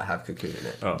does not have Cocoon in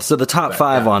it. Oh. So the top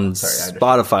 5 on sorry,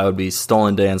 Spotify would be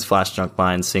Stolen Dance, Flash Junk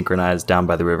Mine, Synchronized, Down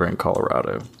by the River in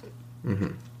Colorado.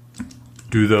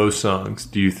 Do those songs,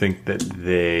 do you think that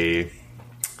they,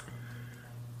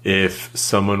 if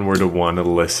someone were to want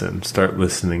to start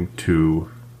listening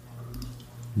to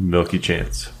Milky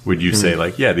Chance, would you say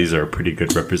like, yeah, these are a pretty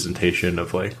good representation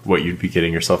of like what you'd be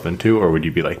getting yourself into, or would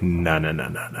you be like, nah,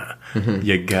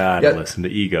 you gotta listen to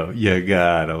Ego, you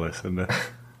gotta listen to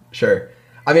Sure.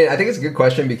 I mean, I think it's a good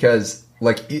question because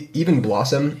like even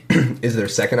Blossom is their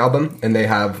second album, and they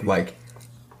have like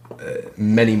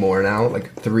many more now,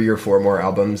 like 3 or 4 more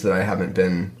albums that I haven't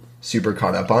been super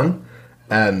caught up on,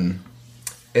 and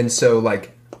so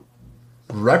like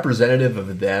representative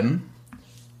of them,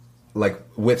 like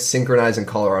with Synchronize and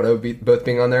Colorado both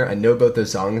being on there, I know both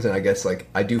those songs, and I guess like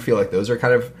I do feel like those are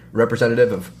kind of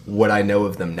representative of what I know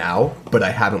of them now, but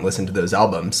I haven't listened to those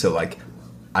albums, so like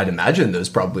I'd imagine those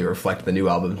probably reflect the new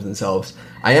albums themselves.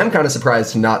 I am kind of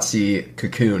surprised to not see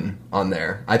Cocoon on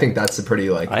there. I think that's a pretty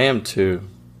like, I am too.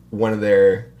 One of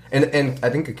their, and I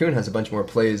think Cocoon has a bunch more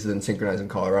plays than Synchronize and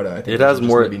Colorado. I think It has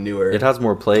more. maybe newer. It has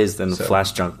more plays than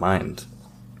Flash Junk Mind.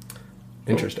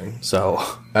 Interesting. So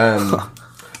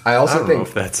I also don't think know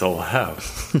if that's allowed.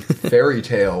 Fairy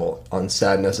Tale on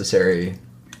Sad Necessary,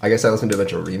 I guess I listened to a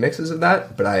bunch of remixes of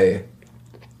that, but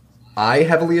I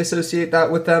heavily associate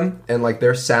that with them and like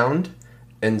their sound,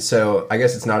 and so I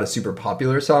guess it's not a super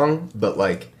popular song, but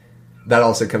like that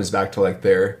also comes back to like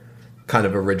their kind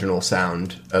of original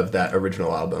sound of that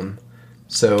original album.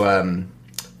 So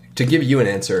to give you an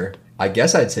answer, I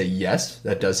guess I'd say yes,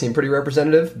 that does seem pretty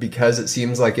representative, because it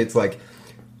seems like it's like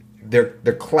their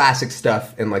classic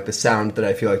stuff and like the sound that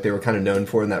I feel like they were kind of known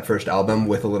for in that first album,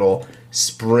 with a little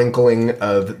sprinkling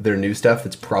of their new stuff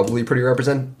that's probably pretty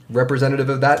representative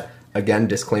of that. Again,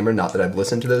 disclaimer, not that I've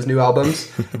listened to those new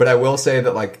albums, but I will say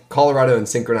that like Colorado and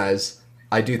Synchronize,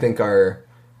 I do think are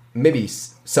maybe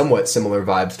somewhat similar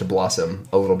vibes to Blossom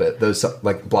a little bit. Those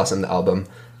like Blossom the album,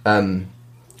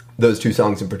 those two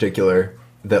songs in particular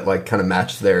that like kind of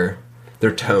match their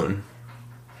tone.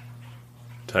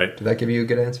 Tight. Did that give you a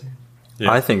good answer?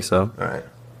 Yeah. I think so. All right.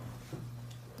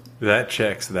 That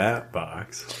checks that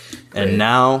box. And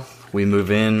now we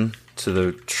move in to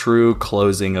the true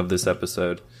closing of this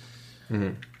episode.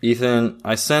 Ethan,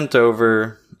 I sent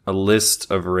over a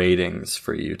list of ratings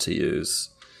for you to use.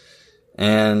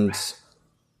 And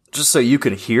just so you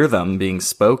can hear them being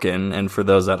spoken, and for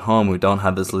those at home who don't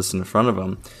have this list in front of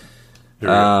them. Here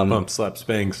we go. Bump, slaps,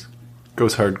 bangs.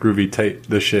 Goes hard, groovy, tight,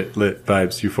 the shit, lit,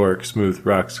 vibes, euphoric, smooth,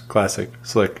 rocks, classic,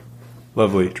 slick,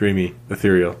 lovely, dreamy,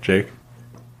 ethereal. Jake?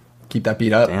 Keep that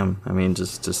beat up. Damn, I mean,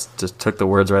 just took the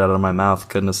words right out of my mouth.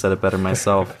 Couldn't have said it better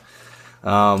myself.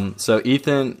 So,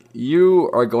 Ethan, you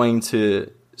are going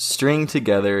to string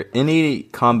together any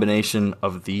combination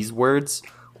of these words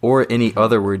or any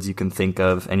other words you can think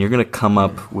of, and you're going to come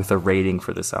up with a rating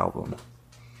for this album.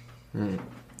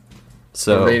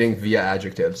 So, A rating via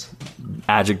adjectives.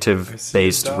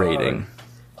 adjective-based dog. rating.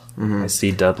 I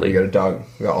see Dudley. We got a dog.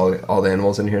 We got all the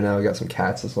animals in here now. We got some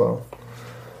cats as well.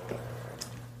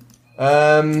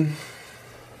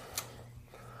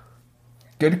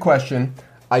 Good question.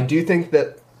 I do think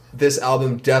that this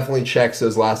album definitely checks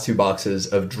those last two boxes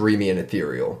of dreamy and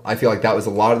ethereal. I feel like that was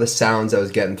a lot of the sounds I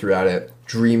was getting throughout it.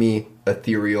 Dreamy,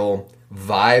 ethereal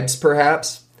vibes,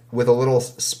 perhaps, with a little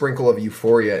sprinkle of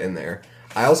euphoria in there.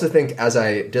 I also think, as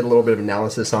I did a little bit of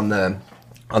analysis on the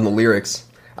lyrics,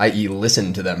 i.e.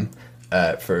 listened to them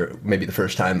for maybe the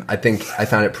first time, I think I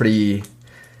found it pretty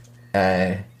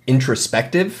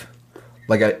introspective.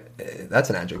 Like, that's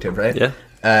an adjective, right? Yeah.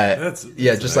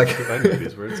 Just like I know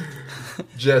these words.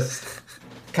 just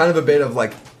kind of a bit of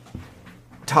like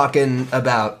talking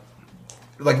about,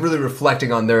 like really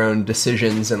reflecting on their own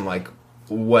decisions and like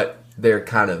what they're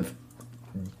kind of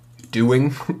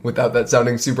doing without that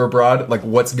sounding super broad, like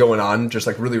what's going on, just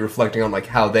like really reflecting on like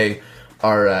how they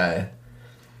are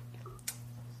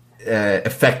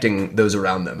affecting those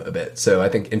around them a bit. So I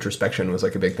think introspection was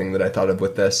like a big thing that I thought of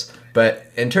with this. But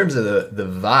in terms of the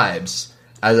vibes,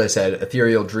 as I said,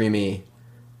 ethereal, dreamy,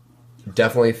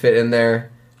 definitely fit in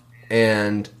there.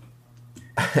 And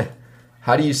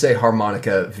how do you say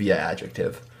harmonica via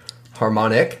adjective?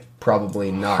 Harmonic?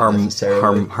 Probably not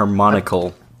necessarily.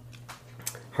 Harmonical.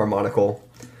 Harmonical.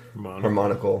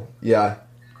 Yeah.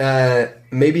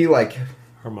 Maybe like...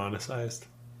 Harmonicized.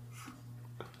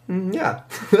 Yeah,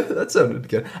 that sounded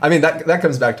good. I mean, that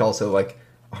comes back to also like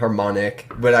harmonic,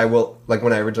 but I will, like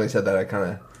when I originally said that, I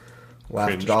kind of laughed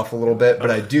Cringed. it off a little bit, but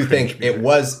I do think it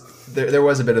was, there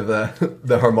was a bit of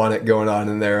the harmonic going on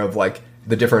in there of like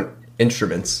the different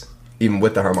instruments, even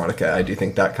with the harmonica. I do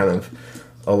think that kind of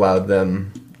allowed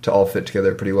them to all fit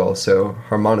together pretty well. So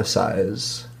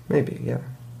harmonicize, maybe, yeah.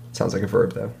 Sounds like a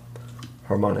verb though.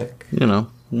 Harmonic. You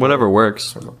know, whatever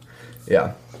works.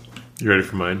 Yeah, You ready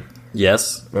for mine?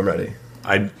 Yes. I'm ready.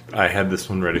 I had this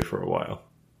one ready for a while.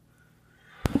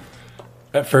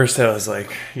 At first, I was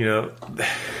like,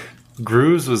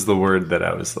 grooves was the word that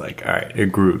I was like, all right,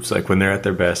 it grooves. Like when they're at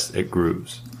their best, it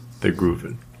grooves. They're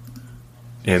grooving.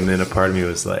 And then a part of me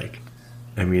was like,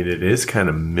 I mean, it is kind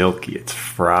of milky. It's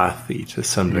frothy to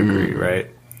some degree, right?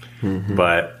 Mm-hmm.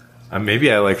 But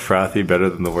maybe I like frothy better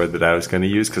than the word that I was going to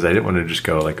use because I didn't want to just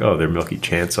go like, oh, they're milky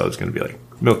chants. So I was going to be like,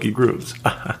 milky grooves.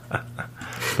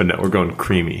 But no, we're going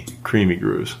creamy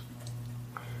grooves.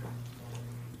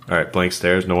 All right, blank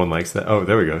stares. No one likes that. Oh,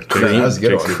 there we go. That was a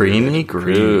good one. Creamy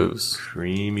grooves.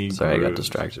 Creamy Sorry, I got grooves.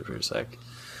 distracted for a sec.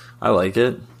 I like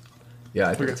it. Yeah,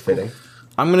 I think it's fitting.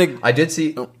 I'm gonna. I did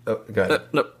see... Oh, go ahead.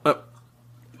 No.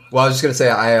 Well, I was just going to say,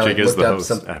 I Jake is looked the up host,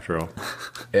 some... after all.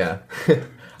 Yeah.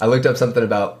 I looked up something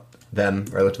about them,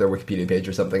 or I looked at their Wikipedia page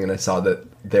or something, and I saw that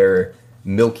their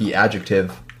milky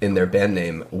adjective in their band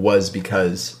name was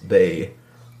because they,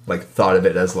 like, thought of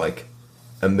it as, like,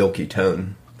 a milky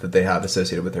tone that they have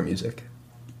associated with their music.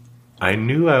 I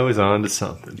knew I was on to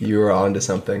something. You were onto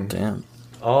something. Damn.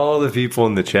 All the people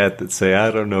in the chat that say,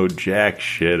 I don't know jack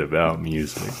shit about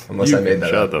music. Unless you I made can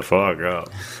that shut up. the fuck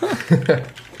up.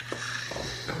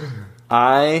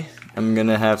 I am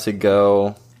gonna have to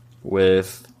go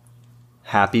with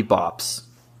Happy Bops.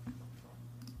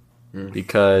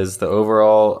 Because the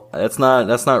overall, that's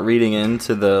not reading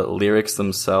into the lyrics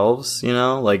themselves,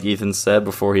 like Ethan said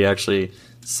before he actually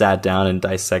sat down and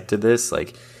dissected this.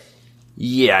 Like,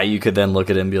 yeah, you could then look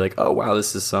at it and be like, oh wow,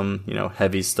 this is some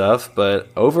heavy stuff. But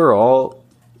overall,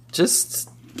 just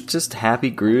happy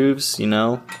grooves,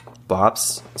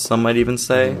 bops. Some might even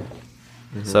say.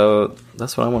 Mm-hmm. So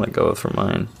that's what I want to go with for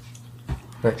mine.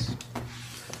 Nice. I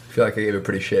feel like I gave a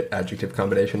pretty shit adjective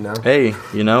combination now. Hey,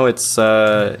 it's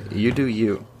you do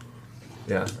you.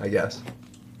 Yeah, I guess.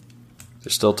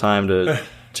 There's still time to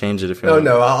change it if you Oh want.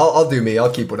 no, I'll do me. I'll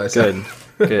keep what I said.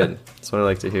 Good. That's what I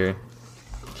like to hear.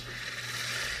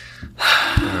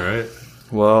 All right.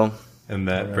 Well, And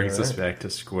that brings us back to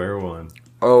square one.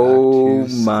 oh Back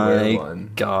to square my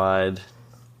one. God.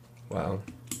 Wow.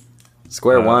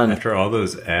 Square one. After all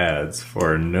those ads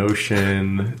for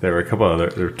Notion, there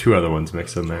were two other ones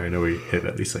mixed in there. I know we hit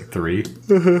at least like 3.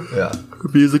 Yeah.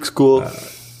 Music school.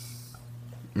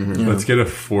 Let's get a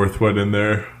fourth one in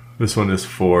there. This one is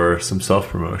for some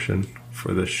self-promotion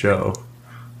for this show.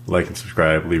 Like and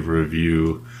subscribe, leave a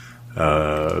review,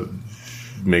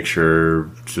 make sure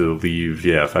to leave.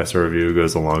 Yeah, 5-star review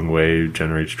goes a long way,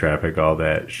 generates traffic, all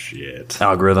that shit.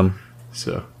 Algorithm.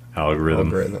 So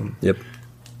algorithm. Yep.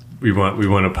 We want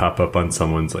to pop up on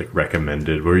someone's like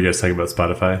recommended. What were you guys talking about?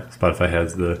 Spotify. Spotify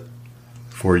has the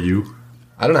For You.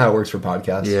 I don't know how it works for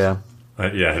podcasts. Yeah.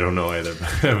 Yeah, I don't know either.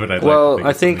 But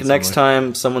I think next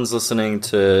time someone's listening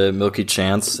to Milky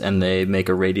Chance and they make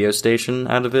a radio station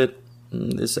out of it,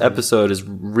 this episode is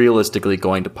realistically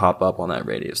going to pop up on that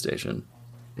radio station.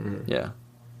 Yeah.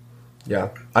 Yeah.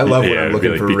 I love when I'm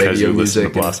looking for radio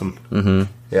music. Blossom.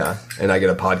 Yeah, and I get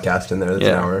a podcast in there that's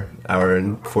an hour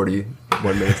and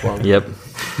 41 minutes long. Yep.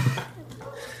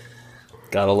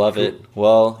 Gotta love it.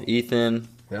 Well, Ethan,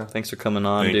 thanks for coming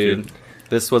on, dude. You.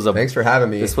 Thanks for having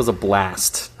me. This was a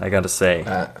blast, I gotta say.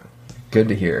 Good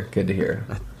to hear. Good to hear.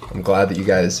 I'm glad that you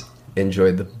guys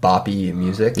enjoyed the boppy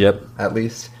music. Yep. At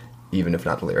least, even if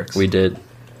not the lyrics. We did.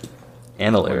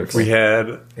 And the lyrics. We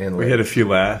had a few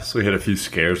laughs. We had a few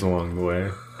scares along the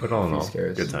way. But all in all,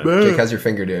 good time. Jake, how's your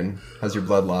finger doing? How's your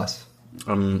blood loss?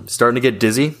 I'm starting to get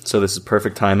dizzy, so this is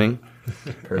perfect timing.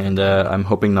 Perfect. And I'm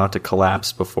hoping not to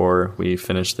collapse before we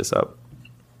finish this up.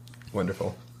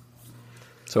 Wonderful.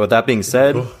 So with that being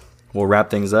said, we'll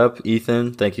wrap things up.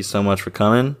 Ethan, thank you so much for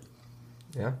coming.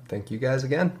 Yeah, thank you guys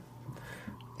again.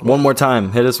 One more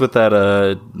time, hit us with that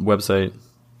website.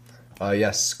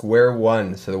 Yes, Square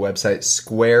One. So the website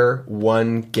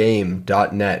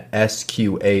squareonegame.net.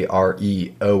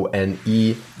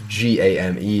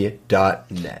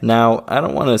 SQAREONEGAME.net. Now, I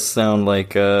don't want to sound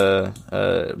like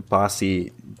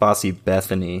bossy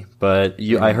Bethany, but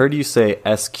I heard you say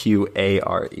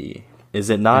SQARE. Is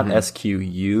it not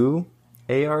SQUARE?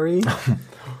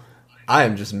 I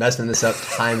am just messing this up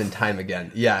time and time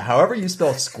again. Yeah, however you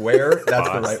spell square, that's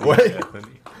the right way.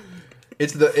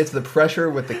 It's the pressure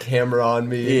with the camera on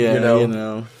me. Yeah, you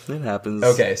know, it happens.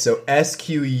 Okay, so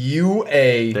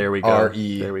SQUARE. There we go.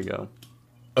 There we go.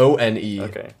 ONE.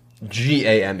 Okay.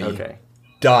 GAME. Okay.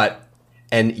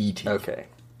 .NET. Okay.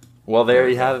 Well, there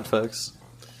you have it, folks.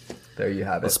 There you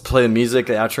have it. Let's play the music,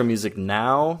 the outro music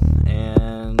now,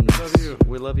 and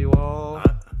we love you all.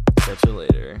 Catch you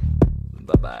later.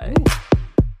 Bye-bye.